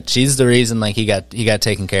all night. She's the reason, like, he got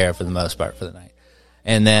taken care of for the most part for the night.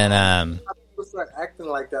 And then people start acting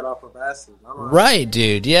like that off of acid. Right,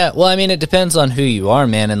 dude. Yeah. Well, I mean, it depends on who you are,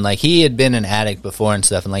 man. And like, he had been an addict before and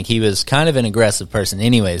stuff, and like, he was kind of an aggressive person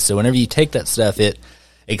anyways. So whenever you take that stuff, it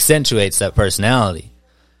accentuates that personality.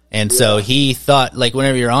 And so he thought, like,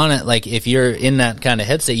 whenever you're on it, like, if you're in that kind of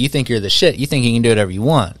head state, you think you're the shit. You think you can do whatever you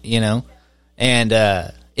want, you know?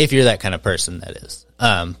 And if you're that kind of person, that is.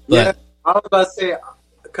 But yeah, I was about to say,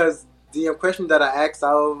 because the impression that I asked,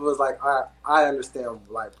 I was like, I understand,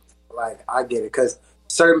 like I get it, because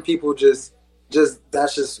certain people just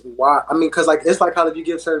that's just why. I mean, because like it's like how if you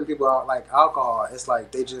give certain people like alcohol, it's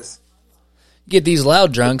like they just get these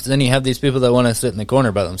loud drunks, and then you have these people that want to sit in the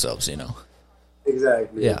corner by themselves, you know.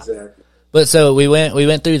 Exactly. Yeah. Exactly. But so we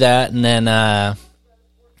went through that, and then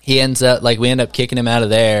he ends up, like, we end up kicking him out of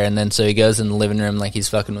there, and then so he goes in the living room, like, he's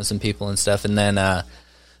fucking with some people and stuff, and then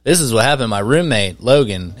this is what happened. My roommate,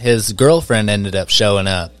 Logan, his girlfriend ended up showing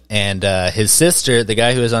up, and his sister, the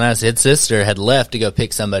guy who was on acid, his sister had left to go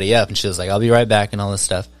pick somebody up, and she was like, I'll be right back, and all this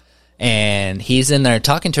stuff. And he's in there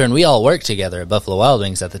talking to her, and we all worked together at Buffalo Wild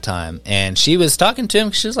Wings at the time, and she was talking to him.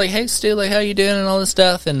 She was like, hey, Stu, like, how you doing, and all this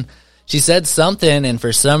stuff, and she said something, and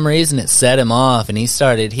for some reason it set him off, and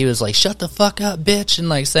he was like, shut the fuck up, bitch, and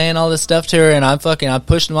like saying all this stuff to her, and I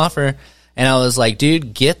pushed him off her, and I was like,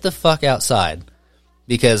 dude, get the fuck outside,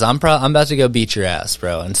 because I'm about to go beat your ass,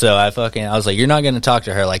 bro. And so I was like, you're not going to talk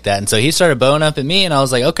to her like that. And so he started bowing up at me, and I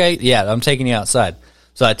was like, okay, yeah, I'm taking you outside.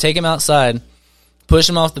 So I take him outside, push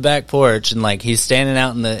him off the back porch, and like he's standing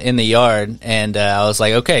out in the yard, and I was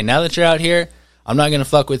like, okay, now that you're out here, I'm not going to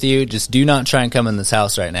fuck with you. Just do not try and come in this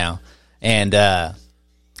house right now. And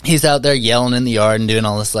he's out there yelling in the yard and doing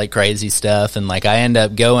all this like crazy stuff, and like I end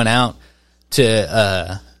up going out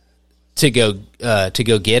to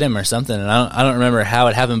go get him or something, and I don't remember how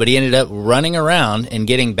it happened, but he ended up running around and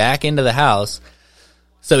getting back into the house.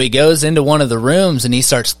 So he goes into one of the rooms and he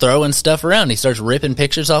starts throwing stuff around. He starts ripping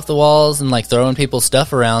pictures off the walls and like throwing people's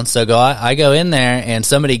stuff around. So I go in there and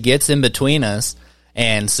somebody gets in between us.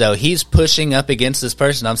 And so he's pushing up against this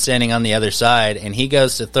person. I'm standing on the other side, and he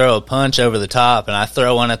goes to throw a punch over the top, and I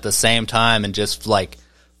throw one at the same time and just like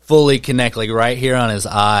fully connect like right here on his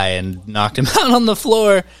eye and knocked him out on the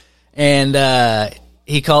floor. And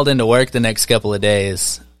he called into work the next couple of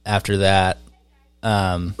days after that.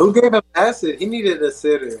 Who gave him acid? He needed a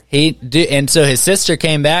sitter. And so his sister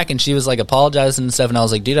came back, and she was like apologizing and stuff, and I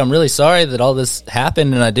was like, dude, I'm really sorry that all this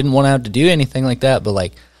happened, and I didn't want to have to do anything like that, but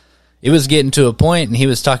like it was getting to a point, and he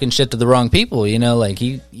was talking shit to the wrong people, you know, like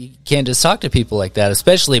you can't just talk to people like that,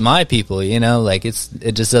 especially my people, you know, like it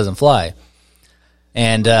just doesn't fly.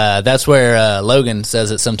 And that's where Logan says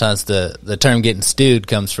that sometimes the term getting stewed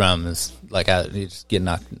comes from, is like you just get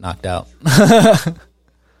knocked out.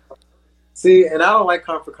 See, and I don't like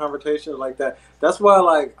conversations like that. That's why,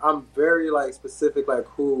 like, I'm very like specific, like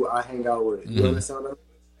who I hang out with. You understand what I mean?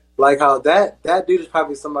 Like how that dude is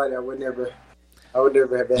probably somebody I would never have.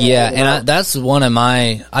 Yeah, and that's one of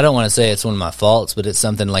my, I don't want to say it's one of my faults, but it's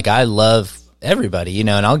something like I love everybody, you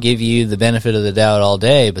know, and I'll give you the benefit of the doubt all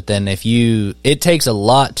day, but then it takes a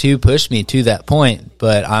lot to push me to that point,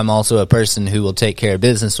 but I'm also a person who will take care of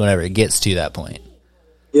business whenever it gets to that point.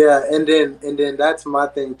 Yeah, and then that's my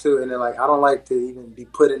thing too, and then like I don't like to even be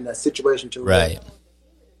put in that situation to right.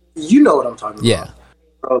 You know what I'm talking yeah. about.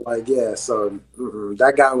 Bro, like, yeah, so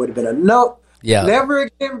that guy would have been a nope. Yeah. Never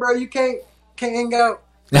again, bro. You can't hang out.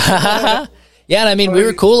 Yeah, and I mean, we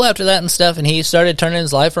were cool after that and stuff, and he started turning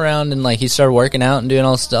his life around, and, like, he started working out and doing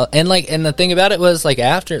all stuff. And, like, and the thing about it was, like,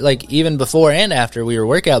 after, like, even before and after we were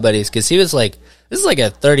workout buddies, because he was, like, this is, like, a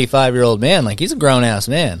 35-year-old man. Like, he's a grown-ass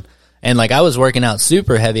man. And, like, I was working out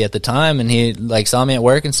super heavy at the time, and he, like, saw me at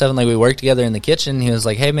work and stuff, and, like, we worked together in the kitchen. He was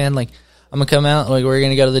like, hey, man, like, I'm going to come out, like, we're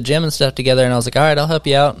going to go to the gym and stuff together. And I was like, all right, I'll help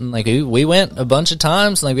you out. And, like, we went a bunch of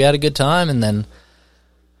times, and, like, we had a good time, and then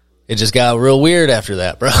it just got real weird after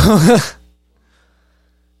that, bro.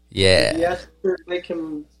 Yeah. You asked to make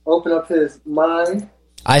him open up his mind.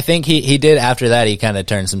 I think he did after that. He kind of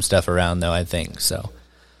turned some stuff around, though, I think. So,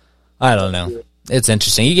 I don't know. It's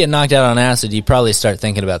interesting. You get knocked out on acid, you probably start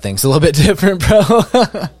thinking about things a little bit different, bro.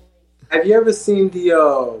 Have you ever seen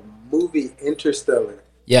the movie Interstellar?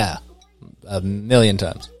 Yeah. A million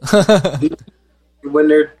times. When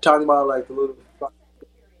they're talking about, like, the little...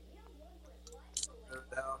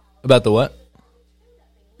 About the what?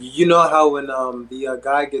 You know how when the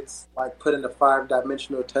guy gets, like, put in the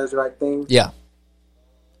 5-dimensional Tesseract thing? Yeah.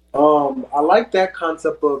 I like that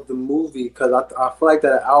concept of the movie because I feel like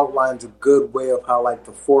that it outlines a good way of how, like,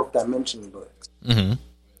 the fourth dimension looks. Mm-hmm.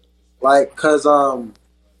 Like, because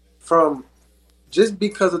from just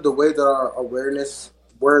because of the way that our awareness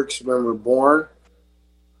works when we're born,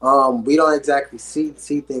 we don't exactly see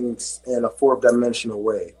things in a fourth dimensional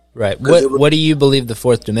way. Right. What do you believe the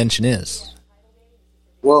fourth dimension is?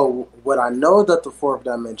 Well, what I know that the fourth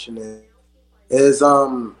dimension is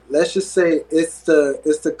let's just say it's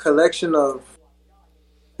the collection of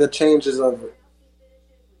the changes of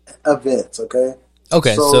events, okay?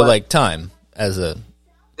 Okay, so like time as a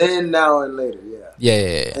then, now, and later, yeah.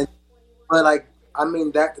 Yeah. But, like, I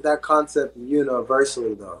mean that concept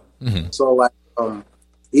universally though. Mm-hmm. So, like,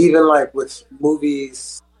 even, like, with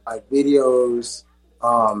movies, like videos,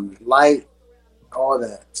 light, all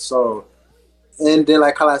that. So, and then,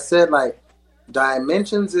 like how I said, like,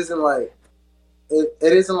 dimensions isn't like it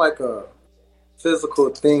isn't like a physical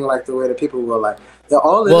thing like the way that people were like.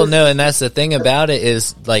 No, and that's the thing about it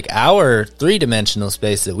is, like, our 3-dimensional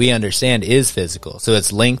space that we understand is physical. So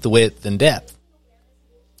it's length, width, and depth.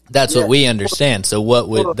 That's what we understand. So what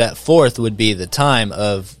would that fourth would be the time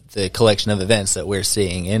of the collection of events that we're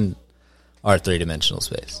seeing in our 3-dimensional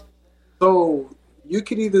space. So you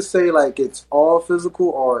could either say, like, it's all physical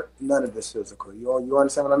or none of it's physical. You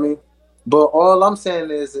understand what I mean? But all I'm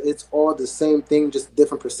saying is it's all the same thing, just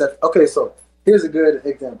different perception. Okay, so here's a good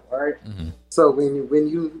example, all right? Mm-hmm. So when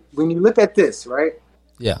you look at this, right?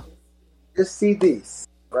 Yeah. Just see these,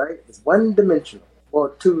 right? It's 1-dimensional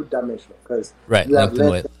or 2-dimensional because right, you have length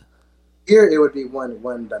and width. Here it would be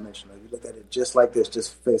one dimensional. You look at it just like this,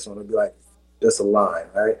 just face on it, would be like just a line,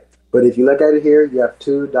 right? But if you look at it here, you have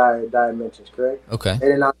 2 dimensions, correct? Okay. And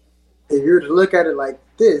then if you were to look at it like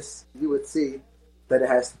this, you would see that it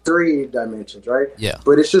has 3 dimensions, right? Yeah.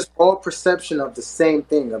 But it's just all perception of the same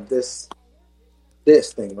thing, of this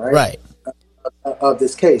thing, right? Right. Of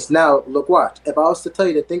this case. Now, look, watch. If I was to tell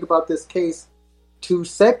you to think about this case 2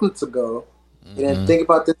 seconds ago, and then think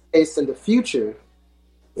about this case in the future,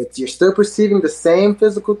 you're still perceiving the same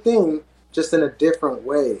physical thing, just in a different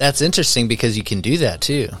way. That's interesting because you can do that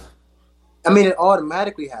too. I mean, it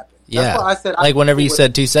automatically happens. That's why I said, like, whenever you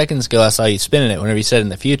said 2 seconds ago, I saw you spinning it. Whenever you said in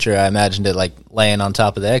the future, I imagined it, like, laying on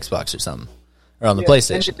top of the Xbox or something, or on the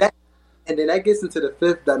PlayStation. And then that gets into the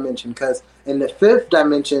 5th dimension, because in the 5th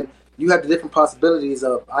dimension, you have the different possibilities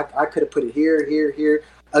of, I could have put it here, here, here.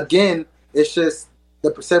 Again, it's just the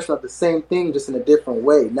perception of the same thing, just in a different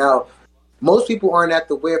way. Now, most people aren't at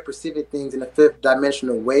the way of perceiving things in a 5th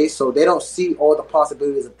dimensional way, so they don't see all the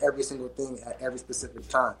possibilities of every single thing at every specific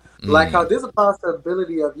time. Like how there's a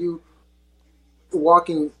possibility of you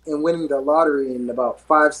walking and winning the lottery in about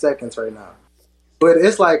 5 seconds right now. But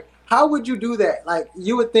it's like, how would you do that? Like,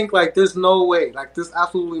 you would think, like, there's no way. Like, there's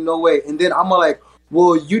absolutely no way. And then I'm like,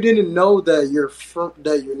 well, you didn't know that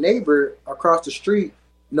your neighbor across the street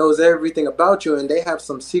knows everything about you, and they have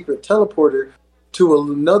some secret teleporter to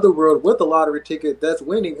another world with a lottery ticket that's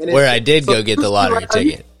winning. And where I did go get the lottery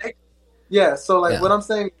ticket. Yeah, so, like, what I'm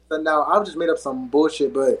saying is that now I've just made up some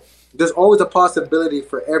bullshit, but there's always a possibility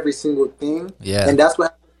for every single thing. Yeah. And that's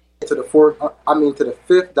what happens to the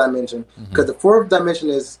 5th dimension, because the 4th dimension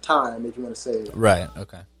is time, if you want to say it. Right,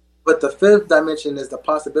 okay. But the 5th dimension is the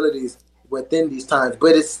possibilities within these times.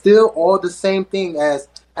 But it's still all the same thing as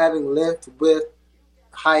having length, width,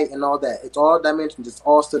 height, and all that. It's all dimensions. It's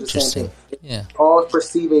all still the same thing. Yeah. It's all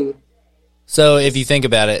perceiving. So if you think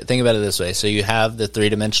about it this way. So you have the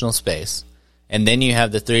 3-dimensional space, and then you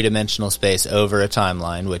have the 3-dimensional space over a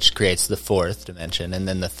timeline, which creates the 4th dimension, and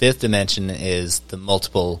then the 5th dimension is the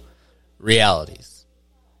multiple realities.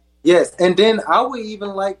 Yes, and then I would even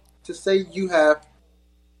like to say you have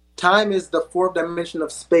time is the fourth dimension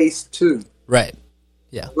of space too. Right.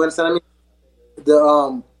 Yeah. You understand what I mean?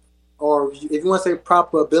 The or if you want to say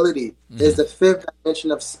probability is the fifth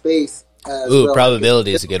dimension of space as Ooh, well.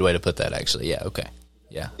 probability is a good way to put that, actually. Yeah, okay.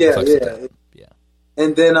 Yeah. Yeah. Yeah.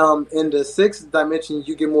 And then in the sixth dimension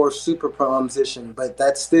you get more superposition, but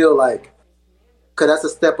that's still like, because that's a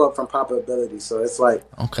step up from probability. So it's like,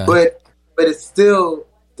 okay. But it's still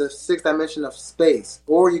the sixth dimension of space,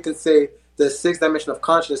 or you can say the sixth dimension of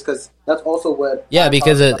consciousness, because that's also what. Yeah,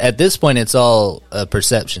 because at this point it's all a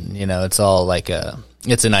perception. You know, it's all like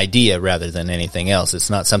it's an idea rather than anything else. It's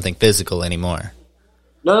not something physical anymore.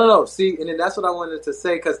 No. See, and then that's what I wanted to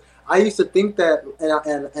say, because I used to think that,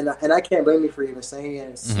 and I can't blame you for even saying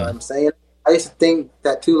it. So I'm saying I used to think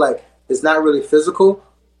that too. Like, it's not really physical,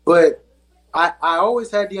 but I always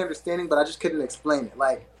had the understanding, but I just couldn't explain it.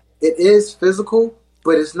 Like, it is physical,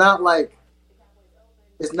 but it's not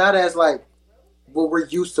as like what we're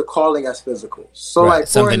used to calling as physical. So right. like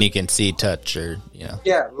something you can see, touch, or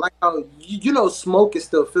Yeah, like how smoke is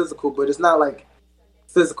still physical, but it's not like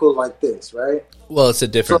physical like this, right? Well, it's a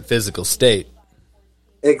different physical state.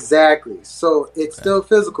 Exactly. So it's still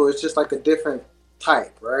physical. It's just like a different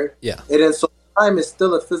type, right? Yeah. And then so time is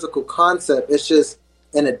still a physical concept. It's just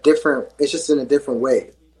in a different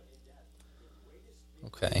way.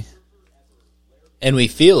 Okay. And we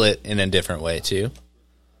feel it in a different way too.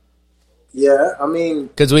 Yeah, I mean,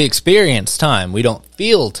 because we experience time. We don't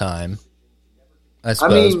feel time, I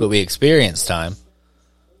suppose, but we experience time.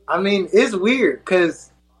 I mean, it's weird because,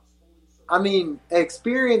 I mean,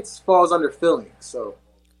 experience falls under feelings. So,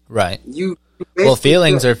 right. You well,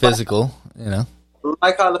 feelings are physical,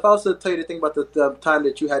 Like how if I was to tell you to think about the time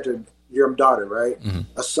that you had your daughter, right?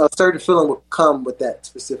 Mm-hmm. A certain feeling will come with that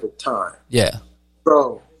specific time. Yeah.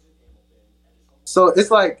 Bro. So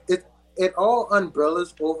it's like it all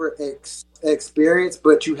umbrellas over experience,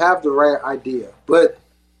 but you have the right idea. But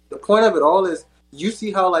the point of it all is, you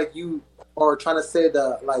see how like you are trying to say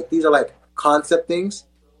these are like concept things.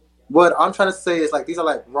 What I'm trying to say is like these are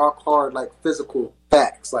like rock hard, like physical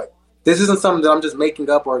facts. Like, this isn't something that I'm just making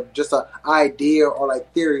up or just an idea or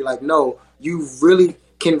like theory. Like, no, you really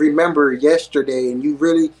can remember yesterday and you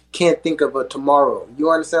really can't think of a tomorrow.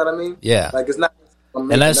 You understand what I mean? Yeah. Like, it's not.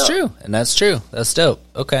 And that's true. And that's true. That's dope.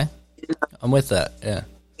 Okay. I'm with that. Yeah.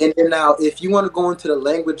 And then now, if you want to go into the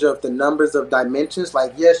language of the numbers of dimensions,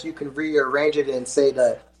 like, yes, you can rearrange it and say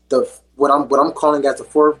that what I'm calling as the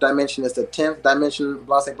fourth dimension is the 10th dimension,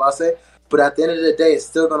 blase blase. But at the end of the day, it's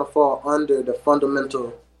still going to fall under the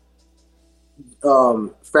fundamental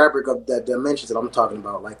fabric of the dimensions that I'm talking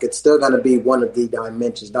about. Like, it's still going to be one of the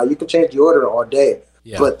dimensions. Now, you can change the order all day,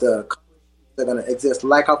 but they're going to exist.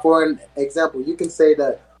 Like, how, for an example, you can say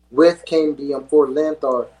that width can be for length,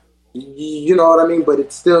 or you know what I mean, but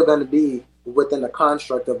it's still going to be within the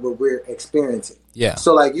construct of what we're experiencing. Yeah.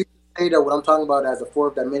 So, like, you can say that what I'm talking about as the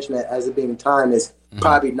fourth dimension, as it being time, is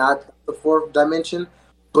probably not the fourth dimension,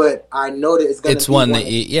 but I know that it's going to be one that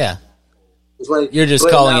you're just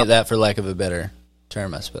calling it that for lack of a better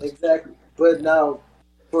term, I suppose. Exactly. But now,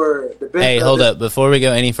 for the hey, hold up. Before we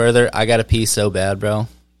go any further, I got to pee so bad, bro.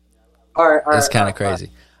 All right. It's kind of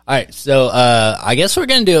crazy. All right, so I guess we're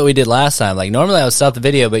going to do what we did last time. Like, normally I would stop the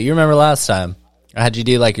video, but you remember last time I had you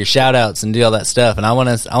do like your shout outs and do all that stuff, and I want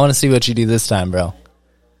to see what you do this time, bro.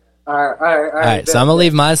 All right. So I'm gonna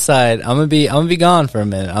leave my side. I'm gonna be gone for a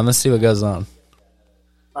minute. I'm gonna see what goes on.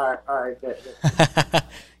 All right.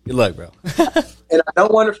 Good luck, bro. And I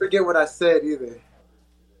don't want to forget what I said either.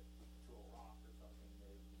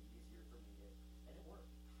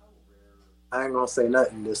 I ain't gonna say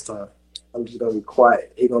nothing this time. I'm just gonna be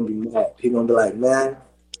quiet. He gonna be mad. He gonna be like, man,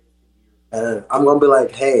 and I'm gonna be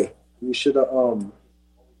like, hey, you should have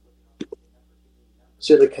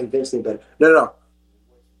convinced me better. No.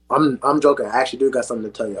 I'm joking. I actually do got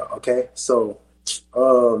something to tell y'all. Okay, so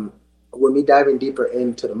with me diving deeper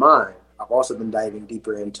into the mind, I've also been diving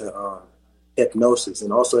deeper into hypnosis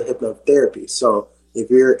and also hypnotherapy. So if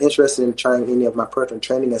you're interested in trying any of my personal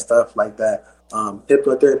training and stuff like that,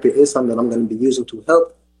 hypnotherapy is something that I'm going to be using to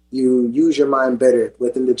help you use your mind better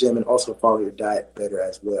within the gym and also follow your diet better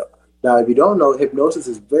as well. Now, if you don't know, hypnosis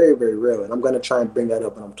is very, very real, and I'm going to try and bring that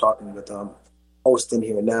up when I'm talking with Austin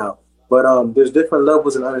here now. But there's different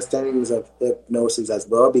levels and understandings of hypnosis as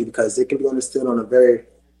well, because it can be understood on a very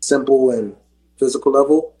simple and physical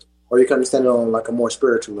level, or you can understand it on like a more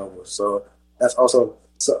spiritual level. So that's also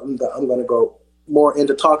something that I'm going to go more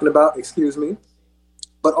into talking about. Excuse me.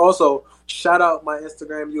 But also, shout out my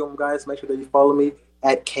Instagram, you guys. Make sure that you follow me.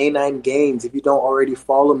 at Canine Games if you don't already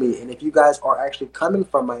follow me. And if you guys are actually coming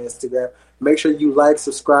from my Instagram, make sure you like,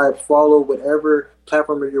 subscribe, follow whatever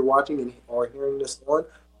platform that you're watching and or hearing this on.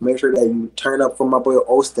 Make sure that you turn up for my boy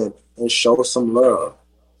Austin and show some love.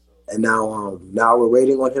 And now we're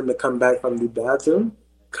waiting on him to come back from the bathroom.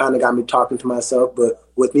 Kind of got me talking to myself, but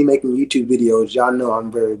with me making YouTube videos, y'all know I'm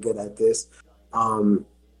very good at this. And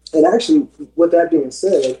actually, with that being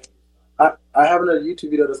said, I have another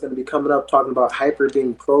YouTube video that's going to be coming up talking about hyper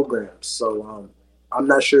being programmed. So I'm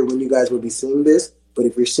not sure when you guys will be seeing this, but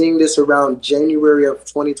if you're seeing this around January of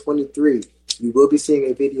 2023, you will be seeing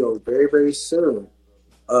a video very, very soon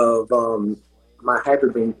of my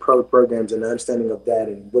hyperbeam programs and the understanding of that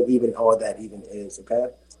and what even all that even is, okay?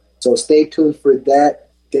 So stay tuned for that.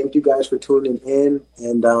 Thank you guys for tuning in,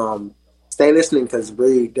 and stay listening because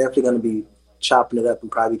we're definitely going to be chopping it up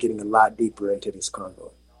and probably getting a lot deeper into this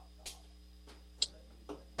convo.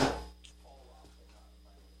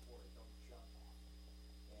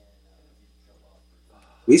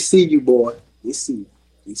 We see you, boy. We see you.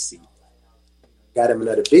 We see you. Got him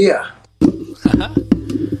another beer. All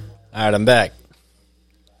right, I'm back.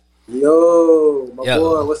 Yo, my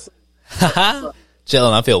boy, what's up?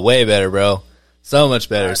 Chilling. I feel way better, bro. So much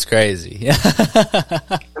better. It's crazy.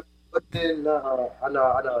 But then, I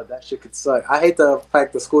know that shit could suck. I hate the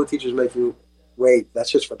fact that school teachers make you wait. That's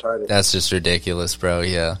just retarded. That's just ridiculous, bro.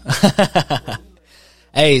 Yeah.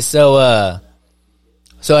 Hey, so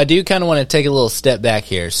I do kind of want to take a little step back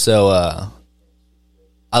here. So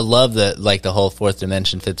I love the whole fourth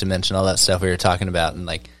dimension, fifth dimension, all that stuff we were talking about, and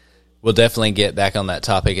like we'll definitely get back on that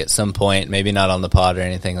topic at some point. Maybe not on the pod or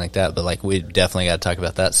anything like that, but like we definitely got to talk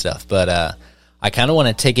about that stuff. But I kind of want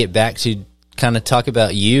to take it back to kind of talk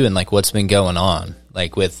about you and like what's been going on.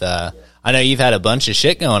 Like with I know you've had a bunch of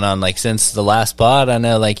shit going on like since the last pod. I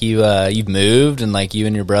know like you've moved and like you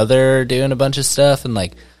and your brother are doing a bunch of stuff and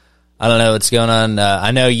like I don't know what's going on. I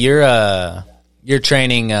know you're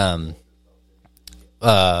training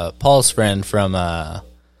Paul's friend from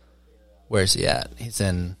where's he at? He's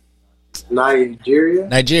in Nigeria.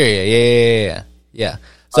 Yeah.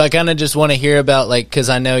 So I kind of just want to hear about like because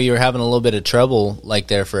I know you were having a little bit of trouble like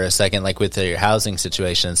there for a second, like with your housing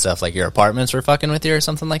situation and stuff. Like your apartments were fucking with you or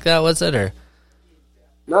something like that, was it? Or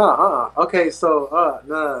no, okay. So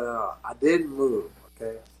no, I didn't move.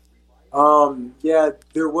 Okay. Yeah,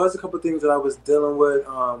 there was a couple things that I was dealing with.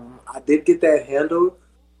 I did get that handled,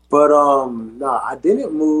 but no, I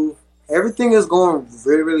didn't move. Everything is going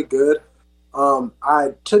really, really good.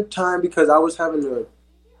 I took time because I was having to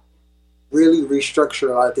really restructure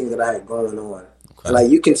a lot of things that I had going on. Okay. Like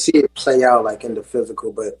you can see it play out like in the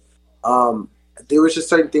physical, but there was just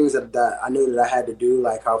certain things that I knew that I had to do.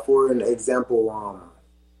 Like how, for an example,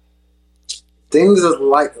 things is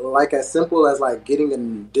like as simple as like getting a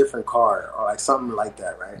different car or like something like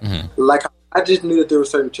that, right? Mm-hmm. Like I just knew that there were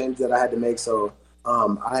certain changes that I had to make. So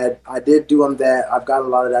I did do that. I've got a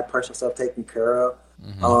lot of that personal stuff taken care of.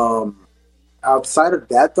 Mm-hmm. Outside of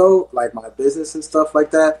that though, like my business and stuff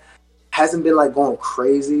like that hasn't been like going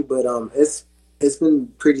crazy, but it's been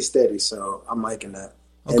pretty steady. So I'm liking that.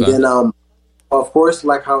 Okay. And then of course,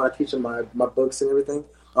 like how I teach in my books and everything.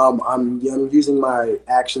 I'm using my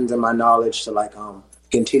actions and my knowledge to like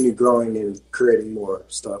continue growing and creating more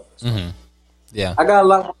stuff. So mm-hmm. Yeah, I got a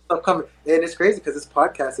lot more stuff coming, and it's crazy because this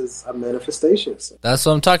podcast is a manifestation. So. That's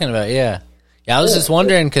what I'm talking about. Yeah. I was just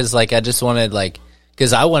wondering because like I just wanted like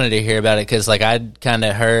because I wanted to hear about it because like I'd kind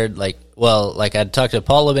of heard like I'd talked to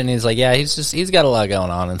Paul a bit and he's like he's got a lot going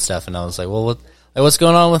on and stuff, and I was like what's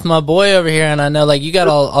going on with my boy over here? And I know like you got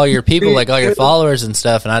all your people like all your followers and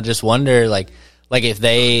stuff, and I just wonder like if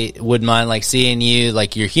they would mind like seeing you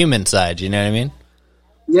like your human side, you know what I mean?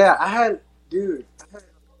 Yeah, I had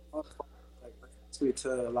me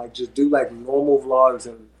to like just do like normal vlogs,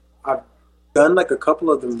 and I've done like a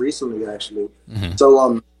couple of them recently actually. Mm-hmm.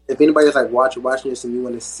 So if anybody's like watching this and you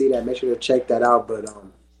want to see that, make sure to check that out. But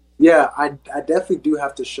yeah, I definitely do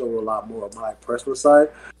have to show a lot more of my like, personal side.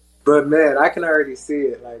 But man, I can already see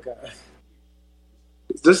it. Like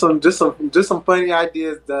just some funny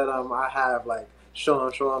ideas that I have like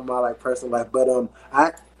showing my like personal life. But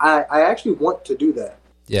I actually want to do that.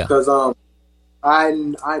 Yeah. Because I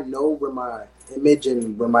know where my image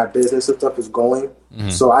and where my business and stuff is going. Mm-hmm.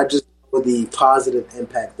 So I just know the positive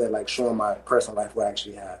impact that like showing my personal life will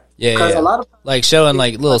actually have. Yeah, because a lot of like showing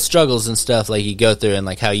like little struggles and stuff like you go through and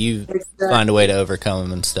like how you find a way to overcome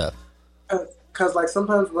them and stuff. Because like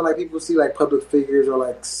sometimes when like people see like public figures or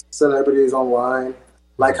like celebrities online,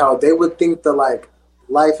 like how they would think that like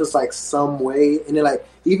life is like some way, and then like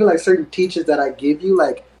even like certain teachings that I give you,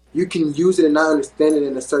 like you can use it and not understand it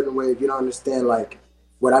in a certain way if you don't understand like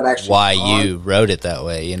what I've actually why done. you wrote it that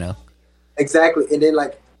way, you know? Exactly. And then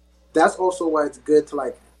like that's also why it's good to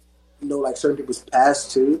like know like certain people's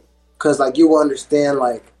past too, because like you will understand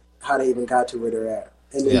like how they even got to where they're at,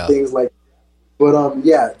 and then things like. But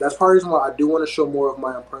yeah, that's part of the reason why I do want to show more of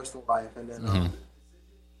my own personal life, and then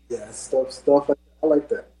yeah, stuff. I like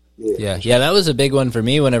that. Yeah, that was a big one for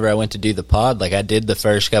me whenever I went to do the pod. Like, I did the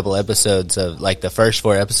first couple episodes of, like, the first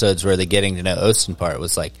 4 episodes where the getting to know Austin part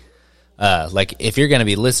was like, if you're going to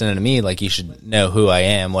be listening to me, like, you should know who I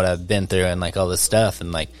am, what I've been through, and, like, all this stuff.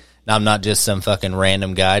 And, like, I'm not just some fucking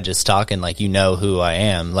random guy just talking, like, you know who I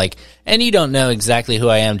am. Like, and you don't know exactly who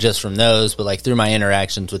I am just from those, but, like, through my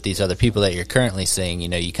interactions with these other people that you're currently seeing, you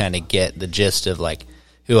know, you kind of get the gist of, like,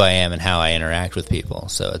 who I am and how I interact with people.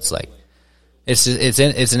 So it's, like, it's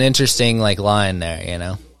an interesting like line there, you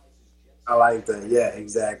know. I like that. Yeah,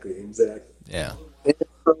 exactly. Yeah. And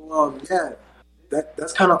so,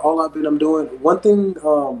 that's kind of all I'm doing. One thing,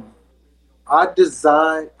 I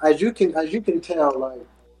design as you can tell, like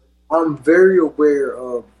I'm very aware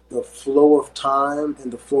of the flow of time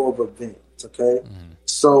and the flow of events. Okay,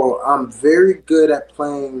 so I'm very good at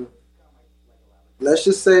playing. Let's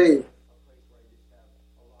just say.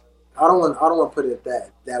 I don't want to put it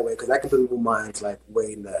that way because that can put people's minds like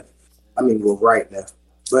way left. I mean, well, right left.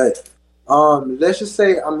 But let's just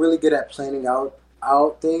say I'm really good at planning out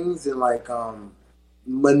things and like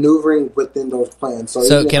maneuvering within those plans.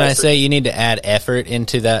 So can I say you need to add effort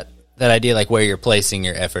into that idea, like where you're placing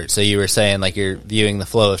your effort? So you were saying like you're viewing the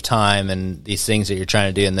flow of time and these things that you're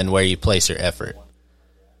trying to do, and then where you place your effort.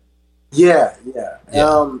 Yeah.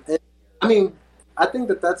 And, I mean, I think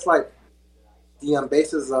that's like. The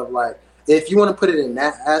basis of like, if you want to put it in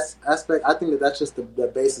that aspect, I think that's just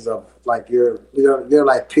the basis of like your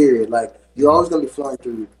like period. Like you're always gonna be flowing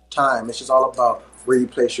through time. It's just all about where you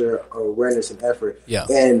place your awareness and effort. Yeah,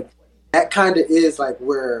 and that kind of is like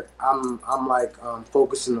where I'm like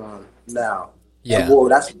focusing on now. Yeah, well,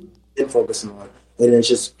 that's what I'm focusing on, and it's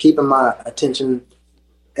just keeping my attention,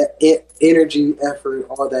 energy, effort,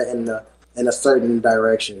 all that in a certain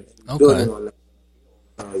direction. Okay. Building on that.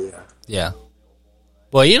 Oh yeah. Yeah.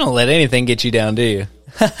 Well, you don't let anything get you down, do you?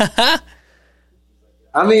 I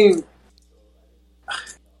mean,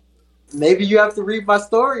 maybe you have to read my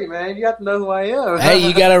story, man. You have to know who I am. Hey,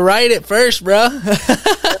 you got to write it first, bro.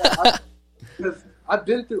 Because I've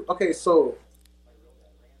been through. Okay, so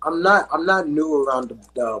I'm not new around the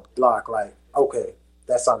block. Like, okay,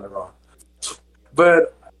 that sounded wrong,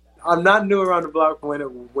 but I'm not new around the block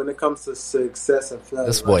when it comes to success and failure.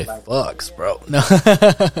 This boy like, fucks, bro. No.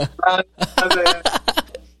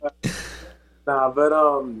 Nah, but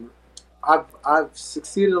I've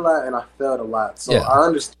succeeded a lot and I failed a lot, so yeah. I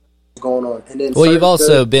understand what's going on. And then you've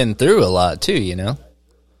also been through a lot too, you know.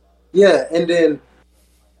 Yeah, and then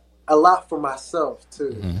a lot for myself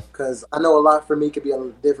too, because I know a lot for me could be a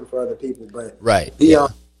little different for other people. But right,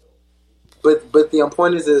 but the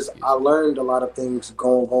point is I learned a lot of things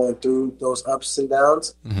going through those ups and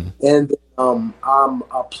downs, and I'm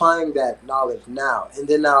applying that knowledge now. And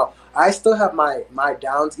then now I still have my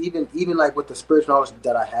downs, even like with the spiritual knowledge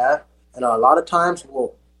that I have. And a lot of times,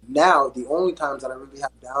 well, now the only times that I really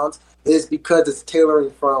have downs is because it's tailoring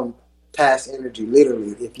from past energy.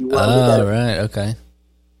 Literally, if you want to look at it. Right, okay.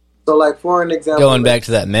 So, like for an example, going back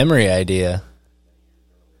to that memory idea.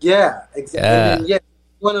 Yeah, exactly. Yeah.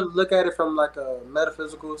 Want to look at it from like a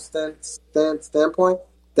metaphysical standpoint,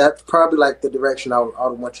 that's probably like the direction I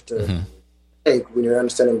would want you to take when you're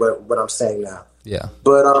understanding what I'm saying now. Yeah.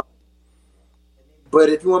 But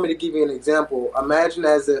if you want me to give you an example, imagine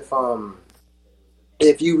as if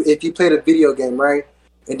you played a video game, right,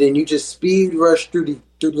 and then you just speed rush through the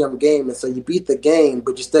game, and so you beat the game,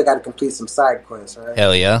 but you still got to complete some side quests, right?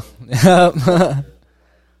 Hell yeah.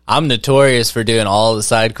 I'm notorious for doing all the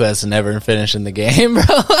side quests and never finishing the game, bro.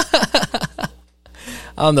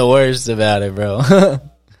 I'm the worst about it, bro.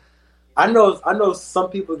 I know some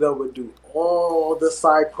people that would do all the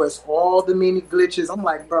side quests, all the mini glitches. I'm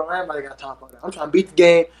like, bro, I ain't really got time for that. I'm trying to beat the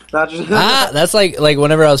game. Not just that's like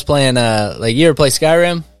whenever I was playing, like you ever play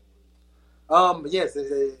Skyrim? Yes.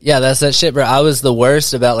 Yeah, that's that shit, bro. I was the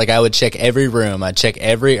worst about, like, I would check every room, I'd check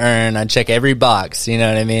every urn, I'd check every box, you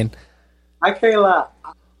know what I mean? I can't lie.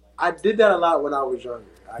 I did that a lot when I was younger.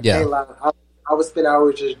 I can't lie. I would spend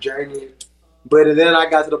hours just journeying. But then I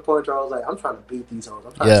got to the point where I was like, I'm trying to beat these hoes.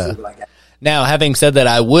 I'm trying to see like that. Now, having said that,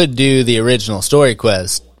 I would do the original story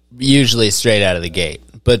quest, usually straight out of the gate.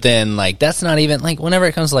 But then, like, that's not even, like, whenever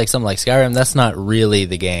it comes to, like, something like Skyrim, that's not really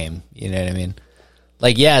the game. You know what I mean?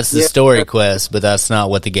 Like, yeah, it's the story quest, but that's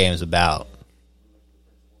not what the game's about.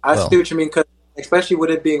 I see what you mean, cause especially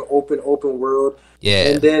with it being open world. Yeah.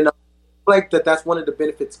 And then like that's one of the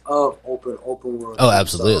benefits of open world. Oh,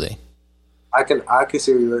 absolutely. So I can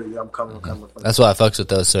see where I'm coming from. That's why I fucks with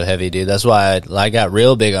those so heavy, dude. That's why I got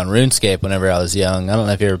real big on RuneScape whenever I was young. I don't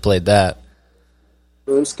know if you ever played that.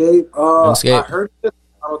 RuneScape? RuneScape? I heard it.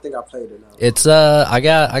 I don't think I played it now. It's I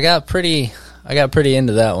got pretty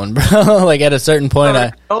into that one, bro. Like at a certain point,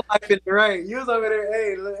 I don't like it, right? You was over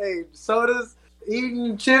there, hey, sodas,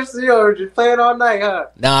 eating chips, or just playing all night, huh?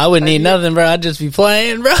 No, I wouldn't eat nothing, bro. I'd just be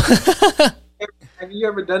playing, bro. Have you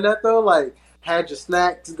ever done that though? Like had your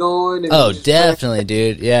snacks going? And oh, definitely,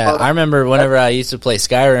 dude. Yeah, I remember whenever I used to play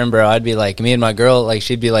Skyrim, bro. I'd be like, me and my girl, like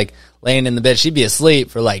she'd be like laying in the bed, she'd be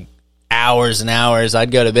asleep for like hours and hours.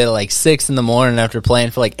 I'd go to bed at like 6 a.m. after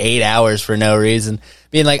playing for like 8 hours for no reason.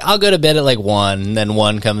 Being like, I'll go to bed at like 1, and then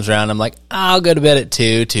 1 comes around. I'm like, I'll go to bed at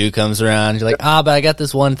 2. 2 comes around. You're like, but I got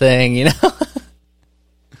this one thing, you know?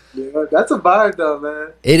 Yeah, that's a vibe though,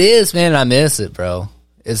 man. It is, man. I miss it, bro.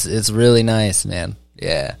 It's really nice, man.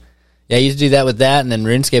 Yeah. Yeah, I used to do that with that, and then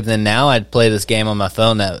RuneScape, and then now I'd play this game on my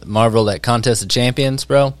phone, that Marvel, that Contest of Champions,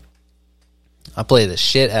 bro. I play the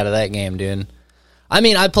shit out of that game, dude. I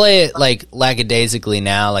mean, I play it like lackadaisically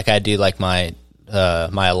now. Like I do like my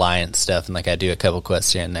alliance stuff, and like I do a couple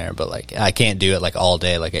quests here and there, but like I can't do it like all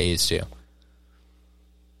day like I used to.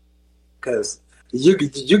 Because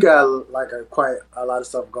you got like quite a lot of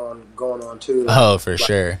stuff going on too. Like, oh, for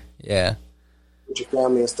sure, yeah. With your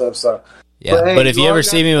family and stuff, so. Yeah, but if you ever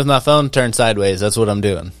see me with my phone turned sideways, that's what I'm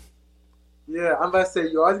doing. Yeah, I'm about to say,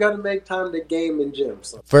 you always got to make time to game and gym.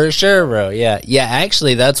 So. For sure, bro. Yeah.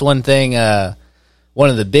 Actually, that's one thing. One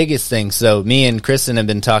of the biggest things. So me and Kristen have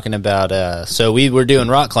been talking about. So we were doing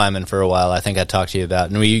rock climbing for a while. I think I talked to you about,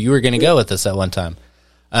 and you were going to go with us at one time.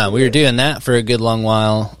 We were doing that for a good long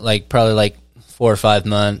while, like probably like 4 or 5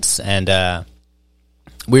 months, and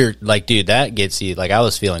we were like, dude, that gets you. Like I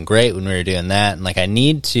was feeling great when we were doing that, and like I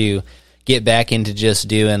need to get back into just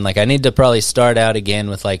doing, like I need to probably start out again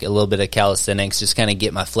with like a little bit of calisthenics, just kind of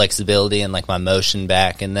get my flexibility and like my motion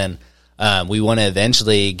back, and then we want to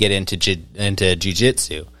eventually get into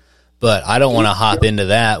jiu-jitsu, but I don't want to hop into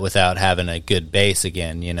that without having a good base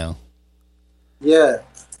again, you know? Yeah.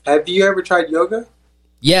 Have you ever tried yoga?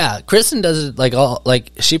 Yeah, Kristen does it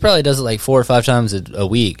like she probably does it like 4 or 5 times a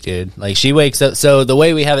week, dude. Like she wakes up, so the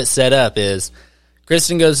way we have it set up is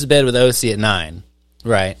Kristen goes to bed with OC at 9,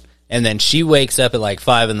 right? And then she wakes up at like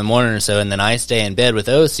 5 in the morning or so, and then I stay in bed with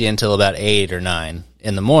OC until about 8 or 9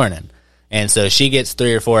 in the morning. And so she gets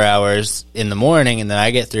 3 or 4 hours in the morning, and then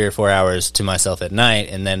I get 3 or 4 hours to myself at night,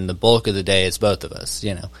 and then the bulk of the day is both of us,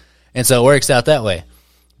 you know. And so it works out that way.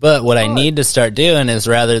 But what I need to start doing is,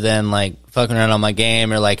 rather than like fucking around on my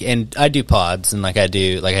game, or like, and I do pods, and like I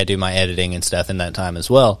do my editing and stuff in that time as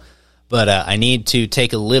well. But I need to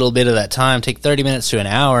take a little bit of that time, take 30 minutes to an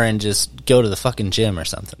hour, and just go to the fucking gym or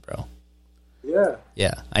something, bro. Yeah.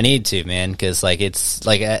 Yeah, I need to, man, because like it's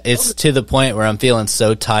to the point where I'm feeling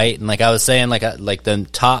so tight, and like I was saying, like the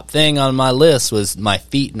top thing on my list was my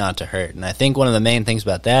feet not to hurt, and I think one of the main things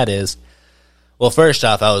about that is, well, first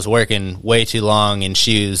off, I was working way too long in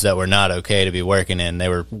shoes that were not okay to be working in. They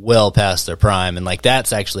were well past their prime, and like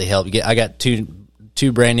that's actually helped. I got two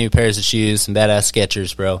brand new pairs of shoes, some badass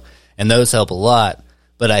Skechers, bro, and those help a lot.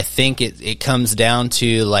 But I think it comes down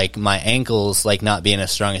to like my ankles like not being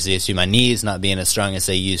as strong as they used to, my knees not being as strong as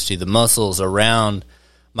they used to, the muscles around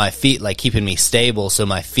my feet like keeping me stable, so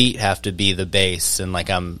my feet have to be the base, and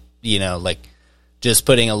like I'm, you know, like just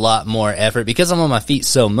putting a lot more effort because I'm on my feet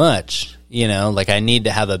so much, you know, like I need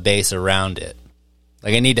to have a base around it.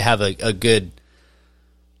 Like I need to have a good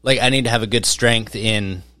strength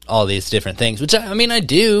in all these different things, which I mean I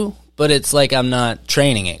do, but it's like I'm not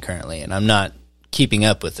training it currently, and I'm not keeping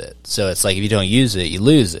up with it. So it's like if you don't use it, you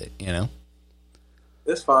lose it, you know?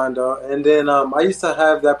 It's fine, though. And then I used to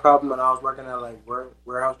have that problem when I was working at like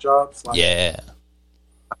warehouse jobs. Like, yeah.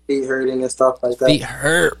 My feet hurting and stuff like that. Feet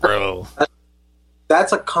hurt, bro.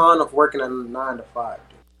 That's a con of working a 9 to 5.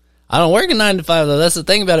 Dude. I don't work a 9 to 5 though. That's the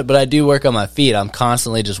thing about it, but I do work on my feet. I'm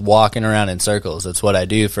constantly just walking around in circles. That's what I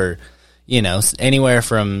do for, you know, anywhere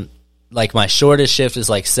from like my shortest shift is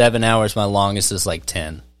like 7 hours, my longest is like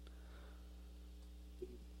 10.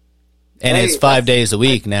 And it's 5 days a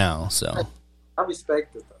week now, so. I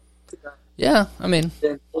respect it, though. Yeah, I mean.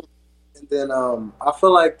 And then I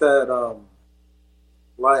feel like that,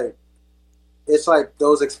 like, it's like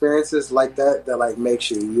those experiences like that like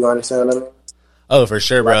makes you understand what I mean? Oh, for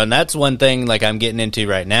sure, bro. And that's one thing, like, I'm getting into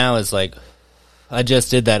right now is, like, I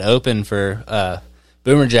just did that open for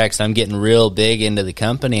Boomer Jacks. I'm getting real big into the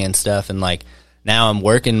company and stuff, and, like, now I'm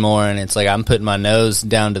working more, and it's like I'm putting my nose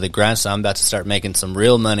down to the ground, so I'm about to start making some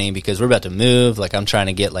real money because we're about to move. Like, I'm trying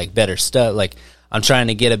to get, like, better stuff. Like, I'm trying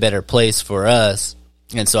to get a better place for us,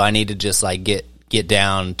 and so I need to just like get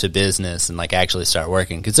down to business and like actually start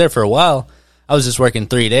working. Because there for a while, I was just working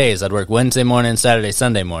 3 days. I'd work Wednesday morning, Saturday,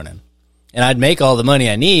 Sunday morning, and I'd make all the money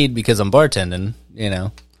I need because I'm bartending.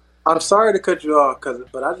 I'm sorry to cut you off,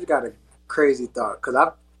 but I just got a crazy thought because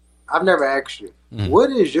I've never asked you,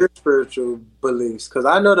 what is your spiritual beliefs? Because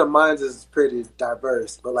I know that mine is pretty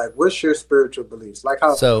diverse, but like, what's your spiritual beliefs? Like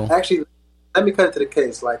how actually, let me cut it to the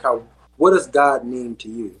case. Like what does God mean to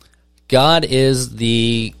you? God is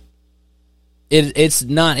it's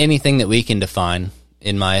not anything that we can define,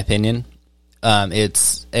 in my opinion.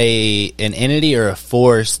 It's an entity or a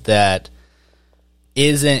force that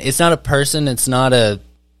isn't. It's not a person. It's not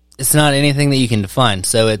anything that you can define.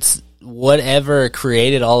 So it's whatever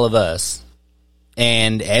created all of us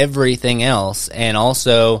and everything else, and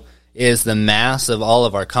also is the mass of all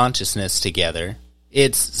of our consciousness together.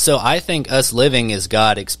 So I think us living is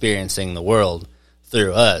God experiencing the world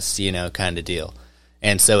through us, kind of deal.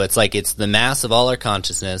 And so it's like it's the mass of all our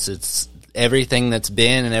consciousness. It's everything that's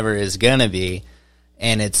been and ever is gonna be.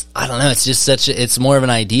 And I don't know, it's just it's more of an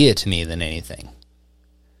idea to me than anything.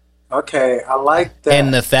 Okay, I like that.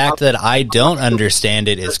 And the fact that I don't understand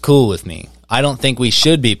it is cool with me. I don't think we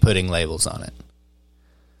should be putting labels on it.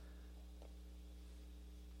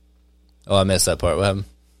 Oh, I missed that part. What happened?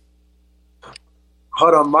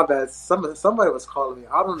 Hold on, my bad. Somebody was calling me.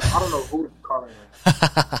 I don't know who was calling me.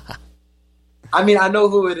 I mean, I know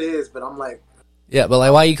who it is, but I'm like, yeah, but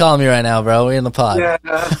like, why are you calling me right now, bro? We're in the pod. Yeah.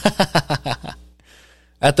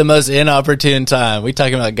 At the most inopportune time. We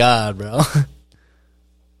talking about God, bro.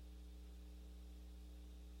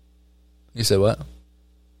 You said what?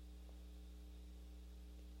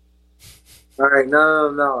 All right,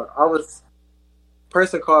 no.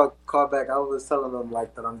 Person called back. I was telling them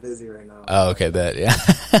like that I'm busy right now. Oh, okay, bet, yeah.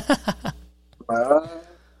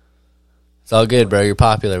 It's all good, bro. You're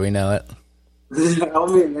popular. We know it. I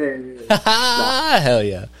mean, yeah. Hell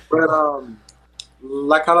yeah. But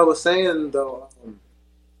like how I was saying though,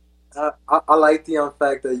 I like the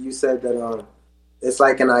fact that you said that it's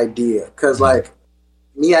like an idea, because like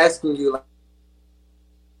me asking you, like,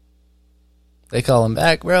 they call him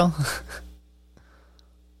back, bro.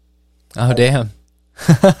 Oh damn.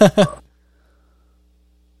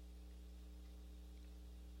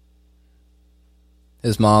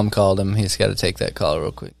 His mom called him. He's got to take that call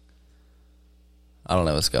real quick. I don't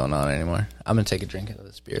know what's going on anymore. I'm going to take a drink out of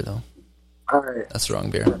this beer, though. All right. That's the wrong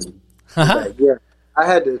beer. Yeah. I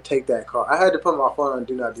had to take that call. I had to put my phone on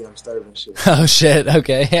Do Not Disturb and shit. Oh, shit.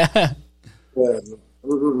 Okay. Yeah. Everybody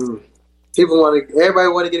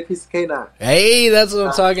want to get a piece of K9. Hey, that's what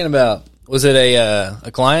I'm talking about. Was it a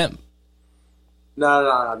client?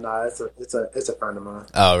 No. It's a friend of mine.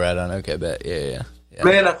 Oh, right on. Okay, bet. Yeah.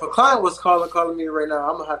 Man, if a client was calling me right now,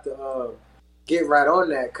 I'm gonna have to get right on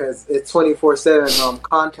that, because it's 24/7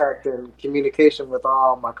 contact and communication with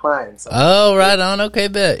all my clients. Oh, right on. Okay,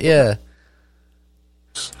 bet. Yeah.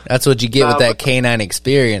 That's what you get with that K9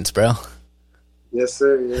 experience, bro. Yes,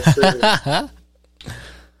 sir.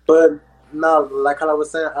 But no, like how I was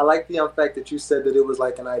saying, I like the fact that you said that it was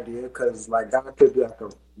like an idea, because like God could be like a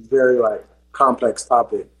very like complex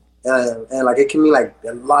topic, and like it can mean like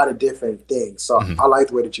a lot of different things. So I like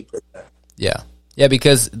the way that you put that. Yeah,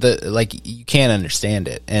 because you can't understand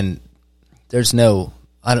it, and there's no,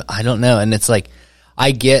 I don't know, and it's like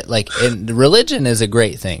I get like, and religion is a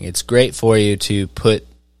great thing. It's great for you to put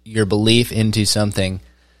your belief into something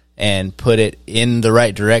and put it in the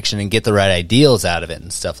right direction and get the right ideals out of it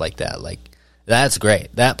and stuff like that. Like, that's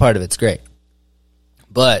great. That part of it's great.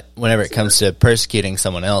 But whenever it comes to persecuting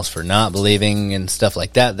someone else for not believing and stuff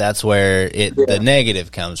like that, that's where the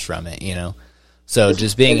negative comes from it, So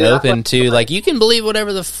just being open to, like, you can believe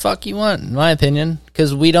whatever the fuck you want, in my opinion,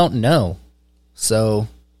 because we don't know. So.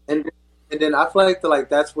 And then I feel like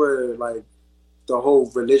that's where, like, the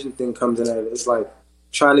whole religion thing comes in at. It's like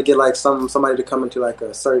trying to get, like, somebody to come into, like,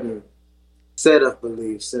 a certain set of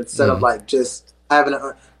beliefs instead of, like, just having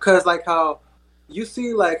a. Because, like, how. You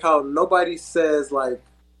see, like, how nobody says, like,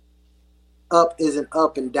 up isn't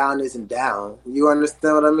up and down isn't down. You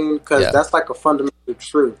understand what I mean? Because that's, like, a fundamental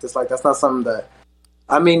truth. It's like, that's not something that...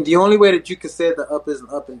 I mean, the only way that you can say that up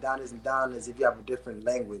isn't up and down isn't down is if you have a different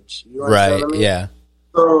language. You understand what I mean? Yeah.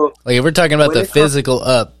 So, like, if we're talking about the physical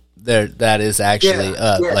up, that is actually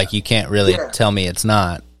up. Yeah. Like, you can't really tell me it's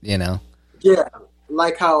not, Yeah.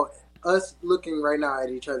 Like how us looking right now at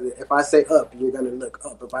each other, if I say up, you're going to look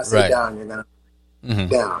up. If I say down, you're going to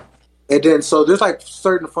down. And then, so there's like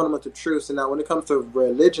certain fundamental truths. And now when it comes to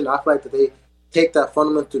religion, I feel like that they take that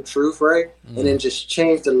fundamental truth, right? And then just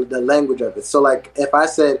change the language of it. So like if I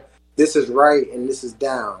said this is right and this is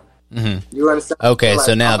down, Mm-hmm. You understand? Okay, like,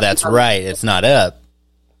 so now that's right. It's not up.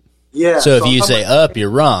 Yeah. So if you say up, you're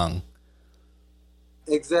wrong.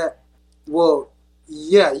 Exact. Well,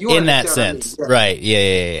 yeah. You in that sense, what I mean. Right?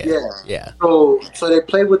 Yeah. So they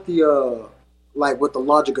play with the with the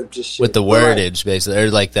logic of just shit. With the wordage, basically,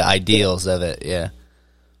 or like the ideals of it. Yeah.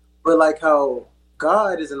 But like how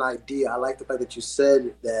God is an idea. I like the fact that you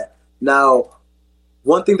said that. Now,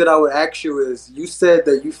 one thing that I would ask you is, you said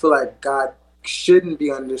that you feel like God shouldn't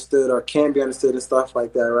be understood or can be understood and stuff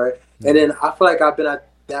like that, right? Mm-hmm. And then I feel like I've been at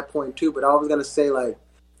that point too, but I was gonna say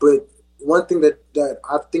but one thing that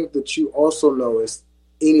I think that you also know is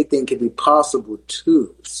anything can be possible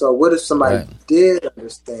too. So what if somebody did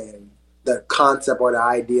understand the concept or the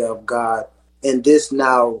idea of God in this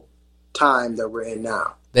now time that we're in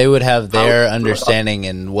now? They would have their understanding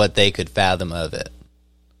and what they could fathom of it.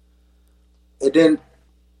 And then,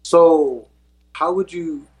 so how would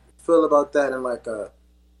you feel about that in like a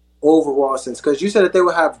overall sense? Because you said that they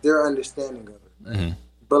would have their understanding of it. Mm-hmm.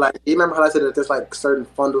 But like, you remember how I said that there's like certain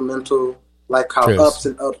fundamental, like how ups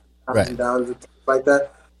and downs and things like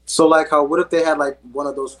that. So like how, what if they had like one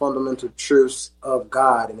of those fundamental truths of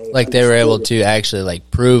God, and they were able to actually like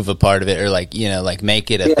prove a part of it, or like, like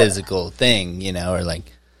make it a physical thing, or like.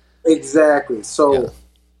 Exactly. So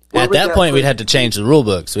at that point, we'd have to change the rule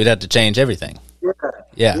books. We'd have to change everything.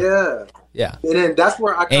 Yeah. And then that's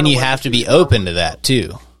where and you have to be open to that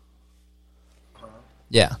too.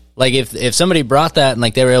 Yeah. Like if somebody brought that and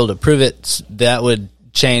like they were able to prove it, that would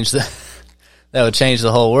change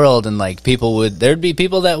the whole world, and like there'd be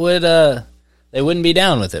people that would they wouldn't be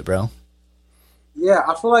down with it, bro. Yeah,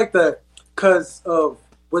 I feel like that because of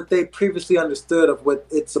what they previously understood of what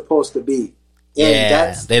it's supposed to be.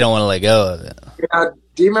 And they don't want to let go of it.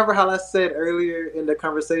 Do you remember how I said earlier in the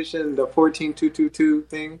conversation, the 14222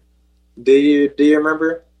 thing? Do you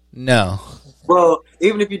remember? No. Well,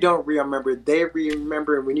 even if you don't remember, they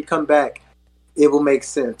remember, and when you come back, it will make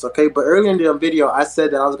sense, okay? But earlier in the video, I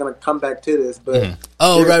said that I was going to come back to this, but... Mm-hmm.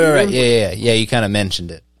 Oh, right. Yeah, you kind of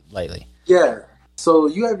mentioned it lightly. Yeah. So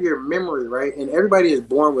you have your memory, right? And everybody is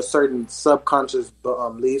born with certain subconscious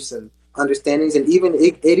beliefs and understandings, and even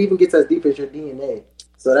it even gets as deep as your DNA.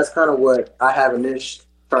 So that's kind of what I have in this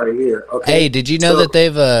chart here. Okay. Hey, did you know that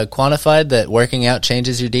they've quantified that working out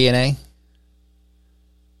changes your DNA?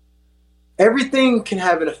 Everything can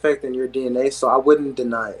have an effect on your DNA, so I wouldn't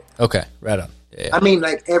deny it. Okay, right on. Yeah. I mean,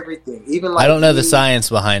 like everything, even like I don't know the science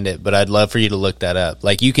behind it, but I'd love for you to look that up.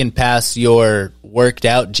 Like you can pass your worked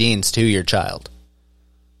out genes to your child.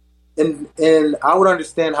 And I would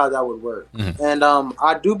understand how that would work. Mm-hmm. And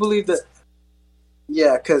I do believe that,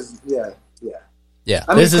 yeah.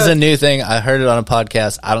 This is a new thing. I heard it on a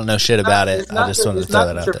podcast. I don't know shit about it. I just wanted to throw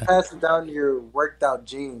that out there. You're passing down your worked out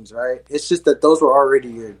genes, right? It's just that those were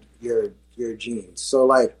already your genes. So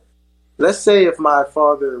like, let's say if my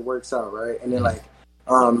father works out, right, and then like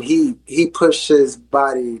he pushed his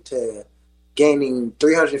body to gaining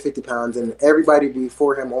 350 pounds, and everybody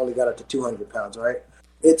before him only got up to 200 pounds, right?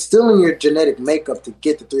 It's still in your genetic makeup to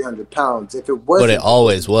get to 300 pounds. If it wasn't, but it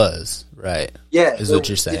always was, right? Yeah, is what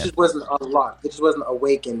you're saying. It just wasn't unlocked. It just wasn't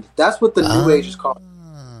awakened. That's what the New Age is called.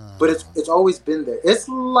 But it's always been there. It's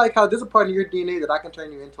like how there's a part of your DNA that I can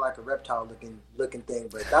turn you into like a reptile looking thing,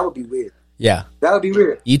 but that would be weird. Yeah, that would be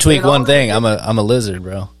weird. You tweak one thing, I'm a lizard,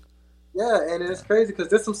 bro. Yeah, and it's crazy because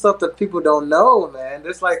there's some stuff that people don't know, man.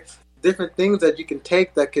 There's like different things that you can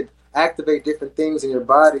take that could activate different things in your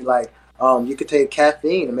body, like. You could take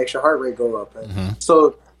caffeine and makes your heart rate go up.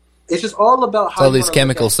 So it's just all about how all these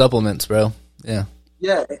chemical supplements, bro. Yeah.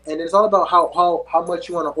 Yeah, and it's all about how much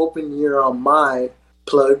you want to open your mind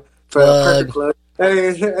plug for a perfect plug. Hey,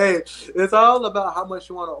 it's all about how much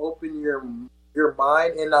you want to open your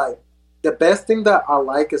mind. And like the best thing that I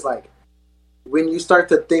like is like when you start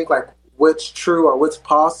to think like what's true or what's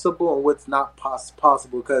possible and what's not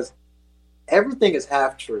possible, because everything is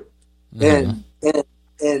half true.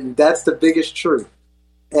 And that's the biggest truth.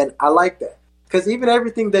 And I like that. Because even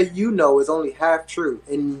everything that you know is only half true.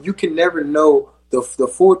 And you can never know the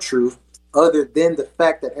full truth other than the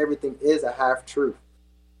fact that everything is a half truth.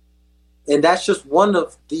 And that's just one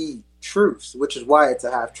of the truths, which is why it's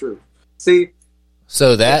a half truth. See?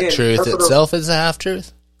 So that again, truth itself is a half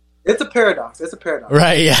truth? It's a paradox. It's a paradox.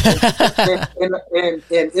 Right, yeah. and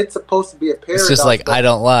it's supposed to be a paradox. It's just like, I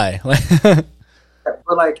don't lie.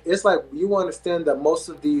 But like it's like you understand that most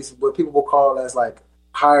of these what people will call as like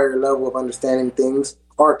higher level of understanding things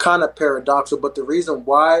are kind of paradoxical, but the reason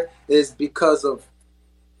why is because of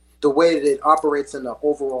the way that it operates in the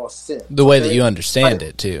overall sense. The way that you understand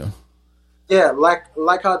it too. Yeah, like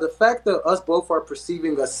how the fact that us both are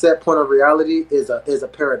perceiving a set point of reality is a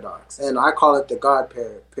paradox, and I call it the God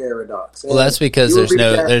paradox. Well, And that's because you agree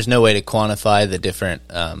with that? there's no way to quantify the different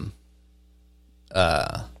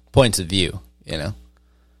points of view. You know,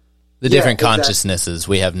 the different Exactly. consciousnesses.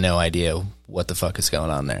 We have no idea what the fuck is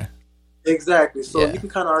going on there. Exactly. So Yeah. you can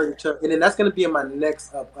kind of already tell, and then that's going to be in my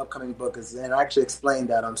next upcoming book, and I actually explain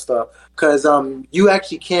that stuff because you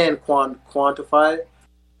actually can quantify it,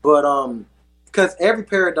 but because every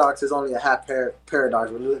paradox is only a half paradox.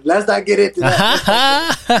 Let's not get into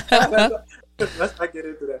that. Let's not get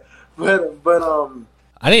into that. But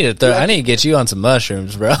I need to get you on some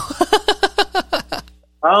mushrooms, bro.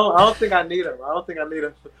 I don't think I need them. I don't think I need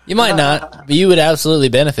them. You might not, but you would absolutely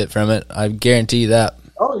benefit from it. I guarantee you that.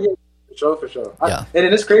 Oh yeah, for sure. Yeah. And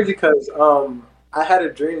it's crazy because I had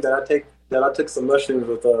a dream that I took some mushrooms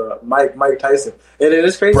with Mike Tyson, and it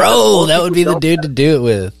is crazy. Bro, that would be the dude to do it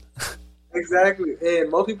with. Exactly, and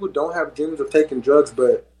most people don't have dreams of taking drugs,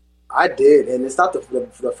 but I did, and it's not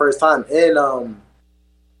the first time. And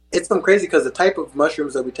it's some crazy because the type of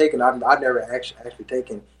mushrooms that we taken, I've never actually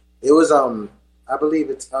taken. It was I believe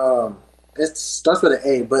it starts with an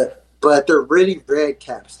A, but they're really red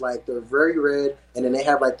caps, like they're very red, and then they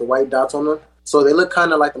have like the white dots on them, so they look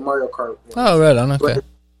kind of like the Mario Kart. Oh, right on. Okay.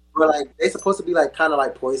 But like they're supposed to be like kind of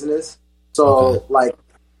like poisonous, so like.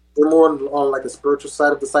 They're more on like the spiritual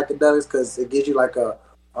side of the psychedelics because it gives you like a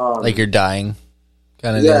like you're dying,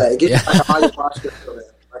 kind of. Yeah, it gives you like a ayahuasca.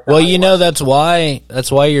 Well, you know that's why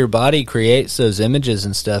your body creates those images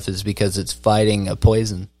and stuff is because it's fighting a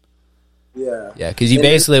poison. Yeah, yeah, because you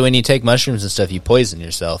basically when you take mushrooms and stuff, you poison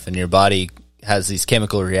yourself, and your body has these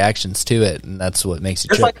chemical reactions to it, and that's what makes you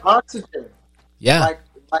trip. It's like oxygen. Yeah,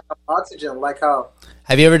 like oxygen. Like how.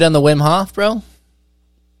 Have you ever done the Wim Hof, bro?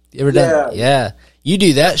 You ever done? Yeah. You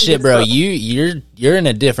do that shit, bro. You're in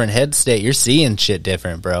a different head state. You're seeing shit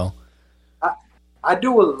different, bro. I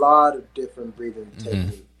do a lot of different breathing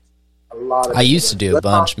techniques. A lot of. I used to do a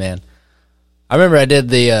bunch, man. I remember I did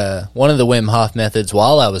the one of the Wim Hof methods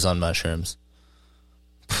while I was on mushrooms.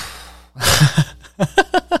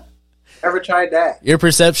 Ever tried that? Your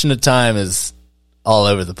perception of time is all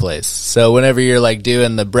over the place. So whenever you're like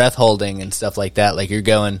doing the breath holding and stuff like that, like you're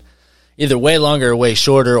going either way longer or way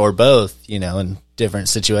shorter or both, you know, in different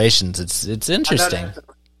situations. It's interesting.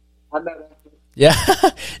 I know that. Yeah.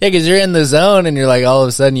 Yeah, because you're in the zone and you're like, all of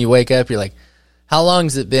a sudden you wake up, you're like, how long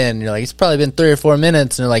has it been? And you're like, it's probably been 3 or 4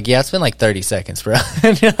 minutes. And they're like, yeah, it's been like 30 seconds, bro.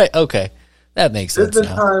 And you're like, okay, that makes sense. There's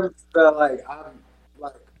been times that like I'm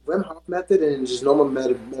like Wim Hof method and just normal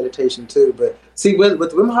meditation too. But see, with the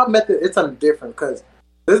Wim Hof method, it's something different because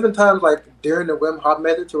there's been times like during the Wim Hof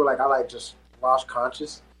method where like I like just lost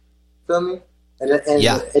conscious. Feel me? And then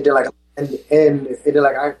like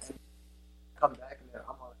I come back and then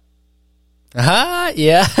I'm on.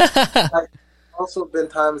 Yeah. Like, also been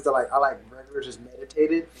times that like I like regular just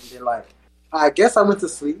meditated and then like I guess I went to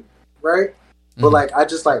sleep, right? But like I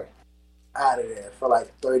just like out of there for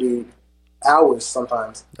like 30 hours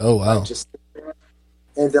sometimes. Oh wow! Like, just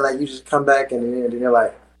and then like you just come back and then you're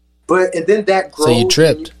like, and then that grows. So you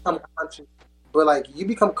tripped. You become conscious, but like you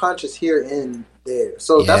become conscious here and there.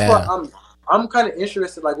 So that's why I'm kind of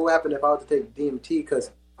interested. Like, what happened if I was to take DMT? Because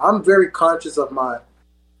I'm very conscious of my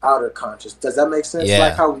outer conscious. Does that make sense? Yeah.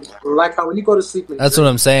 Like how when you go to sleep. That's what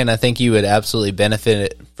I'm saying. I think you would absolutely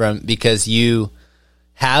benefit from because you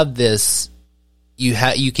have this.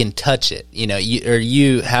 You can touch it, you know,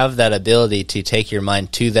 you have that ability to take your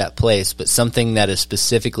mind to that place, but something that is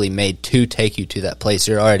specifically made to take you to that place.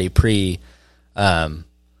 You're already pre-inclined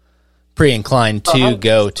to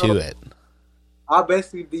go to it. I'll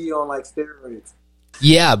basically be on like steroids.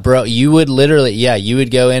 Yeah, bro. You would literally, you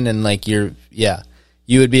would go in and like you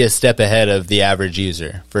would be a step ahead of the average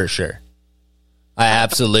user for sure. I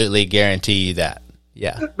absolutely guarantee you that.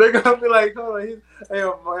 Yeah. They're gonna be like, oh,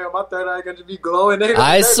 my third eye gonna be glowing.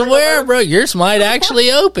 I swear, bro, yours might actually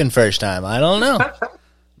open first time. I don't know,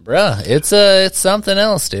 bro. It's something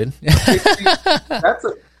else, dude. That's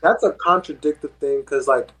a contradictive thing because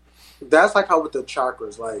like that's like how with the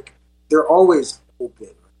chakras, like they're always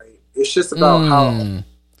open, right? It's just about how.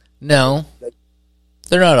 No,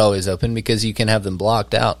 they're not always open because you can have them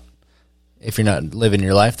blocked out if you're not living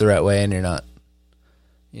your life the right way and you're not,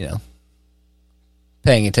 you know,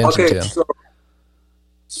 paying attention to them.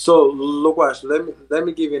 So look, watch. Let me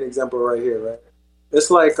give you an example right here. Right, it's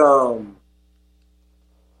like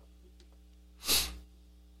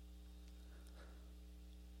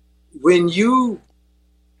when you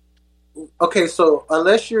so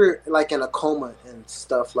unless you're like in a coma and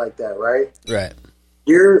stuff like that, right? Right.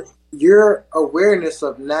 Your awareness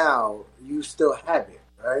of now, you still have it,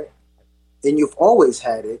 right? and you've always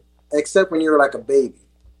had it, except when you were like a baby.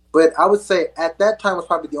 But I would say at that time was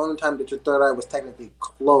probably the only time that your third eye was technically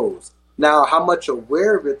closed. Now, how much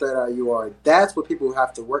aware of your third eye you are, that's what people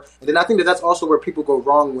have to work. And then I think that that's also where people go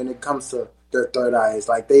wrong when it comes to their third eye. Is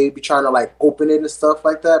like they be trying to like open it and stuff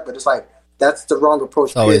like that, but it's like that's the wrong approach.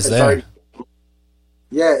 It's always there. Already,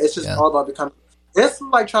 yeah, it's just all about becoming. It's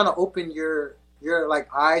like trying to open your like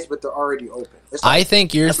eyes, but they're already open. It's like, I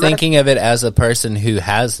think you're thinking of it as a person who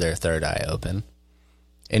has their third eye open.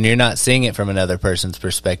 And you're not seeing it from another person's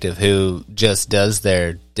perspective who just does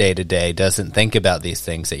their day-to-day, doesn't think about these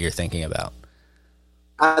things that you're thinking about.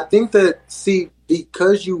 I think that,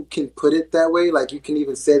 because you can put it that way, like you can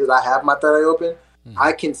even say that I have my third eye open,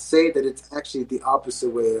 I can say that it's actually the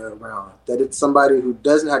opposite way around. That it's somebody who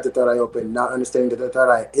doesn't have the third eye open, not understanding that the third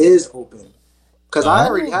eye is open. Because I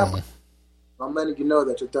already have one. I'm letting you know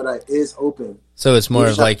that your third eye is open. So it's more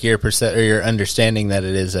of like your understanding that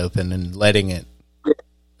it is open and letting it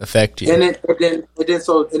affect you. And then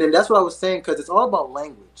that's what I was saying, because it's all about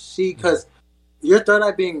language. See, because your third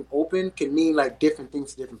eye being open can mean like different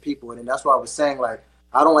things to different people, and then that's why I was saying like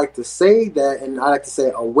I don't like to say that, and I like to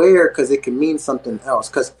say aware because it can mean something else.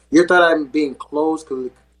 Because your third eye being closed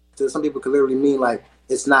to some people could literally mean like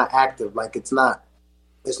it's not active, like it's not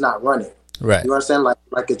running. Right. You understand? Like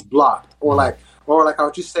it's blocked, or like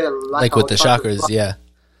how you say like with the chakras, yeah.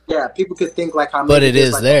 Yeah, people could think like how. But it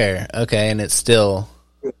is like, there, okay, and it's still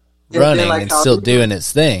running and still doing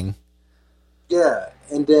its thing. Yeah,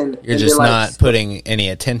 and then you're just not putting any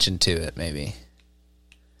attention to it, maybe.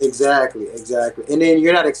 Exactly, and then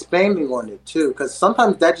you're not expanding on it too, because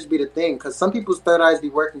sometimes that just be the thing. Because some people's third eyes be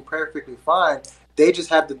working perfectly fine, they just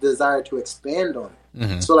have the desire to expand on it.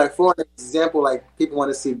 Mm-hmm. So, like for an example, like people want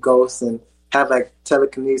to see ghosts and have like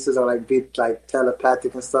telekinesis or like be like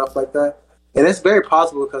telepathic and stuff like that, and it's very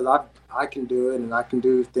possible because I can do it and I can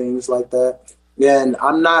do things like that, and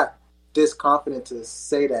I'm not this confident to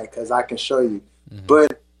say that because I can show you.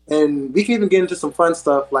 Mm-hmm. And we can even get into some fun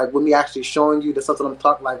stuff like with me actually showing you the stuff that I'm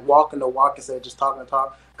talking, like walking the walk instead of just talking the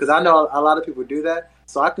talk, because I know a lot of people do that.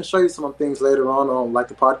 So I can show you some things later on like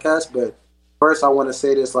the podcast. But first I want to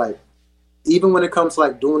say this, like even when it comes to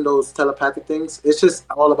like doing those telepathic things, it's just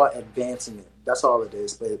all about advancing it. That's all it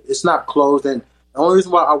is. But it's not closed. And the only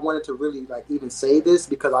reason why I wanted to really like even say this,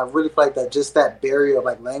 because I really feel like that just that barrier of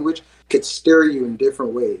like language could steer you in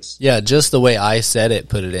different ways. Yeah, just the way I said it,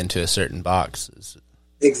 put it into a certain box.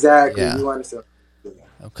 Exactly. Yeah. You understand? Yeah.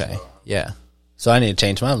 Okay. Yeah. So I need to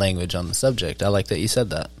change my language on the subject. I like that you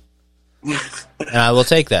said that. And I will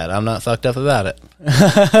take that. I'm not fucked up about it.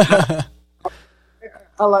 I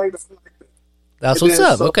like that. That's what's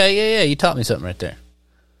up. Okay, yeah. You taught me something right there.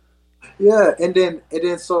 Yeah, and then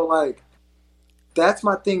so like that's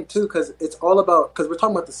my thing too, because it's all about, because we're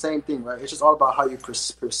talking about the same thing, right? It's just all about how you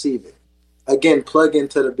perceive it. Again, plug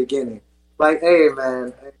into the beginning. Like, hey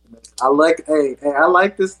man, I like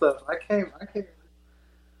this stuff. I can't feel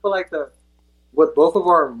like with both of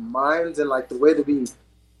our minds and like the way that we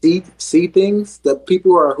see things, the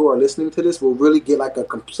people who are listening to this will really get like a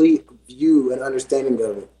complete view and understanding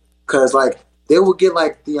of it. Because like they will get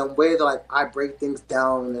like the way that like I break things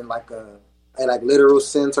down in like a literal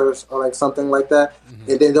sense or like something like that. Mm-hmm.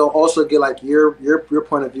 And then they'll also get like your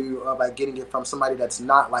point of view of like getting it from somebody that's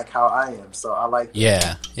not like how I am. So I like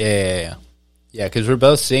that. Yeah, because we're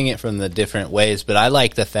both seeing it from the different ways, but I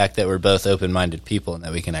like the fact that we're both open-minded people and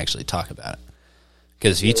that we can actually talk about it.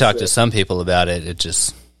 Because if you talk to some people about it, it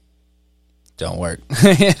just don't work,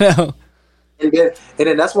 you know? And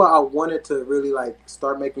then that's why I wanted to really like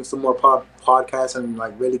start making some more podcasts and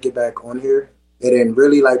like really get back on here and then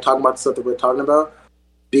really like talking about the stuff that we're talking about,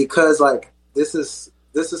 because like this is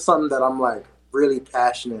something that I'm like really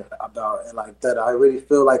passionate about, and like that I really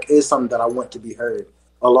feel like is something that I want to be heard,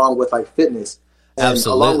 along with like fitness. And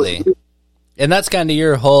absolutely. And that's kind of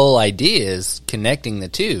your whole idea, is connecting the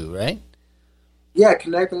two, right? Yeah,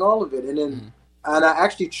 connecting all of it. And then and I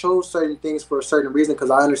actually chose certain things for a certain reason, because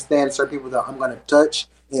I understand certain people that I'm going to touch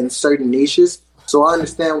in certain niches. So I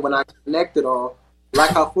understand when I connect it all, like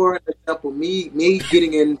how, for example, me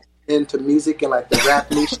getting into music and like the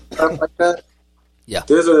rap niche and stuff like that. Yeah,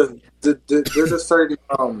 there's a certain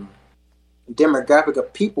demographic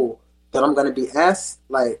of people that I'm going to be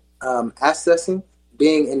accessing,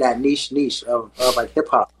 being in that niche of like hip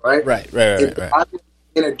hop, right? Right. I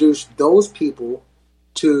introduce those people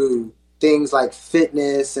to things like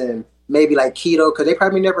fitness and maybe like keto, because they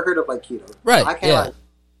probably never heard of like keto. Right. I can't like.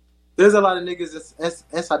 There's a lot of niggas that's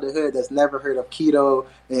inside the hood that's never heard of keto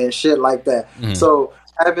and shit like that. Mm-hmm. So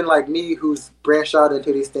having like me who's branched out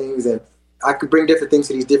into these things, and I could bring different things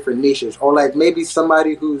to these different niches, or like maybe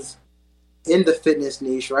somebody who's in the fitness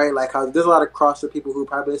niche, right? Like how there's a lot of CrossFit people who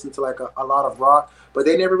probably listen to like a lot of rock, but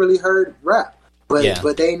they never really heard rap.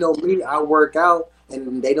 But they know me. I work out,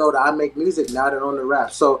 and they know that I make music. Now they're on the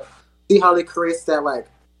rap. So see how it creates that like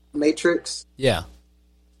matrix. Yeah.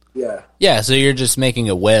 Yeah. Yeah. So you're just making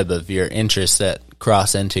a web of your interests that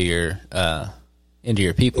cross into your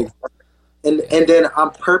people. And then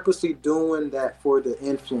I'm purposely doing that for the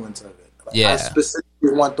influence of it. Like, yeah. I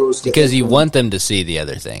specifically want those because you want them to see the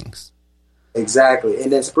other things. Exactly.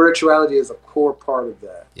 And then spirituality is a core part of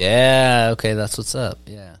that. Yeah. Okay. That's what's up.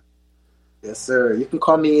 Yeah. Yes, sir. You can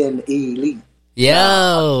call me an elite.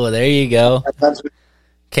 Yo, there you go.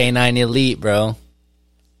 K9 Elite, bro.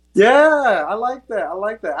 Yeah, I like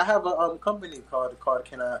that. I have a company called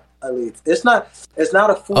K9 Elite. It's not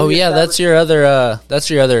a full. Oh yeah, that's your other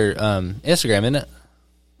Instagram, isn't it?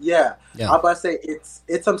 Yeah. I'm about to say it's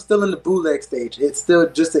I'm still in the bootleg stage. It's still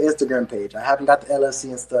just the Instagram page. I haven't got the LLC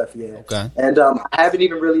and stuff yet. Okay. And I haven't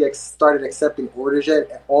even really started accepting orders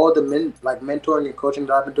yet. All the mentoring and coaching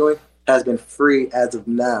that I've been doing has been free as of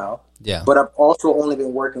now. Yeah. But I've also only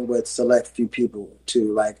been working with select few people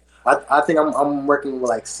too. Like I think I'm working with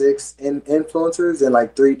like 6 influencers and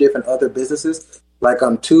like 3 different other businesses. Like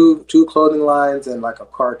two clothing lines and like a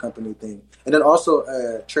car company thing, and then also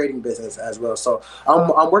a trading business as well. So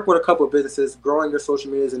I'm working with a couple of businesses, growing their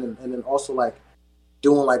social medias, and then also like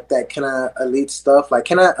doing like that K9 Elite stuff. Like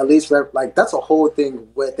K9 Elite like that's a whole thing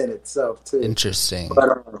within itself too. Interesting.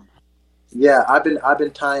 But yeah, I've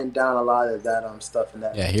been tying down a lot of that stuff and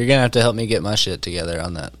that. Yeah, you're gonna have to help me get my shit together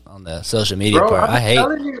on the social media part.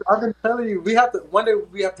 I've been telling you, we have to one day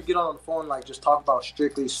we have to get on the phone, like just talk about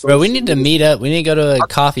strictly social. Bro, we need to meet up. We need to go to a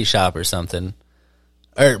coffee shop or something.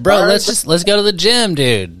 Or bro, let's go to the gym,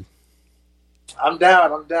 dude. I'm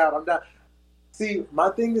down. See, my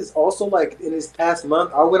thing is also like in this past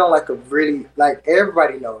month, I went on like a really like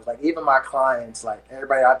everybody knows, like even my clients, like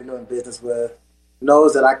everybody I've been doing business with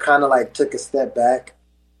knows that I kind of like took a step back,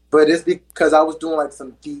 but it's because I was doing like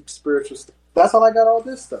some deep spiritual stuff. That's how I got all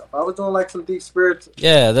this stuff. I was doing like some deep spiritual.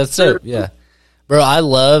 Yeah, that's it. Yeah, bro, I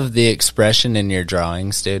love the expression in your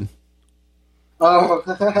drawings, dude. Oh,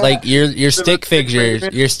 like your stick figures,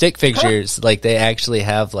 like they actually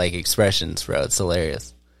have like expressions, bro. It's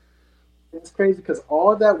hilarious. It's crazy because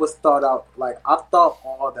all that was thought out. Like I thought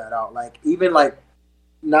all that out. Like even like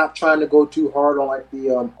not trying to go too hard on like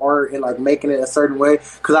the art and like making it a certain way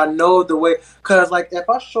because I know the way. Because like if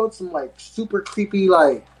I showed some like super creepy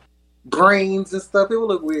like brains and stuff, it would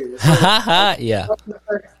look weird. So, yeah.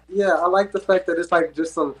 I like the fact that it's like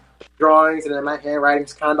just some drawings and then my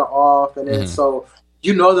handwriting's kind of off, and then so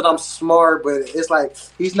you know that I'm smart, but it's like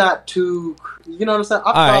he's not too. You know what I'm saying?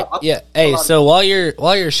 All right. Yeah. Hey, so while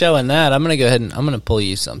you're showing that, I'm gonna go ahead and I'm gonna pull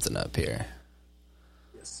you something up here.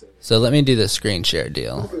 So let me do the screen share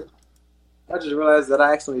deal. I just realized that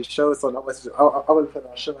I actually showed something. I was put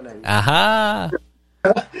on showing that. Aha!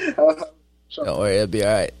 Don't worry, it'll be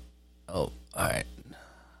all right. Oh, all right.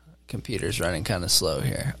 Computer's running kind of slow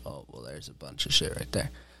here. Oh, well, there's a bunch of shit right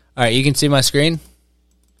there. All right, you can see my screen?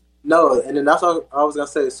 No, and then that's what I was gonna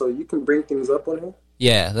say. So you can bring things up on here.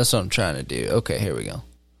 Yeah, that's what I'm trying to do. Okay, here we go.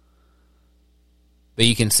 But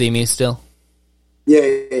you can see me still?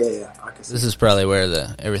 Yeah. I can see. This is probably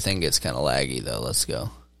where everything gets kind of laggy, though. Let's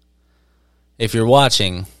go. If you're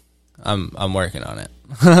watching, I'm working on it.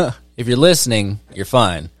 If you're listening, you're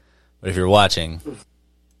fine. But if you're watching, okay.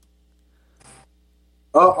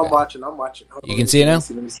 I'm watching. Hold you can see it now.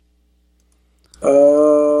 Let me see.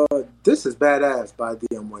 This is badass by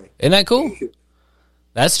DM Way. Isn't that cool?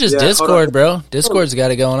 That's just Discord, bro. Discord's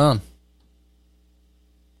got it going on.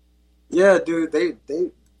 Yeah, dude.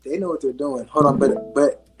 They know what they're doing. Hold on,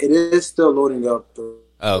 but it is still loading up.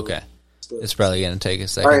 Oh, okay. It's probably going to take a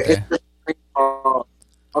second there.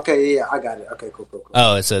 Okay, yeah, I got it. Okay, cool.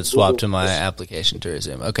 Oh, it said swap to my application to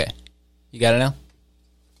resume. Okay. You got it now?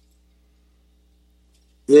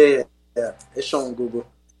 Yeah. It's showing Google.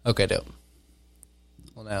 Okay, dope.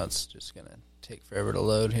 Well, now it's just going to take forever to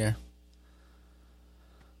load here.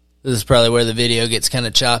 This is probably where the video gets kind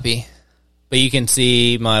of choppy. But you can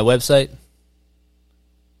see my website.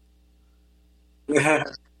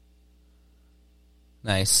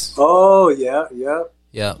 Nice. Oh, yeah.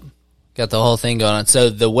 Yep. Got the whole thing going on. So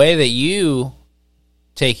the way that you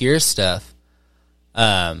take your stuff,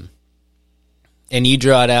 and you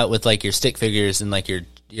draw it out with like your stick figures and like your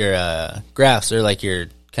graphs or like your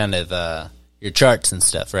kind of your charts and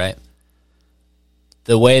stuff, right?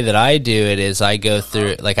 The way that I do it is I go through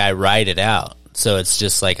it, like I write it out. So it's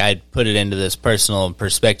just like I put it into this personal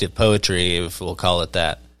perspective poetry, if we'll call it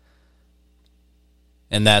that.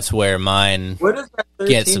 And that's where mine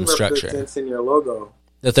gets some structure. In your logo?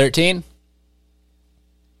 The 13?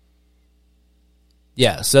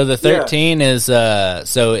 Yeah, so the 13 is,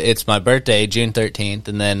 so it's my birthday, June 13th,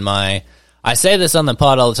 and then I say this on the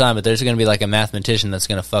pod all the time, but there's going to be like a mathematician that's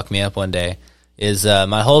going to fuck me up one day, is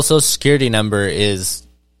my whole social security number is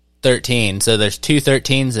 13, so there's 2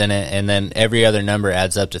 13s in it, and then every other number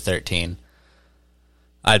adds up to 13.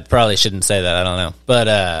 I probably shouldn't say that, I don't know, but,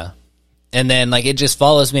 and then, like, it just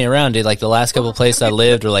follows me around, dude. Like, the last couple places I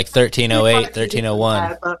lived were, like, 1308,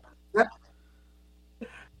 1301.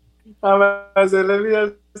 I said, let me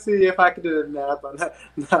just see if I can do the math on that.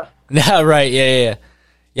 No, right, yeah.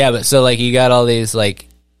 Yeah, but so, like, you got all these, like,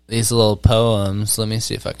 these little poems. Let me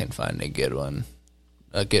see if I can find a good one.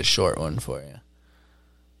 A good short one for you.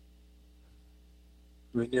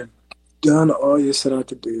 When you're done all you set out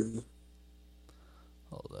to do.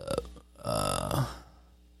 Hold up.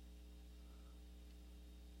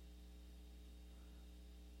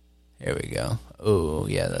 Here we go. Oh,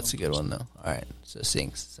 yeah, that's a good one, though. All right, so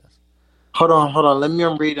seeing success. Hold on. Let me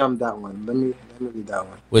read that one. Let me read that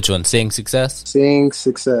one. Which one? Seeing success? Seeing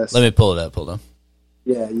success. Let me pull it up. Hold on.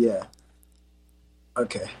 Yeah.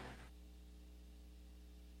 Okay.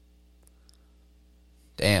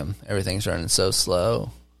 Damn, everything's running so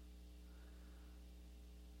slow.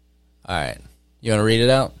 All right. You want to read it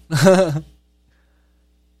out?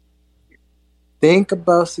 Think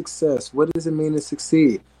about success. What does it mean to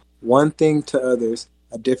succeed? One thing to others,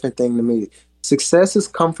 a different thing to me. Success is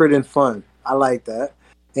comfort and fun. I like that.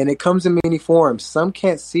 And it comes in many forms. Some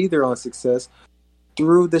can't see their own success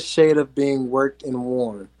through the shade of being worked and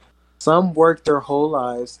worn. Some work their whole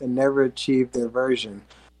lives and never achieve their version.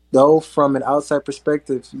 Though from an outside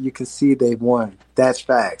perspective, you can see they've won. That's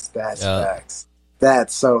facts. That's facts.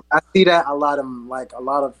 So I see that a lot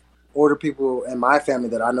of older people in my family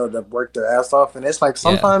that I know that work their ass off. And it's like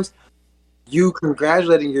sometimes you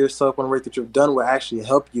congratulating yourself on the work that you've done will actually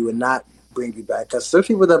help you and not bring you back. Because some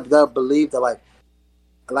people that believe that like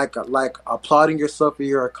applauding yourself for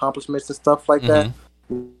your accomplishments and stuff like that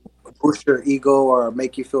boost your ego or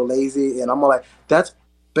make you feel lazy. And I'm like, that's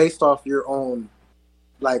based off your own,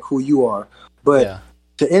 like, who you are. But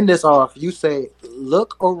to end this off, you say,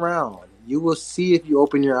 look around. You will see if you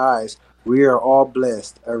open your eyes. We are all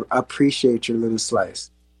blessed. I appreciate your little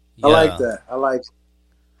slice. I like that. I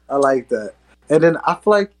like that. And then I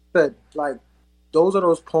feel like that, like, those are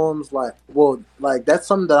those poems, like, well, like, that's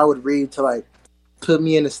something that I would read to, like, put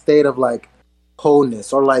me in a state of, like,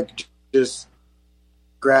 wholeness or, like, just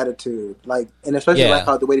gratitude. Like, and especially, like,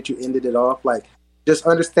 how the way that you ended it off, like, just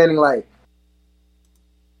understanding, like,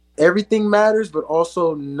 everything matters, but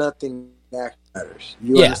also nothing actually matters.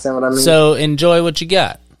 You understand what I mean? So enjoy what you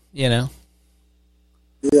got, you know?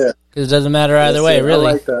 Yeah. Because it doesn't matter either way, really.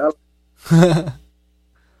 I like that.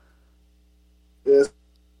 Yes.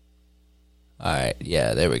 All right,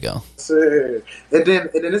 yeah, there we go. Sure. And then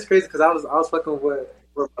it's crazy because I was fucking with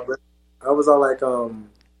my brother. I was all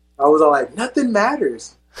like, nothing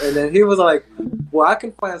matters. And then he was like, well, I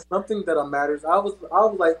can find something that matters. I was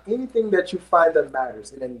like, anything that you find that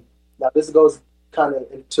matters. And then now this goes kind of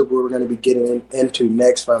into what we're going to be getting into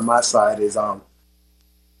next from my side is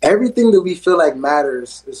everything that we feel like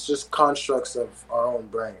matters is just constructs of our own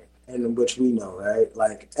brain. In which we know, right?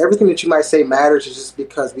 Like, everything that you might say matters is just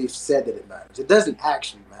because we've said that it matters. It doesn't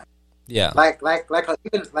actually matter. Yeah. Like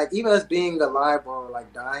even us being alive or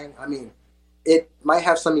like dying, I mean, it might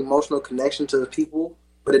have some emotional connection to the people,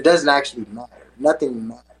 but it doesn't actually matter.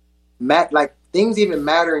 Nothing matters. Like, things even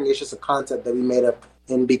mattering is just a concept that we made up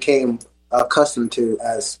and became accustomed to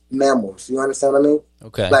as mammals. You understand what I mean?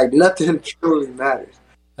 Okay. Like, nothing truly matters.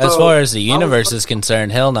 As far as the universe is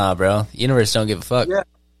concerned, hell nah, bro. The universe don't give a fuck. Yeah.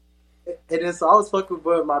 And then so I was fucking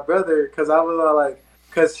with my brother because I was like,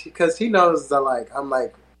 because he knows that, like, I'm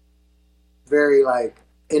like very like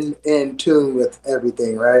in tune with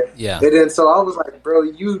everything, right? Yeah. And then so I was like, bro,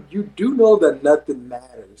 you do know that nothing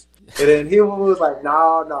matters. And then he was like,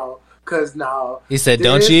 no, because no. He said,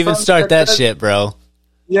 don't you even start that shit, bro.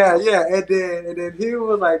 Yeah. And then he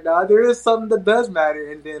was like, nah, there is something that does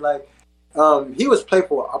matter. And then like, he was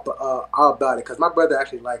playful about it because my brother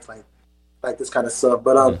actually likes like this kind of stuff,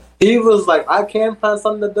 but he was like, I can find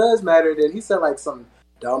something that does matter. Then he said like some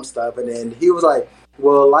dumb stuff, and then he was like,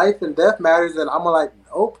 well, life and death matters, and I'm like,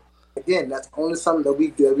 nope. Again, that's only something that we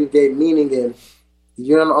gave meaning in,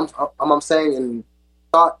 you know, I'm saying, and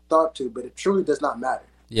thought to, but it truly does not matter.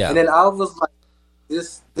 Yeah. And then I was like,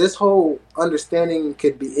 this whole understanding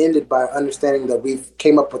could be ended by understanding that we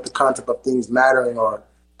came up with the concept of things mattering or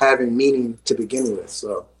having meaning to begin with.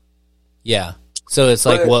 So yeah. So it's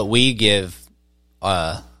like what we give,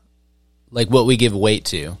 weight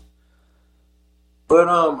to. But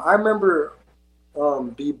I remember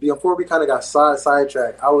before we kind of got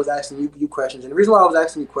sidetracked, I was asking you questions, and the reason why I was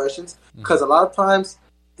asking you questions because a lot of times,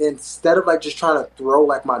 instead of like just trying to throw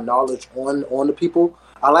like my knowledge on the people,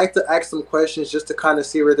 I like to ask them questions just to kind of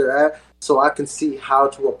see where they're at, so I can see how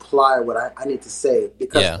to apply what I need to say.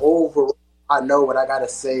 Because overall, I know what I gotta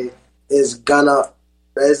say is gonna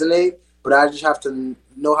resonate, but I just have to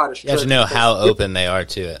know how to. You have to know how open they are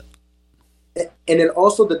to it. And then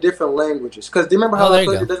also the different languages, because do you remember how I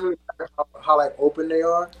told you it doesn't really matter how like open they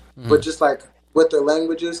are, but just like with their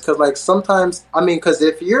languages, because like sometimes because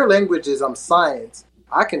if your language is science,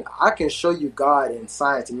 I can show you God in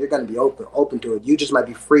science, and you're gonna be open to it. You just might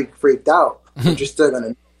be freaked out, but you're still gonna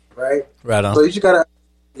know, right? Right on. So you just gotta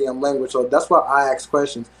the language. So that's why I ask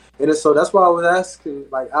questions, and so that's why I was asking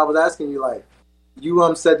you like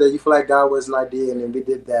you said that you feel like God was an idea, and then we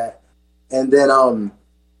did that, and then I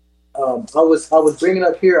was bringing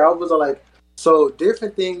up here. I was like, so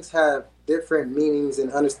different things have different meanings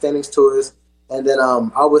and understandings to us. And then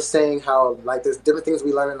I was saying how like there's different things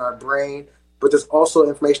we learn in our brain, but there's also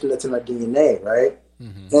information that's in our DNA, right?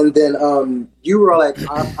 Mm-hmm. And then you were like,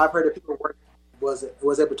 I've heard that people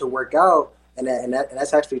was able to work out, and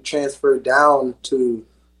that's actually transferred down to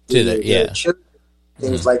the children,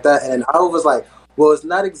 things like that. And then I was like, well, it's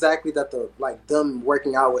not exactly that them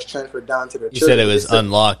working out was transferred down to their children. You said it was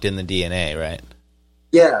unlocked in the DNA, right?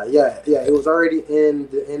 Yeah. It was already in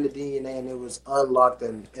the DNA, and it was unlocked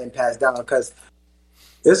and passed down. Because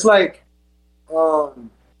it's like,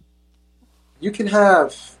 you can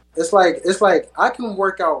have. It's like I can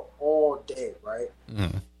work out all day, right?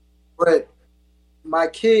 Mm. But my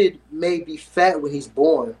kid may be fat when he's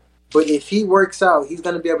born. But if he works out, he's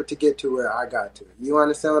going to be able to get to where I got to. You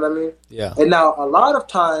understand what I mean? Yeah. And now, a lot of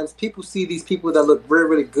times, people see these people that look really,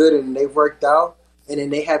 really good, and they've worked out, and then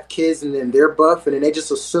they have kids, and then they're buff, and then they just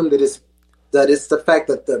assume that it's the fact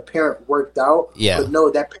that the parent worked out. Yeah. But no,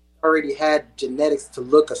 that parent already had genetics to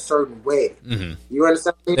look a certain way. Mm-hmm. You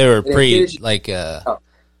understand what I mean? They were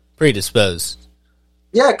predisposed.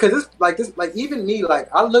 Yeah, because it's like this. Like even me, like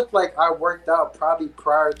I look like I worked out probably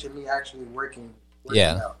prior to me actually working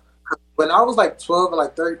out. When I was like 12 and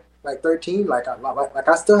like 13, like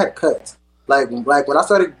I still had cuts. Like when I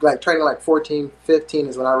started like training like 14, 15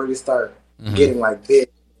 is when I really started getting like big,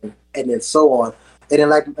 and then so on. And then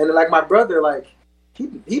like my brother, like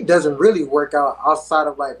he doesn't really work out outside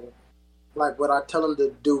of like what I tell him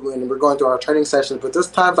to do when we're going through our training sessions. But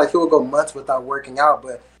there's times like he'll go months without working out,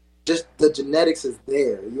 but just the genetics is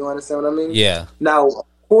there. You understand what I mean? Yeah. Now, of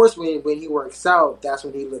course, when he works out, that's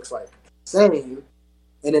when he looks like insane.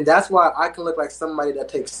 And then that's why I can look like somebody that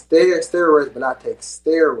takes steroids but not take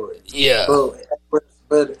steroids. Yeah.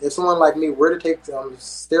 But if someone like me were to take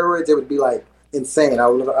steroids, it would be like insane. I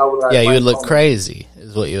would you would look crazy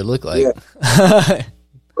is what you would look like.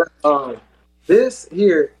 Yeah. This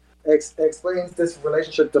here explains this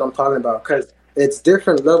relationship that I'm talking about, because it's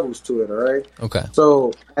different levels to it, all right? Okay.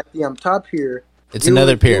 So at the top here... It's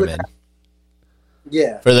another pyramid.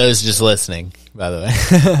 Yeah. For those just listening, by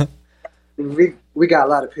the way. We got a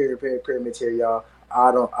lot of pyramids here, y'all.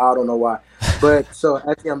 I don't know why. But so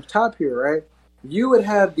at the top here, right, you would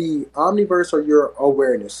have the omniverse, or your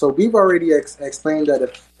awareness. So we've already explained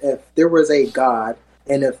that if there was a God,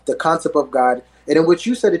 and if the concept of God, and in which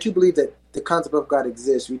you said that you believe that the concept of God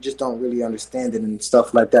exists, we just don't really understand it and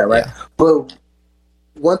stuff like that, right? Yeah. But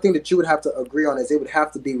one thing that you would have to agree on is it would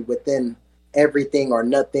have to be within everything or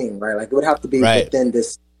nothing, right? Like it would have to be within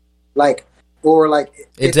this, like, or like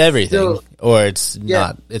it's everything, still, or it's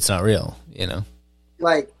not. It's not real, you know.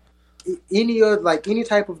 Like any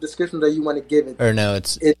type of description that you want to give it, or no,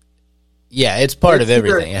 it's part of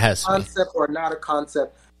everything. It has to be concept or not a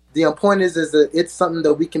concept. The point is that it's something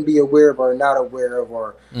that we can be aware of or not aware of,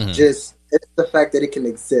 or just it's the fact that it can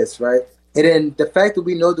exist, right? And then the fact that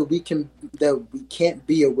we know that we can't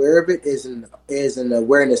be aware of it is an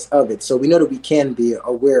awareness of it. So we know that we can be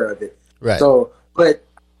aware of it, right? So, but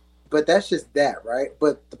that's just that, right?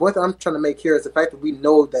 But the point that I'm trying to make here is the fact that we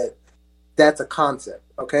know that that's a concept,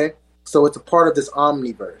 okay? So it's a part of this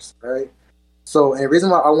omniverse, right? So, and the reason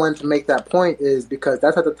why I wanted to make that point is because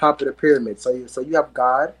that's at the top of the pyramid. So you have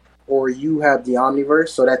God, or you have the omniverse.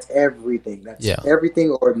 So that's everything. That's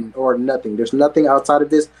everything or nothing. There's nothing outside of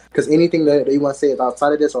this, because anything that you want to say is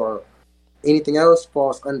outside of this or anything else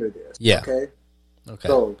falls under this. Yeah. Okay.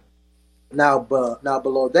 So now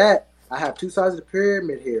below that, I have two sides of the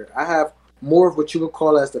pyramid here. I have more of what you would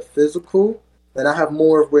call as the physical, and I have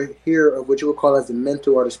more of what you would call as the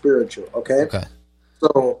mental or the spiritual. Okay.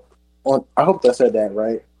 So I hope I said that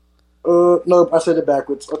right. No, I said it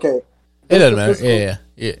backwards. Okay. It doesn't matter.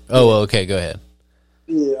 Yeah. Oh, well, okay. Go ahead.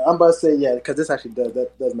 Yeah, I'm about to say because this actually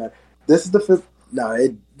does matter. This is the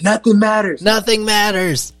Nothing matters. Nothing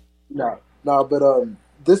matters. No, but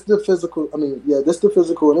this is the physical. I mean, yeah, this is the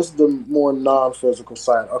physical, and this is the more non-physical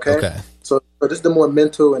side. Okay. So this is the more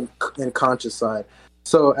mental and conscious side.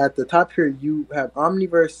 So at the top here, you have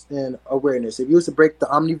omniverse and awareness. If you was to break the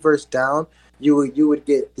omniverse down, you would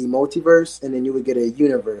get the multiverse, and then you would get a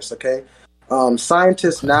universe. Okay.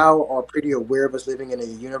 Scientists now are pretty aware of us living in a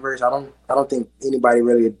universe. I don't think anybody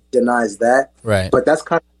really denies that. Right. But that's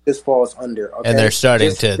kind of what this falls under. Okay? And they're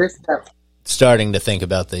starting to think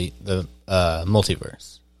about the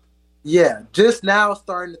multiverse. Yeah, just now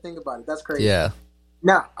starting to think about it. That's crazy. Yeah.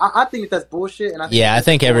 Now, I think that's bullshit. And I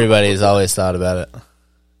think everybody's always thought about it.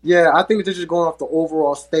 Yeah, I think they're just going off the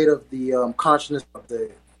overall state of the consciousness of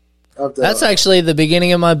the. That's actually the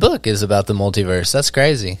beginning of my book is about the multiverse. That's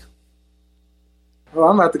crazy. Oh,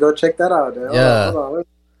 I'm about to go check that out. Then. Yeah. Hold on. Let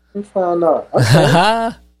me find out.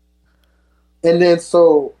 Okay. And then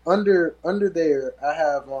so under there, I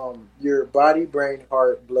have your body, brain,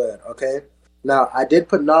 heart, blood. Okay. Now I did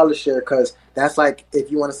put knowledge there because that's like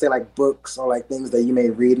if you want to say like books or like things that you may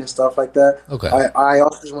read and stuff like that. Okay. I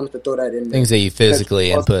also just wanted to throw that in there. Things that you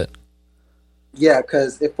physically input. Yeah,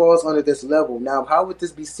 because it falls under this level. Now, how would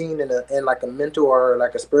this be seen in like a mental or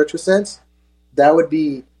like a spiritual sense? That would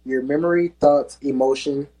be your memory, thoughts,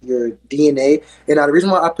 emotion, your DNA. And now the reason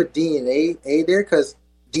why I put DNA there, because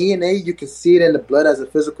DNA, you can see it in the blood as a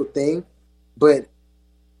physical thing, but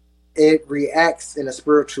it reacts in a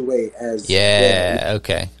spiritual way as well.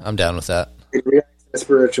 Okay. I'm down with that. It reacts in a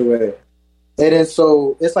spiritual way. And then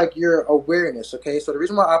so it's like your awareness, okay? So the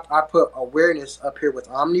reason why I put awareness up here with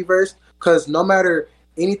omniverse, because no matter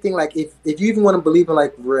anything, like if you even want to believe in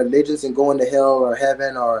like religions and going to hell or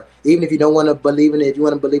heaven, or even if you don't want to believe in it, if you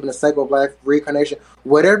want to believe in a cycle of life, reincarnation,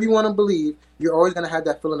 whatever you want to believe, you're always going to have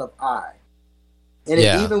that feeling of I. And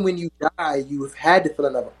even when you die, you've had the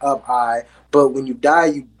feeling of I, but when you die,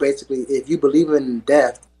 you basically, if you believe in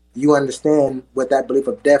death, you understand with that belief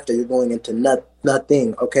of death that you're going into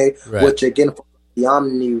nothing, okay? Right. Which again, the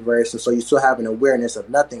omniverse, and so you still have an awareness of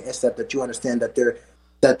nothing, except that you understand that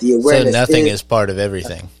the awareness. So nothing is part of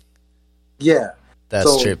everything. Yeah, that's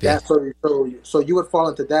trippy. So you would fall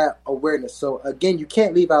into that awareness. So again, you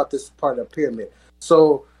can't leave out this part of the pyramid.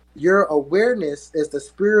 So your awareness is the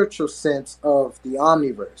spiritual sense of the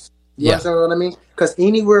omniverse. You understand what I mean? Because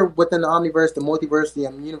anywhere within the omniverse, the multiverse, the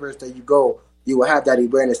universe that you go, you will have that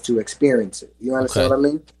awareness to experience it. You understand what I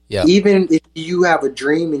mean? Yeah. Even if you have a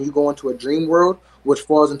dream and you go into a dream world, which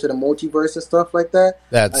falls into the multiverse and stuff like that.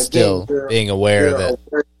 That's again, still being aware of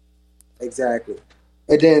it. Exactly.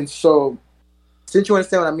 And then, so, since you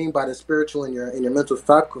understand what I mean by the spiritual and your mental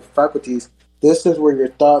faculties, this is where your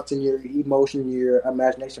thoughts and your emotion, your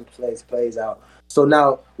imagination plays out. So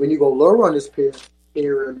now, when you go lower on this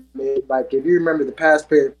pyramid, like if you remember the past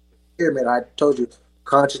pyramid, I told you,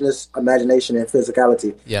 consciousness, imagination, and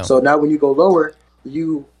physicality. Yeah. So now when you go lower,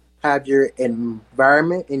 you have your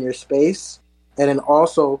environment in your space, and then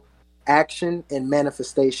also action and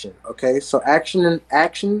manifestation. Okay, so action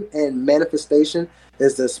and manifestation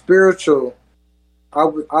is the spiritual. I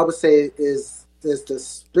would say is the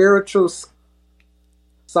spiritual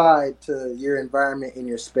side to your environment in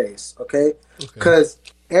your space. Okay, because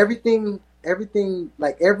everything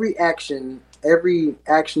like every action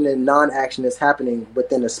and non-action is happening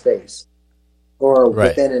within a space or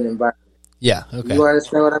within an environment. Yeah. Okay. You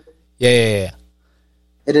understand what I mean? Yeah.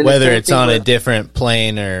 Whether it's on a different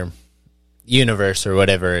plane or universe or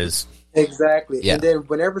whatever is. Exactly. Yeah. And then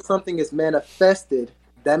whenever something is manifested,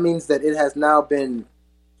 that means that it has now been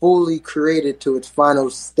fully created to its final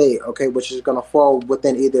state, okay, which is going to fall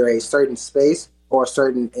within either a certain space or a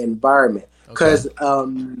certain environment. Because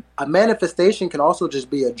a manifestation can also just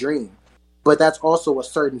be a dream, but that's also a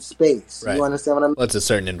certain space. Right. You understand what I mean? Well, it's a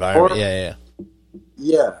certain environment.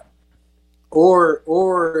 Yeah.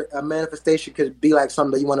 Or a manifestation could be like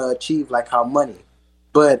something that you want to achieve, like how money.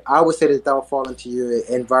 But I would say that will fall into your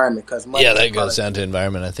environment because money. Yeah, that goes down to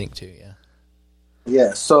environment, I think, too. Yeah.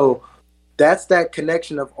 Yeah. So that's that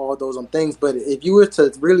connection of all those things. But if you were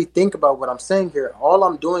to really think about what I'm saying here, all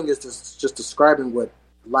I'm doing is just describing what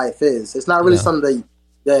life is. It's not really something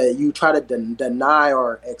that you try to deny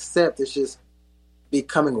or accept. It's just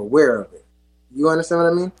becoming aware of it. You understand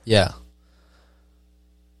what I mean? Yeah.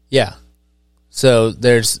 So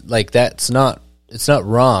there's like it's not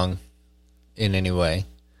wrong in any way.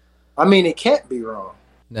 I mean, it can't be wrong.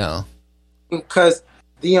 No, because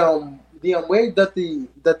the way that the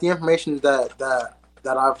information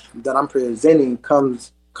that I'm presenting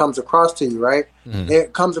comes across to you, right? Mm-hmm.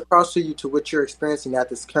 It comes across to you to what you're experiencing at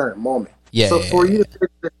this current moment. You to think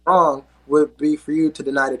it's wrong would be for you to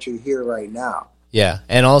deny that you're here right now. Yeah,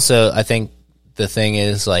 and also I think the thing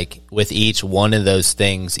is, like, with each one of those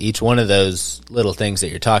things, each one of those little things that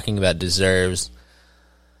you're talking about deserves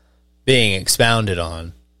being expounded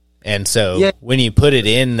on. And so when you put it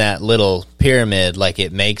in that little pyramid, like,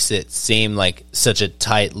 it makes it seem like such a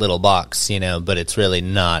tight little box, you know, but it's really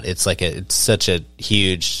not. It's like it's such a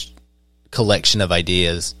huge collection of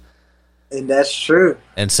ideas. And that's true.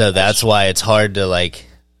 And so that's why it's hard to, like,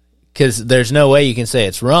 because there's no way you can say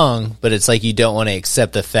it's wrong, but it's like you don't want to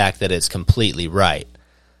accept the fact that it's completely right.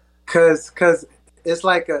 Because it's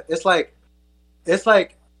like,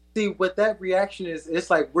 see, what that reaction is, it's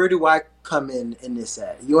like, where do I come in this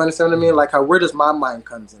at? You understand what I mean? Like, where does my mind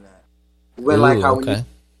comes in at? When, when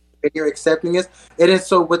you're accepting it. It is,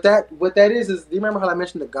 so what that is, do you remember how I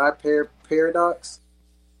mentioned the God paradox?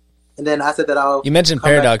 And then I said that You mentioned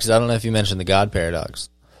paradoxes. I don't know if you mentioned the God paradox.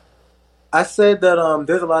 I said that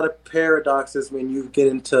there's a lot of paradoxes when you get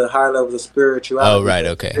into higher levels of spirituality. Oh, right,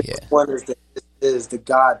 okay, yeah. One is the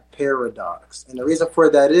God paradox. And the reason for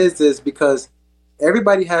that is because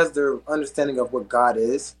everybody has their understanding of what God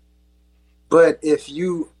is. But if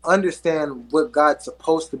you understand what God's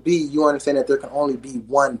supposed to be, you understand that there can only be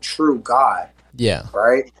one true God. Yeah.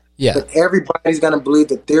 Right? Yeah. But everybody's going to believe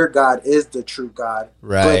that their God is the true God.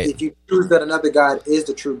 Right. But if you choose that another God is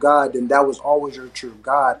the true God, then that was always your true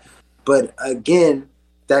God. But again,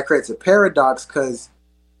 that creates a paradox because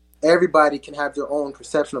everybody can have their own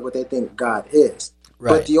perception of what they think God is.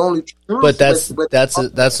 Right. But the only truth, but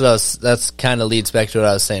that's kind of leads back to what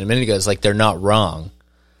I was saying a minute ago. It's like they're not wrong,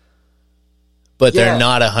 but they're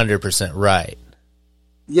not 100% right.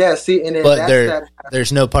 Yeah. See, and then but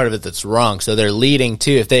there's no part of it that's wrong. So they're leading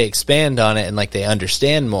to, if they expand on it and like they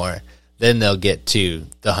understand more, then they'll get to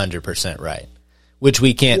the 100% right, which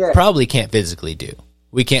we probably can't physically do.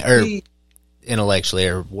 We can't, or intellectually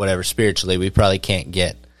or whatever, spiritually, we probably can't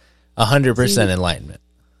get 100% enlightenment.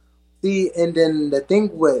 See, and then the thing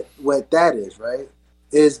what that is, right,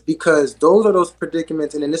 is because those are those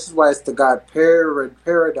predicaments, and then this is why it's the God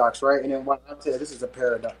paradox, right? And then what I'm saying, this is a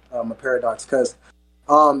paradox, because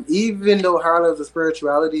even though higher levels of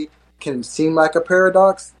spirituality can seem like a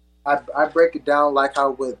paradox, I break it down like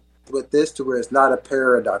how with this to where it's not a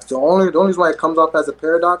paradox. The only reason why it comes off as a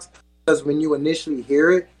paradox because when you initially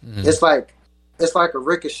hear it, it's like a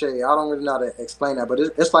ricochet. I don't really know how to explain that, but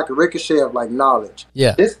it's like a ricochet of like knowledge.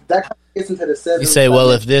 Yeah, that kind of gets into the seven. You say, well,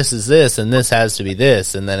 if this is this, and this has to be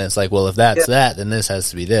this, and then it's like, well, if that's that, then this has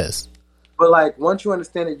to be this. But like once you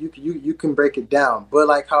understand it, you can break it down. But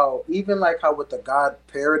like how with the God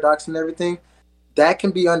paradox and everything, that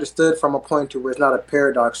can be understood from a point to where it's not a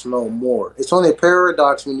paradox no more. It's only a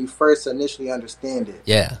paradox when you first initially understand it.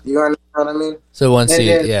 Yeah. You understand what I mean? So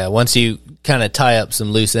once you kind of tie up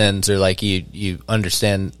some loose ends, or like you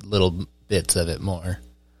understand little bits of it more.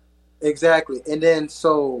 Exactly. And then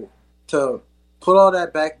so to put all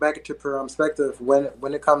that back into perspective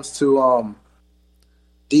when it comes to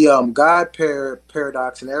the God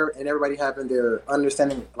paradox and everybody having their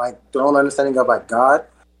understanding, like their own understanding of like God.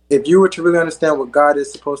 If you were to really understand what God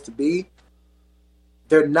is supposed to be,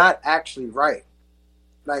 they're not actually right.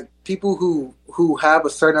 Like people who have a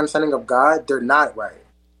certain understanding of God, they're not right.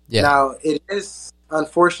 Yeah. Now, it is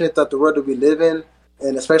unfortunate that the world that we live in,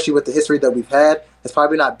 and especially with the history that we've had, it's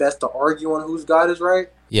probably not best to argue on whose God is right.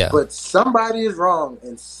 Yeah. But somebody is wrong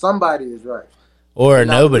and somebody is right. Or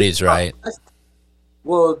nobody's right.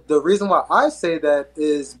 Well, the reason why I say that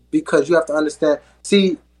is because you have to understand.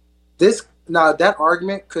 See, now that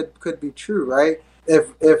argument could be true, right? If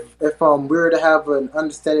we were to have an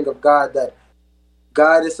understanding of God that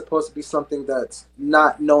God is supposed to be something that's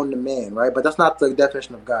not known to man, right? But that's not the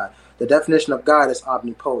definition of God. The definition of God is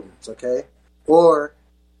omnipotence, okay? Or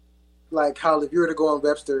like how if you were to go on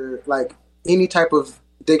Webster, like any type of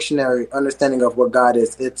dictionary understanding of what God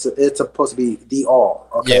is, it's supposed to be the all,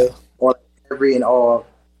 okay? Yeah. Or every and all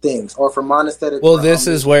things. Or for monastetic. Well, this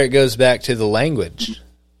is where it goes back to the language.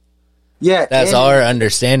 Yeah. That's our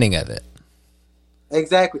understanding of it.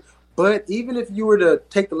 Exactly. But even if you were to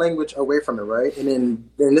take the language away from it, right? And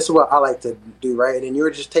then this is what I like to do, right? And then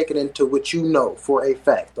you're just taking it into what you know for a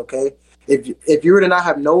fact, okay? If you were to not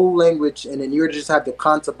have no language and then you were to just have the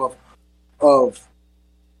concept of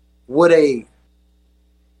what a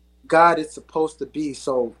God is supposed to be,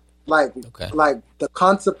 so like the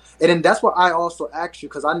concept, and then that's what I also ask you,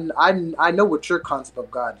 because I know what your concept of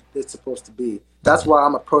God is supposed to be. That's why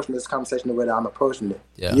I'm approaching this conversation the way that I'm approaching it.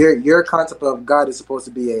 Yeah. Your concept of God is supposed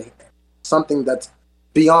to be something that's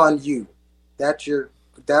beyond you. That's your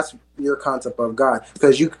concept of God,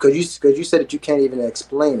 because you said that you can't even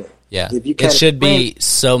explain it. Yeah, it should be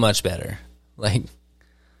so much better. Like,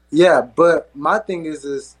 yeah, but my thing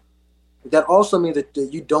is that also means that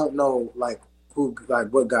you don't know like who like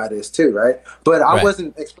what God is too, right? But I Right.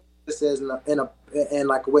 wasn't explaining this as in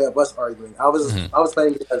like a way of us arguing. I was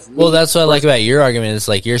explaining it as me. Well, that's what I like about your argument is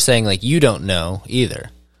like you're saying like you don't know either.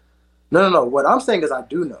 No. What I'm saying is I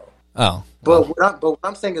do know. Oh, But what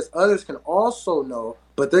I'm saying is others can also know,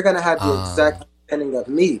 but they're gonna have the exact understanding of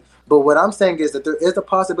me. But what I'm saying is that there is a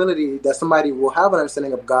possibility that somebody will have an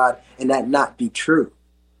understanding of God and that not be true.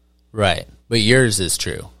 right. But yours is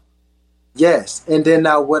true. Yes, and then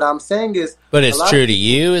now what I'm saying is, But it's true to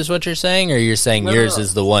you, is what you're saying, or you're saying yours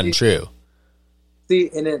is the one true. See,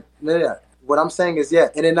 and then what I'm saying is, yeah,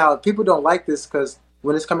 and then now people don't like this because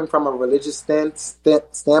when it's coming from a religious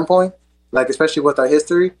standpoint, like especially with our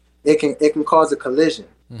history, it can cause a collision.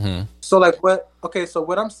 Mm-hmm. So like what? Okay, so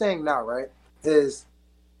what I'm saying now, right, is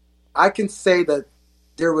I can say that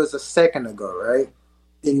there was a second ago, right,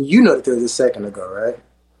 and you know that there was a second ago, right.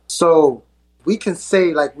 So we can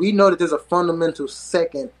say like we know that there's a fundamental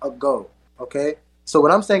second ago. Okay, so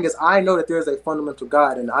what I'm saying is I know that there's a fundamental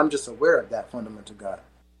God, and I'm just aware of that fundamental God.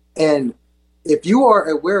 And if you are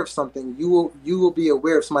aware of something, you will be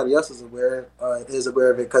aware if somebody else is aware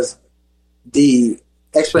of it because the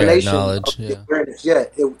explanation knowledge, of the awareness,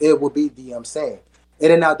 it will be the I'm saying.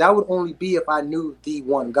 And then now that would only be if I knew the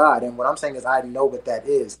one God. And what I'm saying is I know what that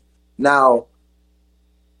is. Now,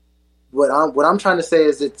 what I'm trying to say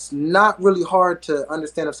is it's not really hard to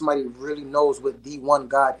understand if somebody really knows what the one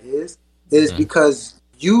God is. It is because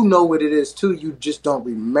you know what it is too. You just don't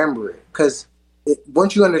remember it. Because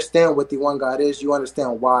once you understand what the one God is, you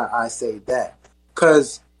understand why I say that.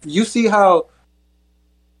 Because you see how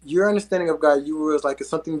your understanding of God, you was like, it's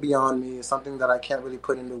something beyond me. It's something that I can't really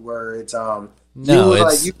put into words. No,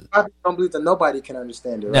 you probably don't believe that nobody can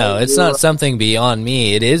understand it. Right? No, it's not something beyond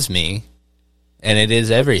me. It is me, and it is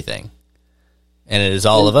everything, and it is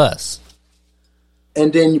all of us.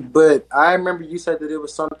 And then, but I remember you said that it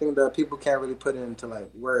was something that people can't really put into like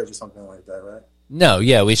words or something like that, right? No,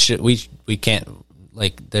 yeah, we can't,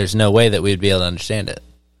 like, there's no way that we'd be able to understand it.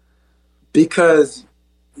 Because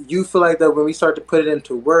you feel like that when we start to put it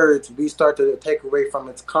into words, we start to take away from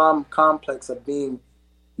its complex of being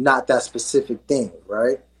not that specific thing,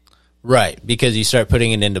 right? Right, because you start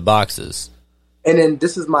putting it into boxes. And then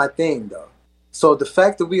this is my thing, though. So the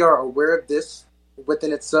fact that we are aware of this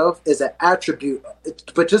within itself is an attribute,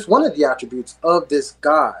 but just one of the attributes of this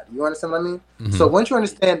God. You understand what I mean? Mm-hmm. So once you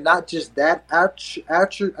understand not just that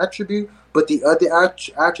attribute, but the other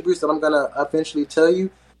attributes that I'm going to eventually tell you.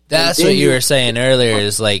 That's what you were saying earlier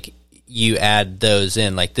is like you add those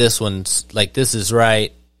in. Like this one's, like this is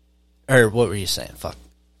right. Or what were you saying? Fuck.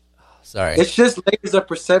 Sorry. It's just layers of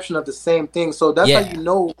perception of the same thing. So that's how you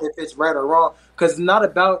know if it's right or wrong. Because it's not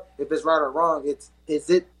about if it's right or wrong. It's is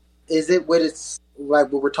it what it's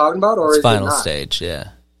like what we're talking about, or it's is final it not? Stage? Yeah.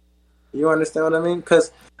 You understand what I mean?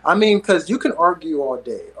 Because you can argue all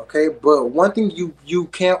day, okay? But one thing you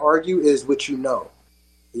can't argue is what you know.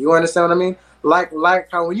 You understand what I mean? Like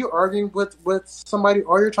how when you're arguing with somebody,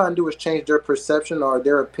 all you're trying to do is change their perception or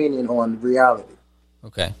their opinion on reality.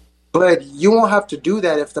 Okay. But you won't have to do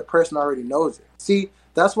that if the person already knows it. See,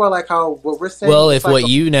 that's why like how what we're saying. Well, if what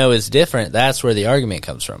you know is different, that's where the argument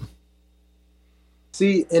comes from.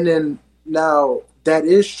 See, and then now that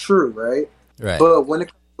is true, right? Right. But when it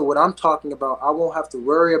comes to what I'm talking about, I won't have to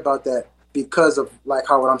worry about that because of like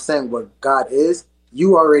how what I'm saying, what God is.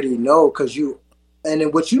 You already know because and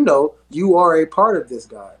in what you know, you are a part of this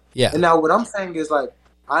God. Yeah. And now what I'm saying is like,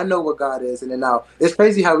 I know what God is. And then now it's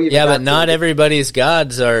crazy how we... Yeah, but not everybody's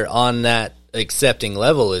gods are on that accepting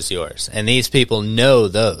level as yours. And these people know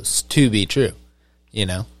those to be true, you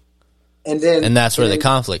know? And that's where the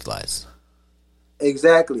conflict lies.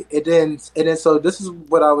 Exactly. And then so this is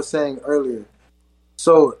what I was saying earlier.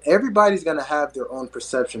 So everybody's going to have their own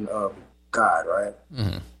perception of God, right?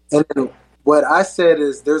 Mm-hmm. And then what I said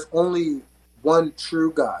is there's only one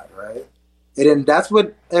true God, right? And then that's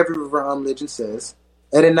what every religion says.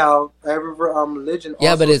 And then now every religion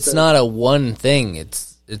also but it's says, not a one thing.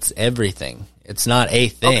 It's everything. It's not a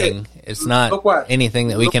thing. Okay. It's not anything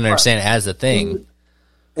that we can understand as a thing.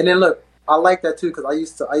 And then look, I like that too because I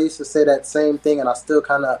used to say that same thing and I still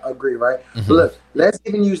kind of agree, right? Mm-hmm. But look, let's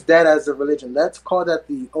even use that as a religion. Let's call that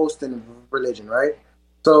the Austin religion, right?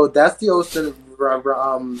 So that's the Austin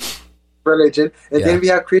religion, and then we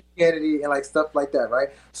have Christianity and like stuff like that, right?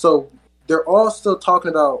 So they're all still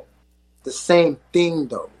talking about the same thing,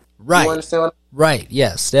 though. Right. You understand what Right.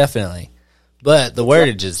 Yes, definitely. But the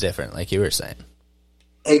wordage is different, like you were saying.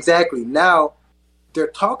 Exactly. Now they're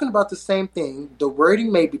talking about the same thing. The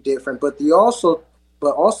wording may be different, but also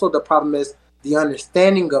the problem is the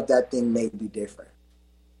understanding of that thing may be different.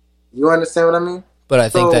 You understand what I mean? But I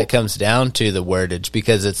think that comes down to the wordage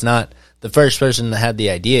because it's not the first person that had the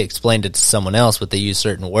idea explained it to someone else, but they used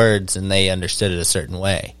certain words and they understood it a certain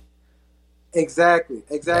way. Exactly.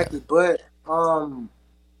 Yeah. But and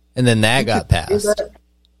then that got passed.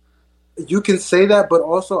 You can say that, but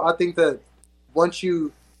also I think that once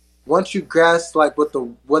you grasp like what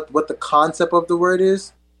the concept of the word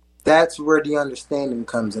is, that's where the understanding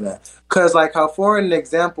comes in at. Because like how, for an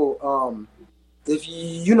example, if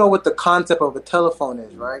you know what the concept of a telephone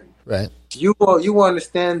is, right? Right. You will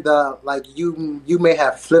understand that like you may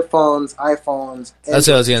have flip phones, iPhones. That's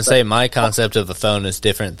what I was gonna say. My concept of a phone is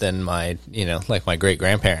different than my like my great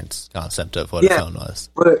grandparents' concept of what a phone was.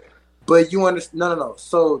 But you understand? No.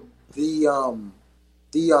 So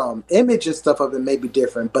the image and stuff of it may be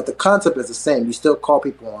different, but the concept is the same. You still call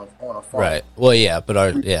people on a phone. Right. Well, yeah, but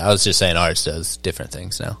I was just saying ours does different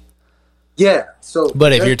things now. Yeah. So,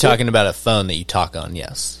 but if you're talking about a phone that you talk on,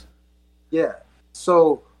 yes. Yeah.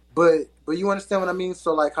 So, but you understand what I mean?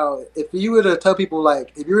 So, like how if you were to tell people,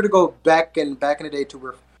 like if you were to go back in the day to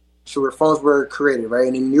where phones were created, right,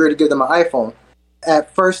 and then you were to give them an iPhone,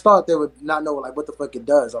 at first thought they would not know like what the fuck it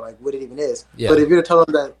does or like what it even is. Yeah. But if you were to tell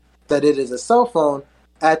them that it is a cell phone,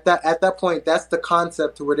 at that point, that's the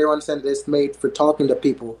concept to where they understand that it's made for talking to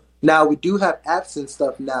people. Now we do have apps and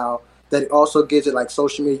stuff now that also gives it like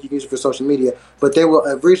social media. You can use it for social media, but they will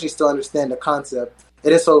originally still understand the concept.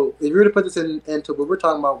 And then, so if you were to put this into what we're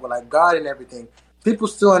talking about with like God and everything, people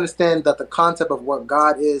still understand that the concept of what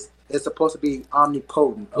God is supposed to be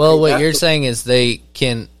omnipotent. Okay? Well, what you're saying is they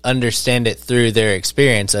can understand it through their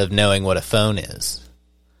experience of knowing what a phone is.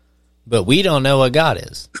 But we don't know what God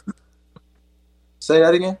is. Say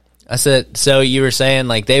that again? I said, so you were saying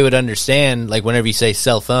like they would understand, like whenever you say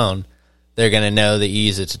cell phone, they're going to know that you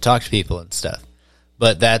use it to talk to people and stuff.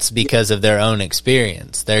 But that's because of their own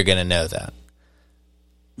experience. They're going to know that.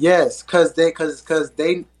 Yes, because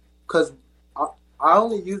I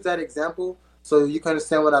only use that example so you can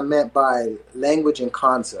understand what I meant by language and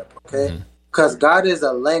concept, okay? Because God is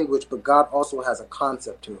a language, but God also has a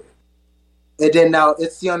concept to it. And then now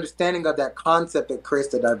it's the understanding of that concept that creates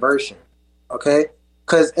the diversion, okay?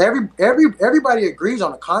 Because everybody agrees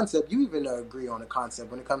on a concept. You even agree on a concept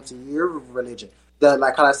when it comes to your religion. That,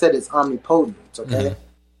 like how I said, it's omnipotent, okay?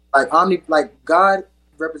 Like God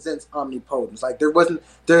represents omnipotence. Like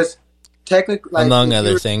there's technically like, among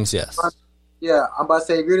other things, yes. Yeah, I'm about to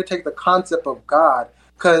say if you're to take the concept of God,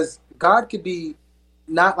 because God could be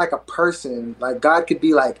not like a person, like God could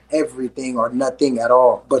be like everything or nothing at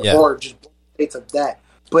all, but or just states of that.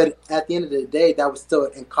 But at the end of the day, that would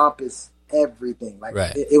still encompass everything. Like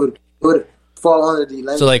it would fall under the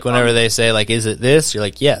language. So like whenever they say like, is it this? You're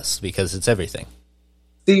like, yes, because it's everything.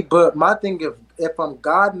 See, but my thing, if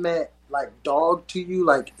God meant like dog to you,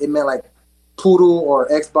 like it meant like poodle or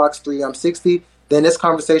Xbox 360, then this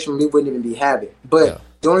conversation we wouldn't even be having. But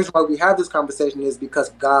the only reason why we have this conversation is because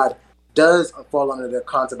God does fall under the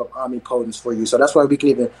concept of omnipotence for you. So that's why we can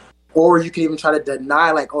even, or you can even try to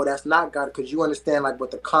deny like, oh, that's not God, because you understand like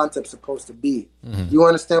what the concept's supposed to be. You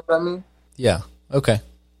understand what I mean? Yeah. Okay.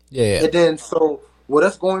 Yeah. And then so with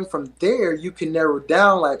us going from there, you can narrow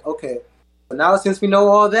down like, okay, but now since we know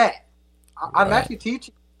all that, I'm actually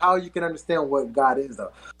teaching how you can understand what God is,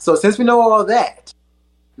 though. So since we know all that,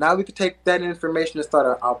 now we can take that information and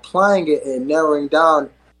start applying it and narrowing down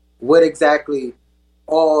what exactly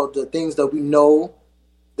all the things that we know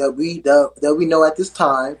that we know at this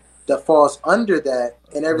time that falls under that,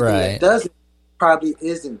 and everything that doesn't probably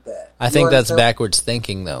isn't that. I think that's backwards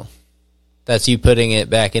thinking, though. That's you putting it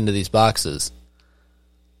back into these boxes.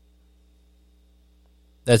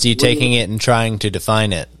 That's you taking it and trying to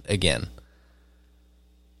define it again.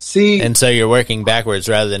 See, and so you're working backwards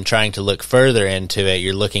rather than trying to look further into it.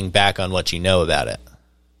 You're looking back on what you know about it.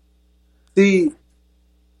 See,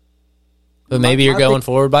 but maybe you're going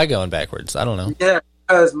forward by going backwards. I don't know. Yeah,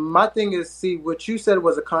 because my thing is, see, what you said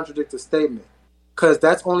was a contradictory statement, because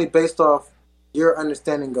that's only based off your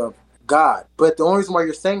understanding of God. But the only reason why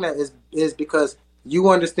you're saying that is because you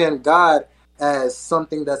understand God as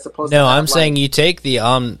something that's supposed to. No, I'm saying you take the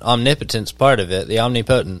omnipotence part of it, the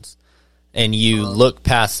omnipotence, and you look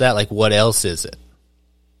past that, like, what else is it?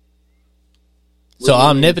 So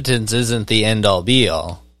omnipotence isn't the end-all,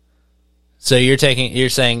 be-all. So you're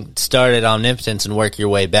saying start at omnipotence and work your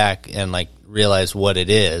way back and, like, realize what it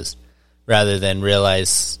is, rather than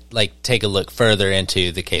realize, like, take a look further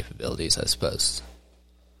into the capabilities, I suppose.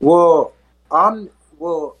 Well,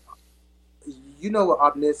 you know what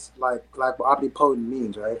what omnipotent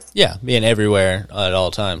means, right? Yeah, being everywhere at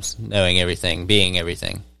all times, knowing everything, being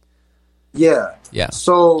everything. Yeah. Yeah.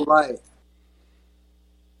 So, like,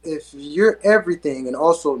 if you're everything and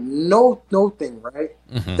also no thing, right?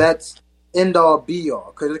 Mm-hmm. That's end all be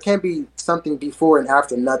all, because it can't be something before and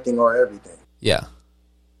after nothing or everything. Yeah.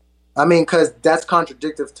 I mean, because that's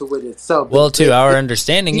contradictory to it itself. Well, to our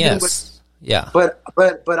understanding, yes. Yeah. But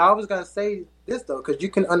I was gonna say this though, because you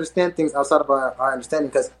can understand things outside of our understanding.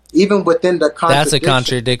 Because even within the that's a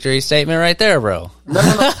contradictory statement right there, bro. No.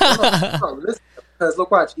 Listen, because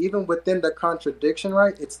look, watch. Even within the contradiction,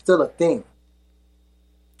 right? It's still a thing.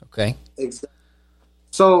 Okay. Exactly.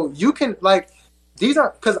 So you can these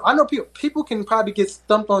are, because I know people can probably get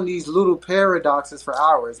stumped on these little paradoxes for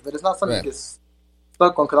hours, but it's not something to get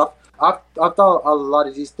stuck on. Because I've thought a lot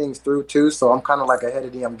of these things through too, so I'm kind of like ahead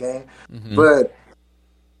of the game. Mm-hmm. But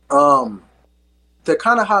to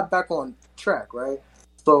kind of hop back on track, right?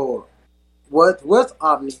 So what's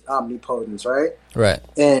omnipotence, right? Right.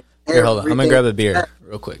 And here, hold on. I'm gonna grab a beer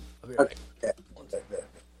real quick. Okay.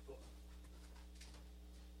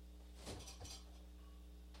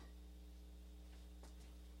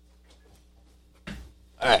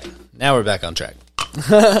 All right, now we're back on track.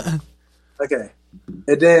 Okay,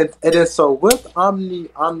 and then so with omni.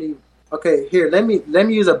 Okay, here let me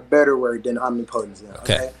use a better word than omnipotence. Then,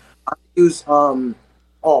 okay, I use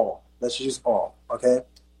all. Let's use all. Okay.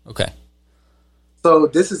 Okay. So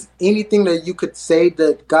this is anything that you could say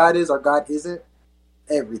that God is or God isn't.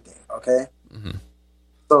 Everything. Okay. Mm-hmm.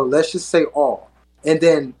 So let's just say all, and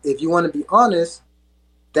then if you want to be honest,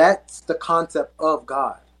 that's the concept of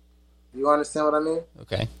God. You understand what I mean?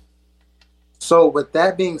 Okay. So with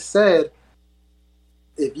that being said,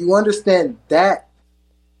 if you understand that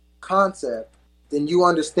concept, then you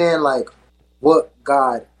understand what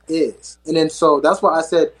God is. And then so that's why I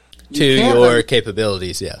said to your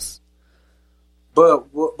capabilities, yes.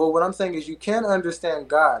 But what I'm saying is you can understand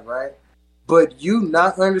God, right? But you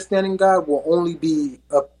not understanding God will only be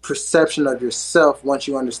a perception of yourself once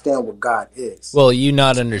you understand what God is. Well, you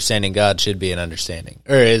not understanding God should be an understanding,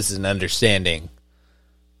 or is an understanding.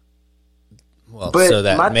 Well, but so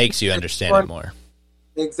that makes you understand it more.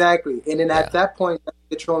 Exactly. And then at that point,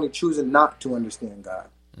 you're only choosing not to understand God.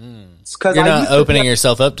 You're not opening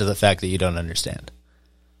yourself up to the fact that you don't understand.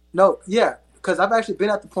 No, yeah. Because I've actually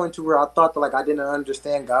been at the point to where I thought that I didn't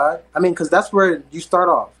understand God. I mean, because that's where you start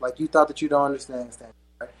off. You thought that you don't understand,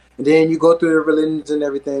 right? And then you go through the religions and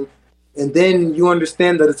everything, and then you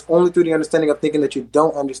understand that it's only through the understanding of thinking that you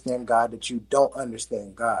don't understand God that you don't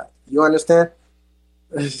understand God. You understand?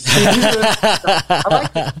 I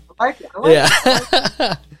like it.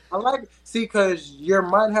 I like it. See, because your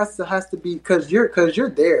mind has to be, because you're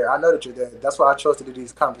there. I know that you're there. That's why I chose to do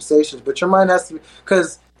these conversations. But your mind has to be,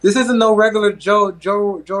 because this isn't no regular Joe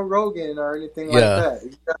Rogan or anything like that.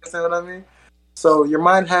 You understand what I mean? So your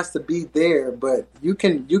mind has to be there, but you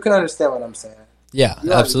can understand what I'm saying. Yeah,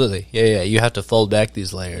 absolutely. Yeah. You have to fold back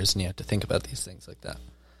these layers, and you have to think about these things like that.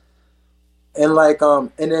 And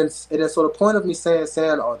and then so the point of me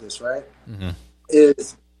saying all this, right,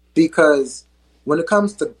 is because when it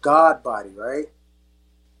comes to God body, right,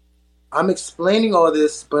 I'm explaining all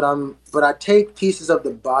this, but I take pieces of the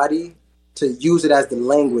body to use it as the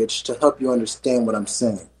language to help you understand what I'm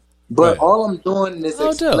saying. But all I'm doing is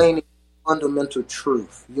explaining fundamental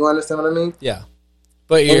truth. You understand what I mean? Yeah.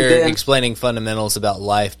 But you're explaining fundamentals about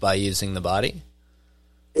life by using the body?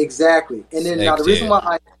 Exactly. And then now the reason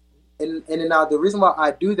why the reason why I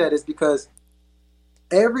do that is because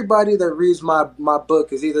everybody that reads my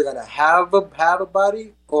book is either gonna have a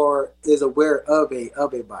body or is aware of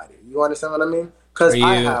a body. You understand what I mean? Because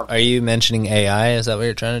are you mentioning AI? Is that what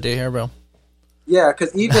you're trying to do here, bro? Yeah,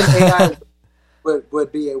 because even AI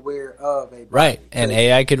would be aware of a body. Right, and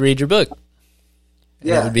AI could read your book.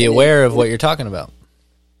 Yeah, it would be aware of what you're talking about.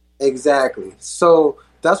 Exactly. So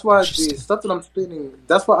that's why the stuff that I'm spitting.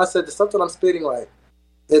 That's why I said the stuff that I'm spitting.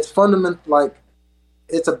 It's fundamental.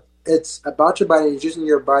 It's about your body and using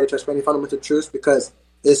your body to explain fundamental truths, because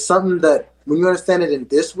it's something that when you understand it in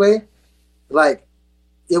this way, it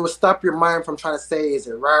will stop your mind from trying to say is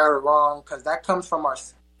it right or wrong, because that comes from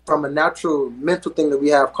a natural mental thing that we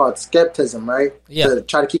have called skepticism, right? Yeah. To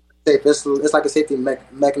try to keep it safe. It's like a safety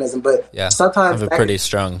mechanism, but sometimes I have a pretty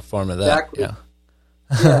strong form of that.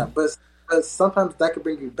 Yeah, but sometimes that could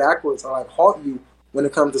bring you backwards or halt you when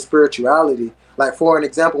it comes to spirituality. For an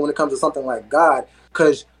example, when it comes to something like God,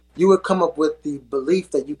 because you would come up with the belief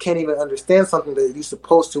that you can't even understand something that you're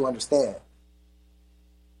supposed to understand.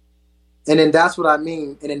 And then that's what I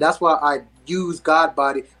mean. And then that's why I use God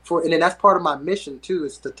body and then that's part of my mission too,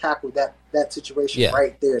 is to tackle that situation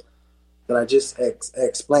right there that I just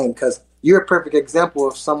explained, because you're a perfect example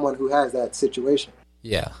of someone who has that situation.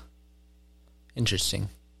 Yeah. Interesting.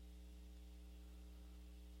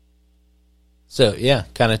 So,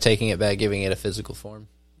 kind of taking it back, giving it a physical form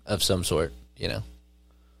of some sort,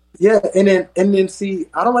 Yeah, and then see,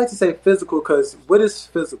 I don't like to say physical because what is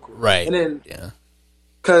physical? Right. And then Yeah.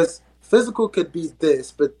 because physical could be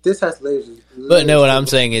this, but this has layers. But no, what I'm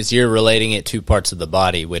saying is you're relating it to parts of the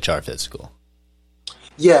body which are physical.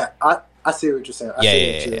 Yeah, I see what you're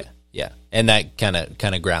saying. Yeah. And that kind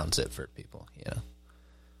of grounds it for people, you know.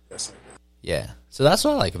 Yes. Yeah. So that's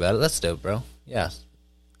what I like about it. That's dope, bro. Yeah.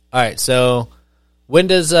 All right. So when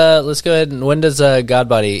does let's go ahead and when does God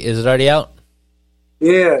Body, is it already out?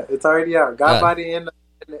 Yeah, it's already out. God Body in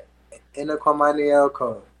the Quamanel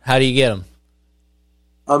Code. How do you get them?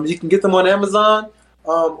 You can get them on Amazon,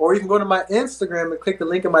 or you can go to my Instagram and click the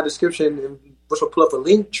link in my description, which will pull up a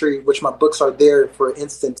link tree, which my books are there for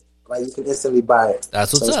instant. Like you can instantly buy it.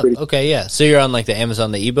 That's what's up. Okay, yeah. So you're on like the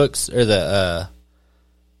Amazon, the ebooks, or the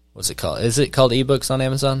what's it called? Is it called ebooks on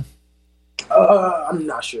Amazon? I'm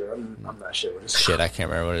not sure. I'm not sure what it's shit, I can't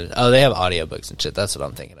remember what it is. Oh, they have audiobooks and shit. That's what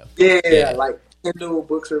I'm thinking of. Yeah, like Kindle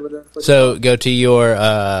books or whatever. So go to your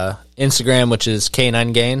Instagram, which is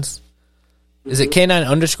K9 Gains. Is it K9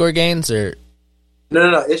 underscore Gains or?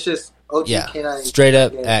 No. It's just OG K9. Straight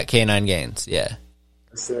up Gains. At K9 Gains. Yeah.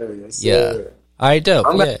 Yes, sir. Yes, yeah. Sir. All right, dope.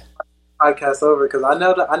 I'm gonna podcast over because I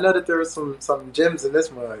know that there was some gems in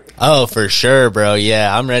this mug. Oh, for sure, bro.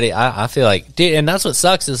 Yeah, I'm ready. I feel like, dude, and that's what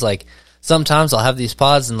sucks is like sometimes I'll have these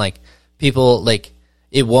pods and like people like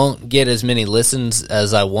it won't get as many listens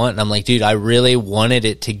as I want, and I'm like, dude, I really wanted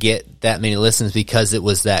it to get that many listens because it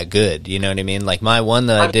was that good. You know what I mean? Like my one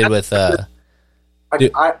that I did with. I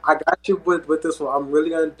got you with this one. I'm really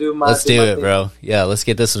gonna do my. Let's do it, bro. Yeah, let's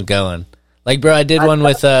get this one going. Like, bro, I did one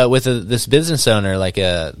with this business owner, like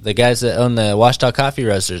the guys that own the Washita Coffee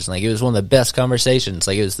Roasters. Like, it was one of the best conversations.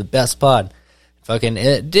 Like, it was the best pod. Fucking,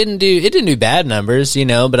 it didn't do bad numbers, you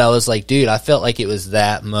know. But I was like, dude, I felt like it was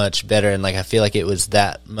that much better, and like I feel like it was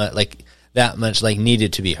that much like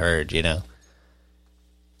needed to be heard, you know.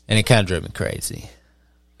 And it kind of drove me crazy.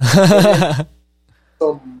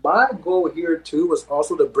 So my goal here too was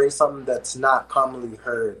also to bring something that's not commonly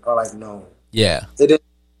heard or like known. Yeah. And then,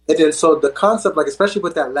 so the concept, like, especially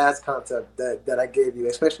with that last concept that I gave you,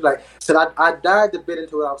 especially, like, so I dived a bit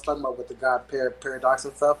into what I was talking about with the God paradox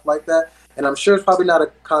and stuff like that, and I'm sure it's probably not a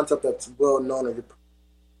concept that's well known. Or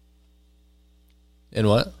in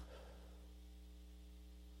what?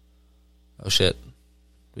 Oh, shit.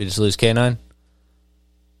 Did we just lose K9?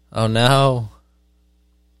 Oh, no.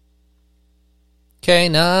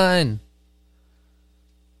 K9.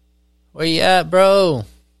 Where you at, bro?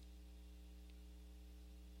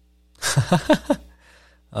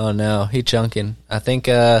 Oh no, he chunking. I think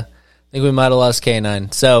we might have lost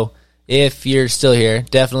K9. So if you're still here,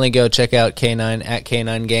 definitely go check out K9 at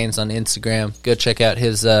K9 Gains on Instagram. Go check out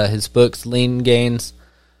his books, Lean Gains,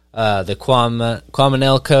 the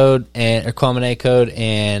Quamanel Code or Quamanel Code,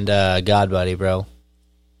 and God Body, bro.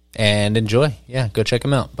 And enjoy. Yeah, go check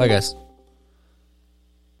him out. Bye, guys.